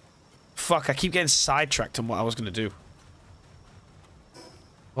 Fuck, I keep getting sidetracked on what I was gonna do.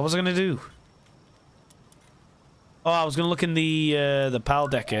 What was I gonna do? Oh, I was gonna look in the PAL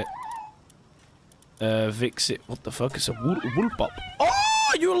decket. Vix it. What the fuck? It's a wool pop.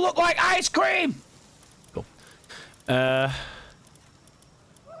 Oh, you look like ice cream! Cool.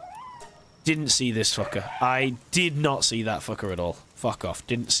 Didn't see this fucker. I did not see that fucker at all. Fuck off.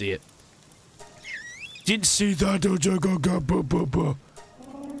 Didn't see it. Didn't see that.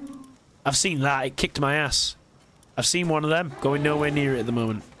 I've seen that. It kicked my ass. I've seen one of them. Going nowhere near it at the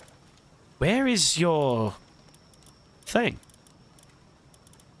moment. Where is your thing?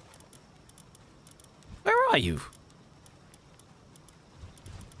 Where are you?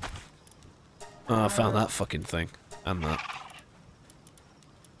 Oh, I found that fucking thing. And that.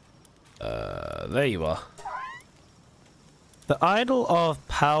 There you are. The Idol of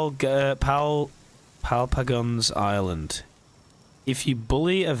Palpagon's Island. If you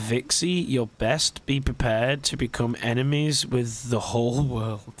bully a Vixie, you'll best be prepared to become enemies with the whole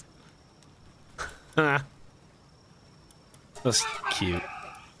world. That's cute.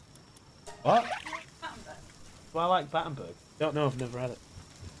 What? Well, I like Battenberg. Don't know, I've never had it.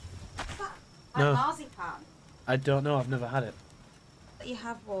 No. Marzipan. I don't know, I've never had it. Let you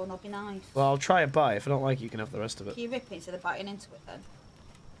have one, it'll be nice. Well, I'll try a bite. If I don't like it, you can have the rest of it. Can you rip it instead of biting into it then?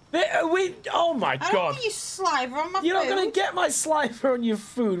 Oh my god! I don't want you saliva on my food. You're not gonna get my saliva on your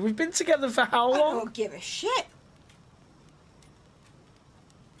food. We've been together for how long? I don't give a shit.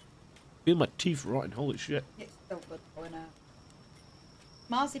 Feel my teeth rotting. Holy shit! It's so good going out.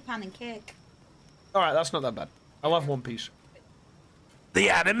 Marzipan and cake. All right, that's not that bad. I'll have one piece. The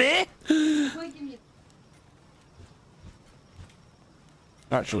anime?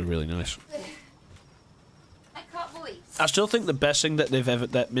 Actually, really nice. I can't believe. I still think the best thing that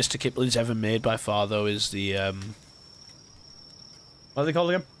Mr. Kipling's ever made by far, though, is the what are they called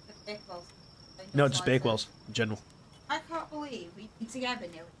again? The Bakewells. No, just Bakewells in general. I can't believe we've been together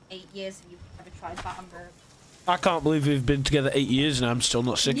nearly 8 years and you've never tried Battenberg. I can't believe we've been together 8 years and I'm still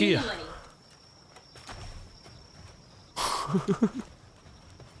not sick of you.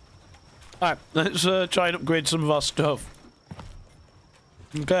 Alright, let's try and upgrade some of our stuff.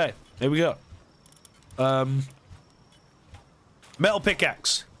 Okay, here we go. Metal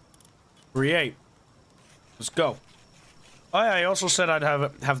pickaxe. Create. Let's go. Oh yeah, I also said I'd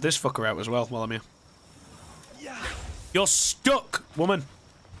have this fucker out as well while I'm here. You're stuck, woman.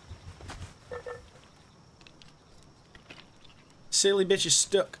 Silly bitch is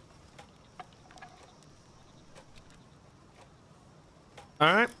stuck.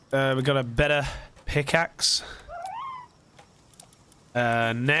 Alright, we got a better pickaxe.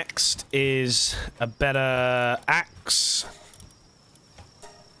 Next is a better axe.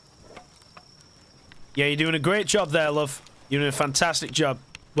 Yeah, you're doing a great job there, love. You're doing a fantastic job.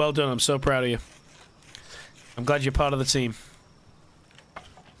 Well done, I'm so proud of you. I'm glad you're part of the team.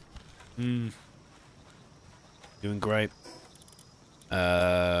 Doing great.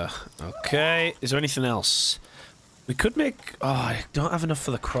 Okay. Is there anything else? We could make... Oh, I don't have enough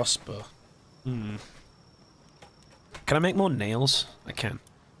for the crossbow. Can I make more nails? I can.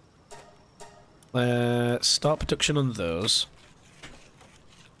 Start production on those.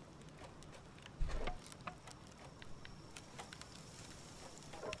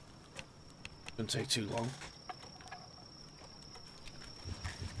 Gonna take too long.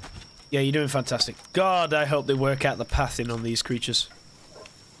 Yeah, you're doing fantastic. God, I hope they work out the pathing on these creatures.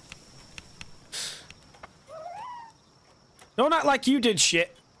 Don't act like you did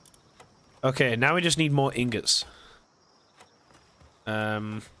shit. Okay, now we just need more ingots.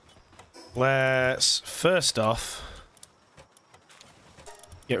 Let's first off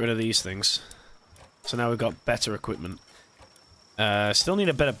get rid of these things. So now we've got better equipment. Still need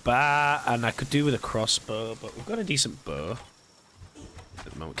a better bar, and I could do with a crossbow, but we've got a decent bow at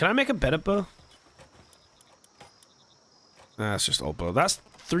the moment. Can I make a better bow? Nah, that's just old bow. That's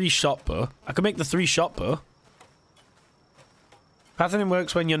 3-shot bow. I could make the 3-shot bow. Pathing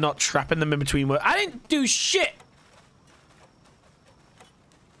works when you're not trapping them in between work. I didn't do shit!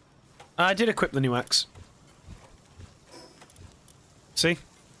 I did equip the new axe. See?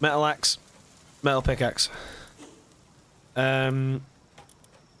 Metal axe. Metal pickaxe.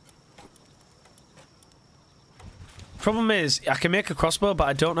 Problem is, I can make a crossbow, but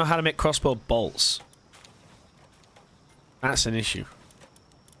I don't know how to make crossbow bolts. That's an issue.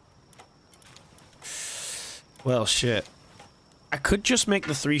 Well, shit. I could just make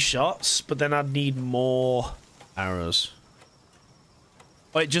the 3 shots, but then I'd need more arrows.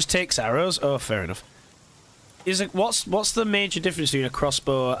 Oh, it just takes arrows? Oh, fair enough. What's the major difference between a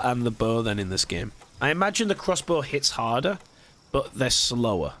crossbow and the bow then in this game? I imagine the crossbow hits harder, but they're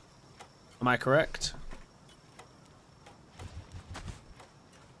slower. Am I correct?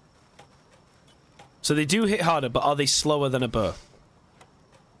 So they do hit harder, but are they slower than a bow?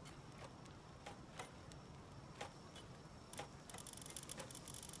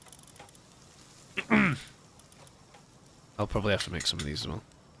 I'll probably have to make some of these as well.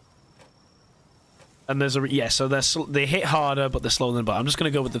 And there's a... Yeah, so they hit harder, but they're slower than a bow. I'm just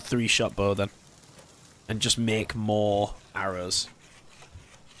going to go with the 3-shot bow then. and just make more arrows.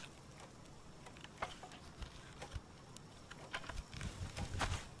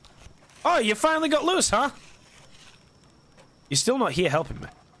 Oh, you finally got loose, huh? You're still not here helping me.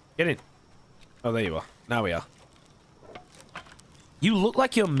 Get in. Oh, there you are. Now we are. You look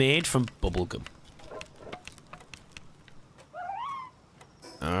like you're made from bubblegum.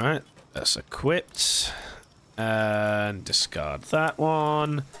 Alright, that's equipped. And discard that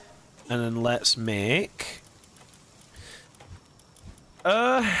one. And then let's make...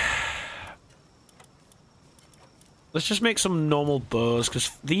 let's just make some normal bows,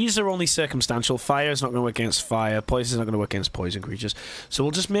 because these are only circumstantial. Fire is not going to work against fire. Poison is not going to work against poison creatures. So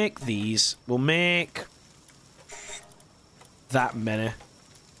we'll just make these. We'll make... that many.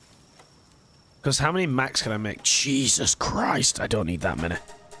 Because how many max can I make? Jesus Christ, I don't need that many.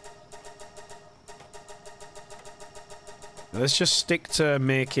 Let's just stick to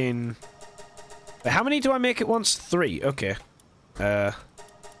making... Wait, how many do I make at once? 3, okay. But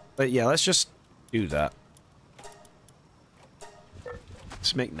yeah, let's just do that.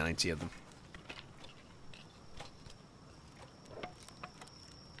 Let's make 90 of them.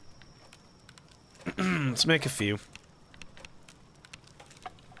 Let's make a few.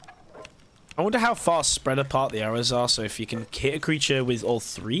 I wonder how far spread apart the arrows are, so if you can hit a creature with all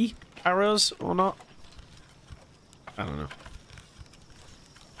 3 arrows or not. I don't know.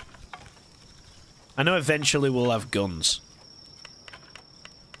 I know eventually we'll have guns.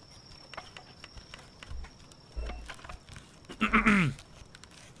 You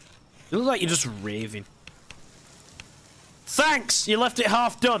look like you're just raving. Thanks! You left it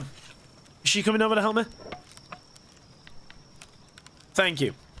half done. Is she coming over to help me? Thank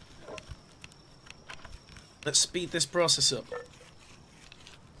you. Let's speed this process up.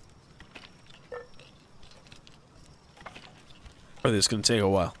 Oh, this is going to take a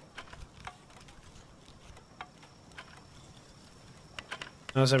while.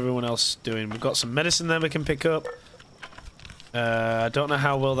 How's everyone else doing? We've got some medicine there we can pick up. I don't know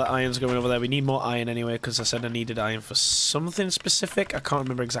how well that iron's going over there. We need more iron anyway, because I said I needed iron for something specific. I can't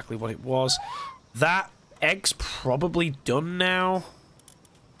remember exactly what it was. That egg's probably done now.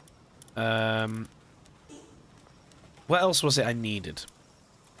 What else was it I needed?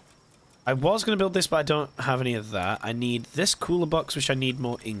 I was going to build this, but I don't have any of that. I need this cooler box, which I need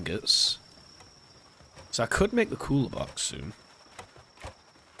more ingots. So I could make the cooler box soon.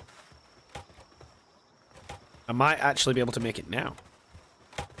 I might actually be able to make it now.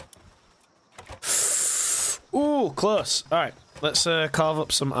 Ooh, close. Alright, let's carve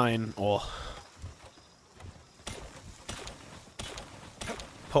up some iron ore.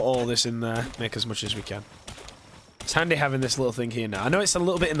 Put all this in there, make as much as we can. It's handy having this little thing here now. I know it's a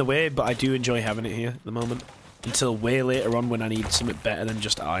little bit in the way, but I do enjoy having it here at the moment. Until way later on when I need something better than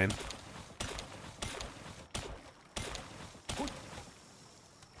just iron.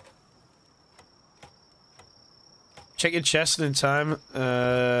 Check your chest in time.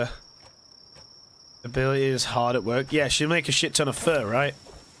 Ability is hard at work. Yeah, she'll make a shit ton of fur, right?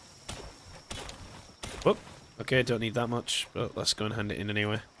 Whoop. Okay, don't need that much, but let's go and hand it in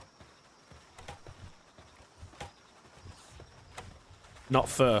anyway. Not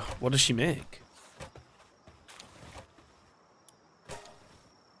fur. What does she make?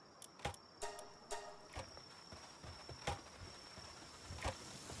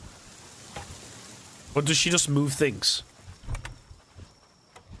 Or does she just move things?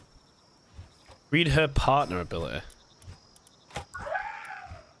 Read her partner ability.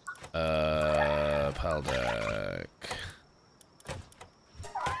 Paldeck.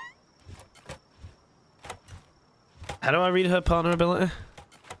 How do I read her partner ability?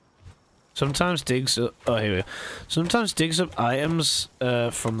 Sometimes digs up... Oh, here we go. Sometimes digs up items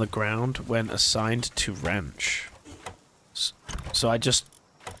from the ground when assigned to ranch. So I just...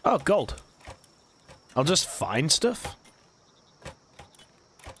 Oh, gold. I'll just find stuff.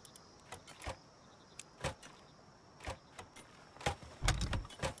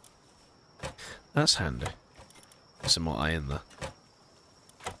 That's handy. There's some more iron there.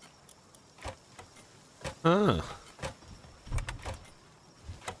 Ah.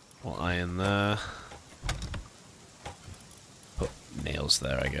 More iron there. Put nails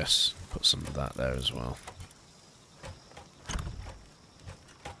there, I guess. Put some of that there as well.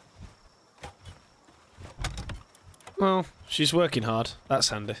 Well, she's working hard. That's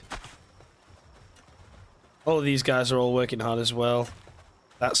handy. All of these guys are all working hard as well.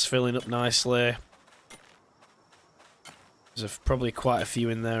 That's filling up nicely. There's probably quite a few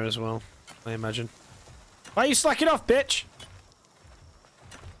in there as well, I imagine. Why are you slacking off, bitch?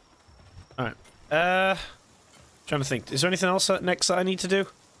 Alright. Trying to think. Is there anything else next that I need to do?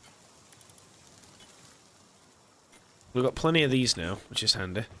 We've got plenty of these now, which is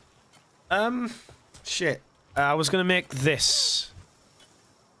handy. Shit. I was gonna make this.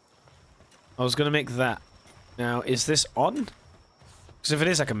 I was gonna make that. Now, is this on? Because if it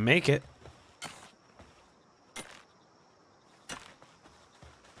is, I can make it.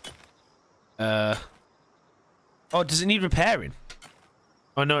 Oh, does it need repairing?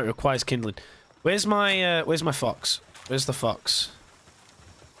 Oh no, it requires kindling. Where's my fox? Where's the fox?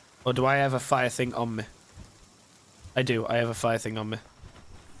 Or do I have a fire thing on me? I do, I have a fire thing on me.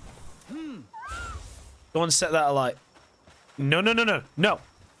 Go and set that alight. No, no, no, no, no!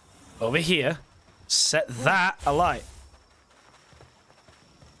 Over here. Set that alight.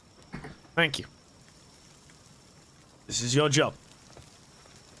 Thank you. This is your job.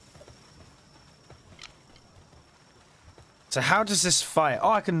 So how does this fire?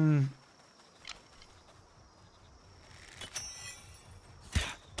 Oh, I can...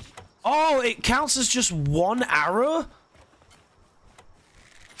 Oh, it counts as just one arrow?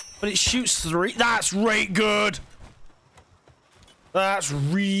 But it shoots 3? That's right good! That's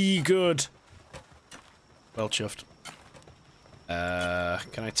really good. Well chuffed.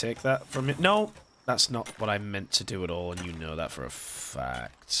 Can I take that from it? No! That's not what I meant to do at all, and you know that for a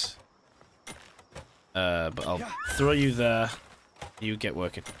fact. But I'll throw you there. You get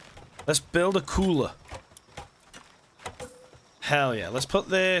working. Let's build a cooler. Hell yeah. Let's put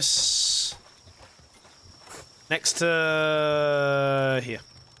this next to here.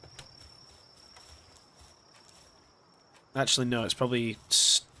 Actually, no, it's probably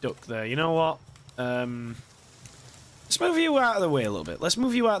stuck there. You know what? Let's move you out of the way a little bit. Let's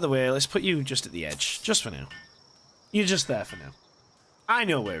move you out of the way. Let's put you just at the edge. Just for now. You're just there for now. I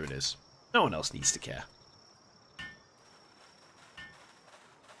know where it is. No one else needs to care.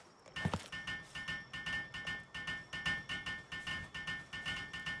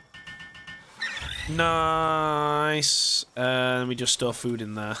 Nice. And we just store food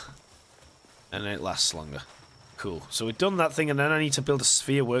in there. And it lasts longer. Cool. So we've done that thing, and then I need to build a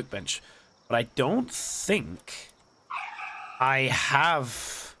sphere workbench. But I don't think I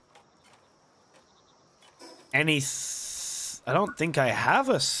have any... I don't think I have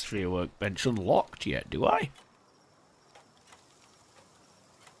a sphere workbench unlocked yet, do I?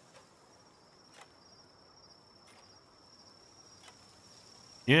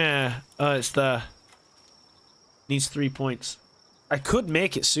 Yeah. Oh, it's there. Needs 3 points. I could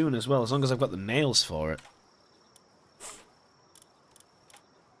make it soon as well, as long as I've got the nails for it.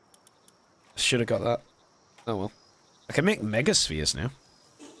 Should have got that. Oh well. I can make megaspheres now.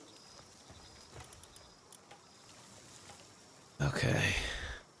 Okay.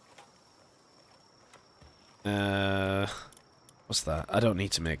 What's that? I don't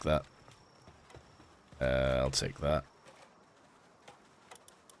need to make that. I'll take that.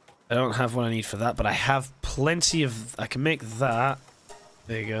 I don't have what I need for that, but I have plenty of... I can make that.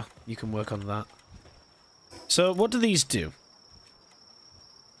 There you go. You can work on that. So, what do these do?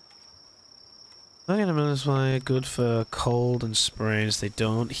 Animals are good for cold and sprains. They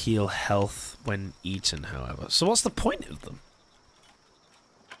don't heal health when eaten, however. So what's the point of them?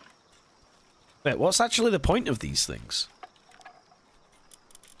 Wait, what's actually the point of these things?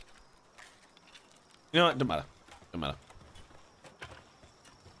 You know what? Don't matter. Don't matter.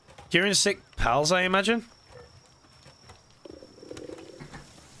 Curing sick pals, I imagine?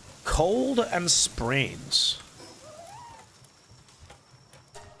 Cold and sprains.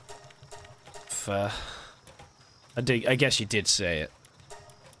 I guess you did say it.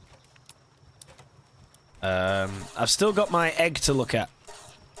 I've still got my egg to look at.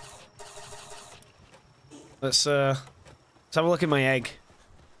 Let's have a look at my egg.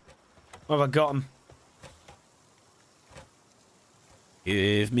 What have I got him?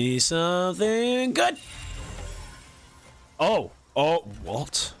 Give me something good. Oh,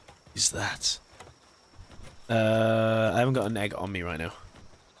 what is that? I haven't got an egg on me right now.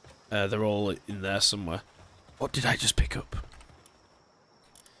 They're all in there somewhere. What did I just pick up?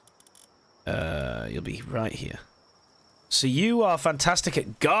 You'll be right here. So you are fantastic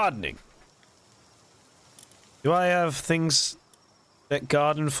at gardening. Do I have things that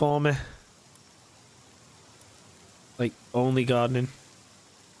garden for me? Like, only gardening?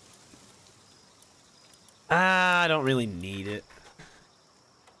 I don't really need it.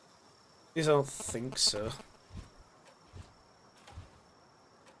 I don't think so.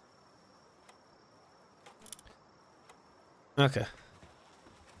 Okay.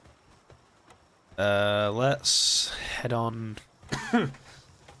 Let's head on.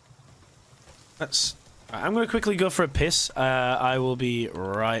 I'm gonna quickly go for a piss. I will be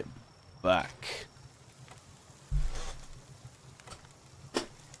right back.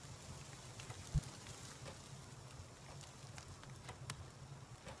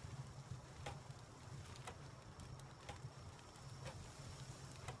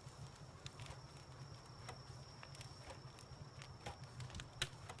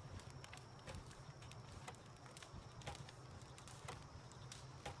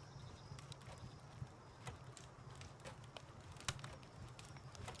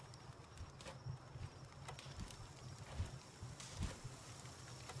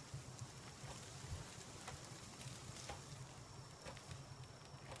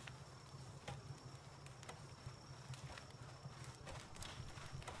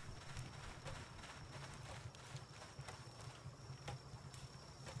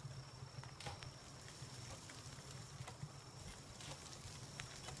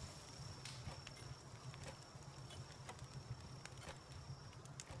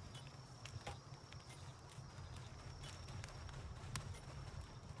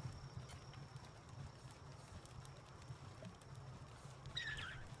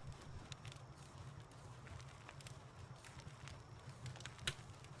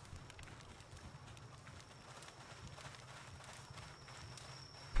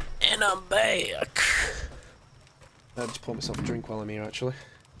 And I'm back. I'll just pour myself a drink while I'm here, actually.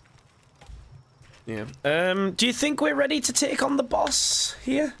 Yeah. Do you think we're ready to take on the boss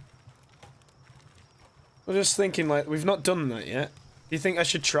here? I'm just thinking, like, we've not done that yet. Do you think I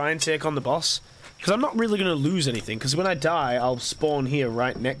should try and take on the boss? Because I'm not really going to lose anything, because when I die, I'll spawn here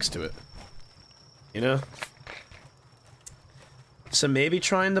right next to it. You know? So maybe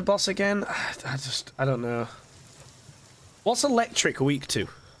trying the boss again? I don't know. What's electric weak to?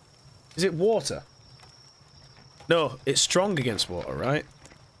 Is it water? No, it's strong against water, right?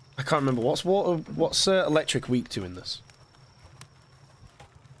 I can't remember. What's electric weak to in this?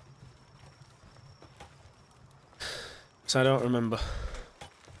 So I don't remember.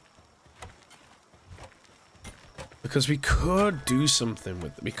 Because we could do something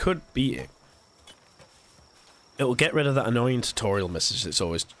with it. We could beat it. It will get rid of that annoying tutorial message that's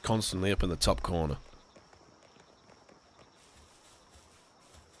always constantly up in the top corner.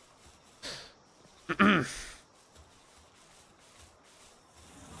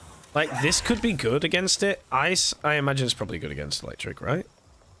 Like, this could be good against it. Ice, I imagine it's probably good against electric, right?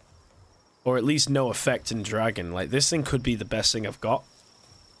 Or at least no effect in dragon. Like, this thing could be the best thing I've got.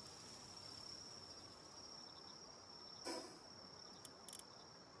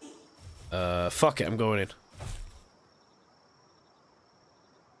 Fuck it, I'm going in.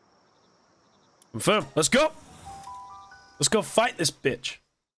 Confirm. Let's go! Let's go fight this bitch.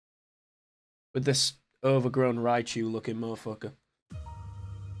 With this overgrown Raichu looking motherfucker.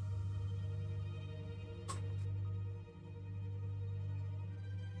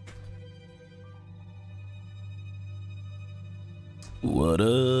 What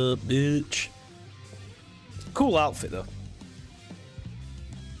up, bitch? Cool outfit, though.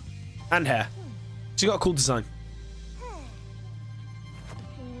 And hair. She's got a cool design.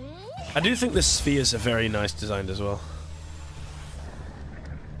 I do think the spheres are very nice designed as well.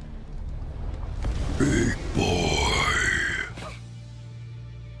 Big boy.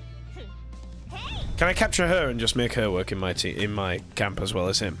 Can I capture her and just make her work in my camp as well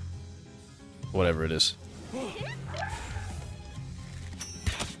as him? Whatever it is.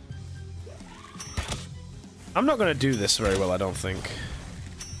 I'm not gonna do this very well, I don't think.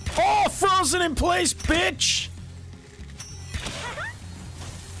 Oh, frozen in place, bitch!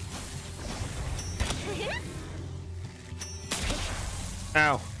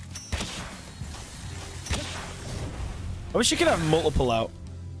 Ow. I wish you could have multiple out.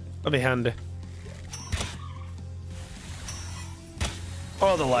 That'd be handy.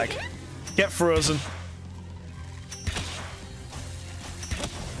 Oh, the lag. Get frozen.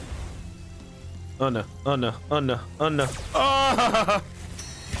 Oh no, oh no, oh no, oh no. Oh!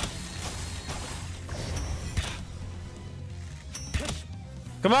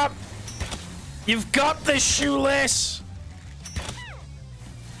 Come on! You've got this, shoelace!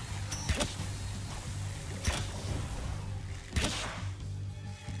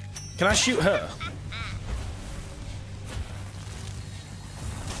 Can I shoot her?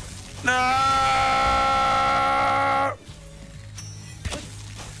 No!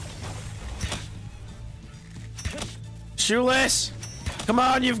 Shoelace! Come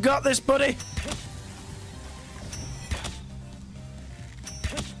on, you've got this, buddy!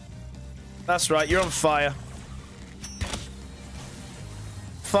 That's right, you're on fire.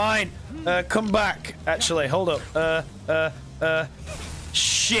 Fine. Come back. Actually, hold up.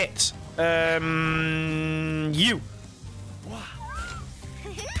 Shit. You.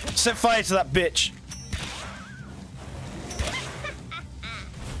 Set fire to that bitch.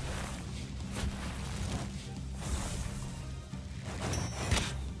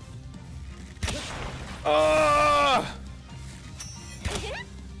 Oh!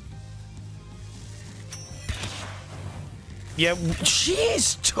 Yeah, she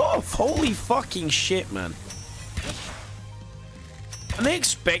is tough. Holy fucking shit, man. And they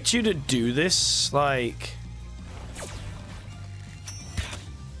expect you to do this, like...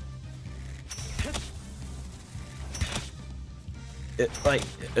 like,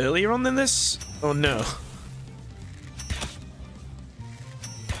 earlier on than this? Oh, no.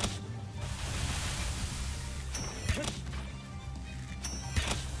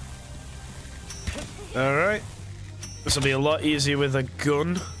 Alright. This will be a lot easier with a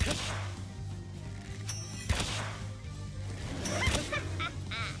gun.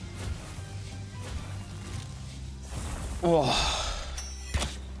 Oh.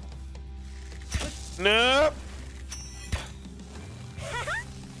 No.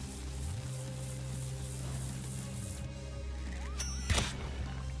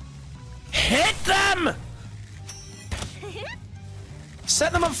 Hit them!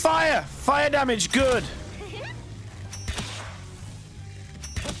 Set them on fire! Fire damage, good.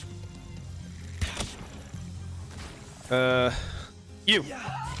 You.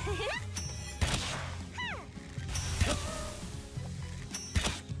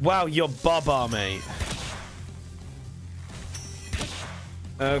 Wow, you're Baba, mate.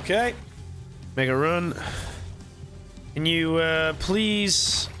 Okay. Make a run. Can you,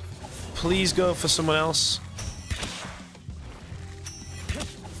 please go for someone else?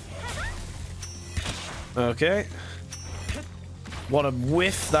 Okay. What a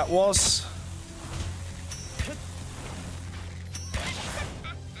whiff that was.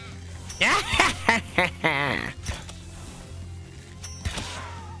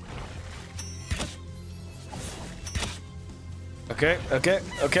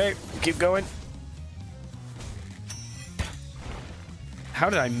 Okay. Keep going. How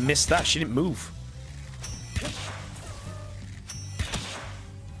did I miss that? She didn't move.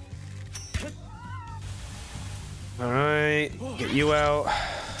 Alright, get you out.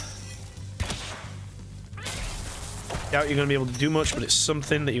 Doubt you're gonna be able to do much, but it's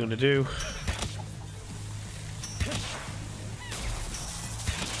something that you're gonna do.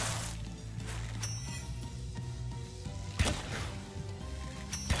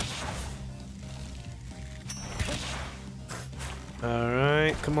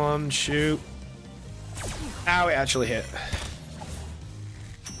 Alright, come on, shoot. Ow, it actually hit.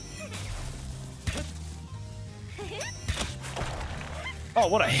 Oh,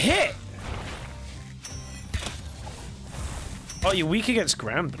 what a hit! Oh, you're weak against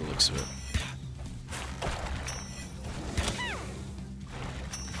ground, by the looks of it.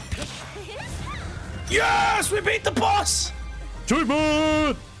 Yes! We beat the boss!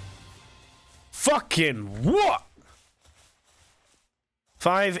 Achievement! Fucking what?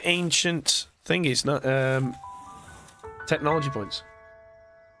 5 ancient thingies, not, technology points.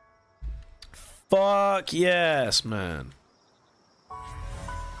 Fuck yes, man.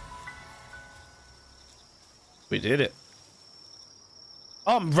 We did it.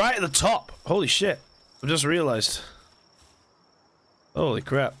 Oh, I'm right at the top. Holy shit. I just realized. Holy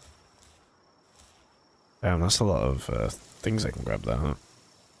crap. Damn, that's a lot of things I can grab there, huh?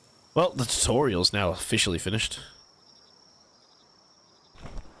 Well, the tutorial's now officially finished.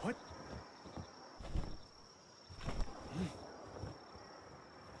 What?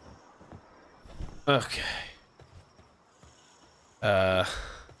 Okay.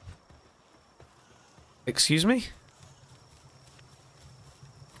 Excuse me?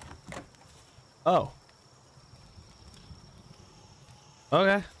 Oh.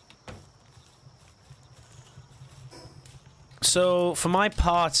 Okay. So, for my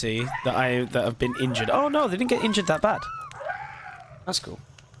party that have been injured. Oh no, they didn't get injured that bad. That's cool.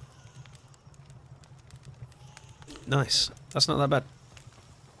 Nice. That's not that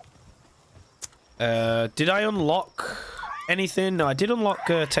bad. Did I unlock anything? No, I did unlock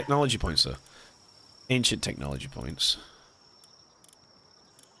technology points though. Ancient technology points.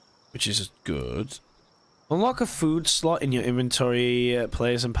 Which is good. Unlock a food slot in your inventory.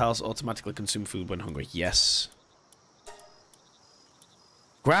 Players and pals automatically consume food when hungry. Yes.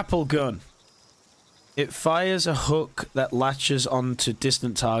 Grapple gun. It fires a hook that latches onto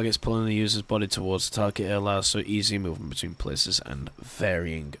distant targets, pulling the user's body towards the target. It allows so easy movement between places and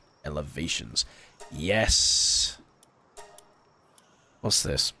varying elevations. Yes. What's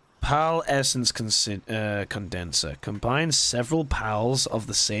this? PAL Essence Condenser. Combines several PALs of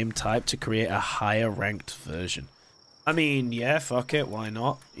the same type to create a higher ranked version. I mean, yeah, fuck it, why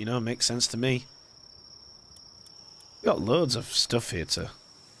not? You know, it makes sense to me. We got loads of stuff here to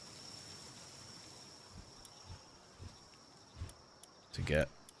get.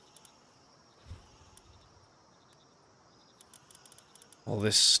 All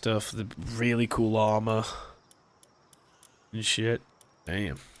this stuff, the really cool armor and shit.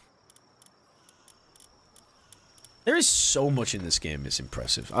 Damn. There is so much in this game, it's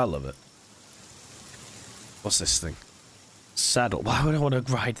impressive. I love it. What's this thing? Saddle. Why would I want to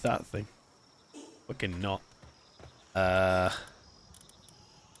ride that thing? Fucking not.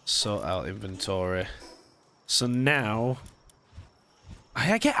 Sort out inventory. So now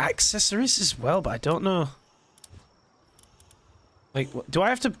I get accessories as well, but I don't know. Like, do I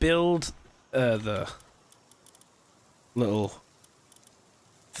have to build the little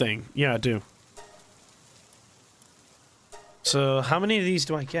thing? Yeah, I do. So, how many of these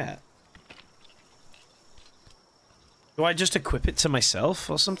do I get? Do I just equip it to myself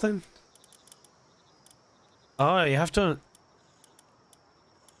or something? Oh, you have to...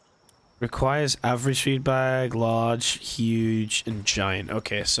 Requires average feed bag, large, huge, and giant.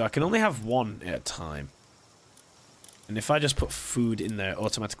 Okay, so I can only have one at a time. And if I just put food in there, it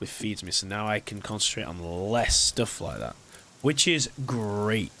automatically feeds me. So now I can concentrate on less stuff like that. Which is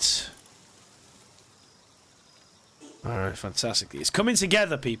great. Alright, fantastic. It's coming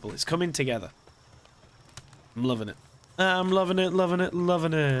together, people. It's coming together. I'm loving it. I'm loving it, loving it,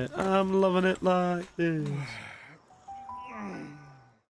 loving it. I'm loving it like this.